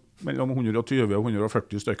mellom 120 og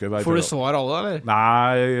 140 stykker hver. Får du svar alle, eller?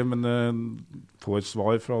 Nei, men får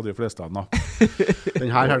svar fra de fleste da.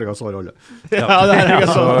 Den her helga svarer alle. Ja, det her helga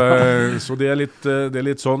svarer. Så det er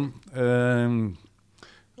litt sånn.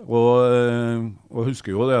 Og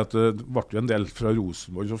husker jo det at det ble jo en del fra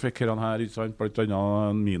Rosenborg så fikk han her, ikke sant, blant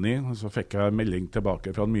annet en Mini, så fikk jeg melding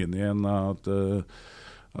tilbake fra en Mini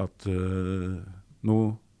at nå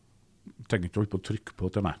trenger ikke holde på å trykke på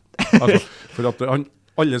til meg. Altså, for at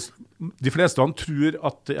de fleste han tror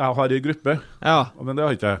at jeg har en gruppe, men det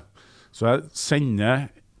har ikke jeg. Så jeg sender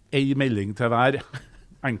en melding til hver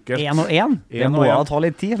enkelt. En og en? Det må da ta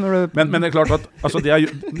litt tid. Men det er klart at altså, det jeg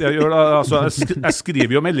gjør da, altså, jeg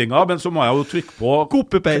skriver jo meldinger, men så må jeg jo trykke på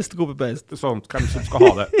Copy-paste. Sånn, hvem som skal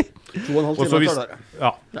ha det. 2,5 timer tar det.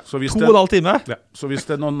 Ja, så hvis 2,5 timer? Ja, så hvis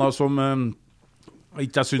det er noen da, som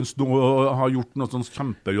ikke jeg synes har gjort noe sånn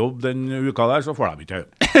kjempejobb den uka der, så får de ikke.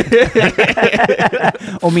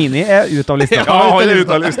 Og Mini er ut av lista. Ja, han er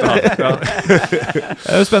ut av lista. Ja.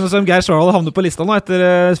 Det er jo spennende som Geir Svardal havner på lista nå etter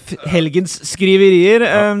helgens skriverier.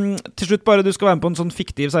 Til slutt bare, du skal være med på en sånn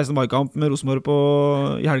fiktiv 16. mai-kamp med Rosenborg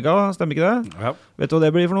i helga, stemmer ikke det? Ja. Vet du hva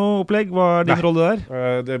det blir for noe opplegg? Hva er din rolle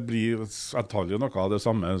der? Det blir antagelig noe av det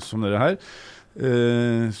samme som det her.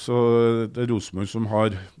 Så det er Rosenborg som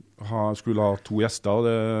skulle ha 2 gjester,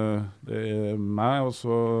 det er meg, og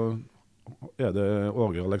så er det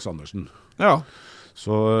Åge Aleksandersen. Ja.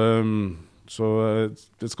 Så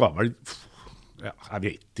det skal vel, jeg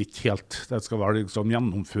vet ikke helt, det skal vel liksom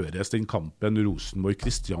gjennomføres den kampen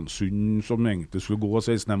Rosenborg-Kristiansund som egentlig skulle gå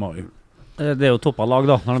 16. mai. Det er jo toppet lag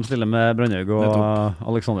da, når de stiller med Brandhaug og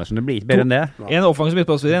Aleksandersen. Det blir ikke bedre enn det. En offensiv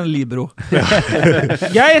midtbanespiller, en libero.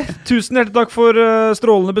 Geir, tusen hjertelig takk for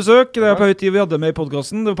strålende besøk. Det er på høy tid vi hadde med i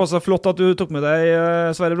podcasten. Det passet flott at du tok med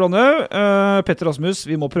deg Sverre Brandhaug. Petter Rasmus,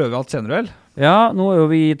 vi må prøve alt senere, vel? Ja, nå er jo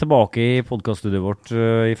vi tilbake i podcaststudioet vårt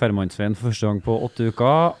i Færmannsveien for første gang på 8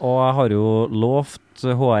 uker, og jeg har jo lovt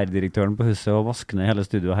HR-direktøren på huset å vaske ned hele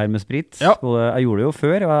studioet her med sprit. Ja. Jeg gjorde det jo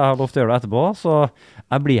før, og jeg har lovt å gjøre det etterpå, så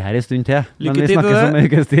jeg blir her en stund til. Lykke til med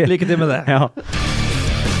det. Lykke til med det. Ja.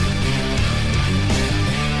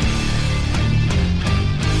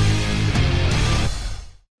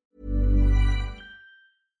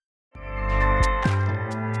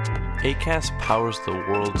 Acast powers the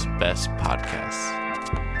world's best podcasts.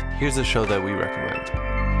 Here's a show that we recommend.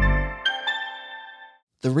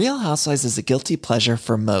 The Real Housewives is a guilty pleasure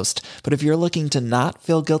for most, but if you're looking to not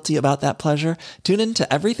feel guilty about that pleasure, tune in to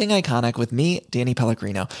Everything Iconic with me, Danny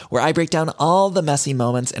Pellegrino, where I break down all the messy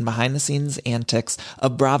moments and behind-the-scenes antics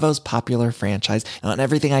of Bravo's popular franchise. And on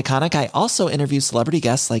Everything Iconic, I also interview celebrity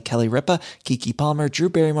guests like Kelly Ripa, Keke Palmer, Drew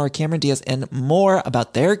Barrymore, Cameron Diaz, and more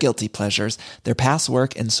about their guilty pleasures, their past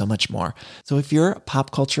work, and so much more. So if you're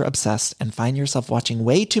pop culture obsessed and find yourself watching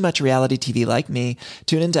way too much reality TV like me,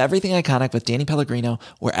 tune in to Everything Iconic with Danny Pellegrino,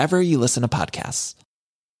 wherever you listen to podcasts.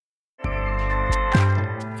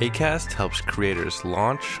 Acast helps creators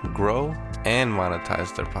launch, grow, and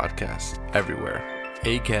monetize their podcasts everywhere.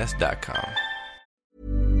 Acast.com.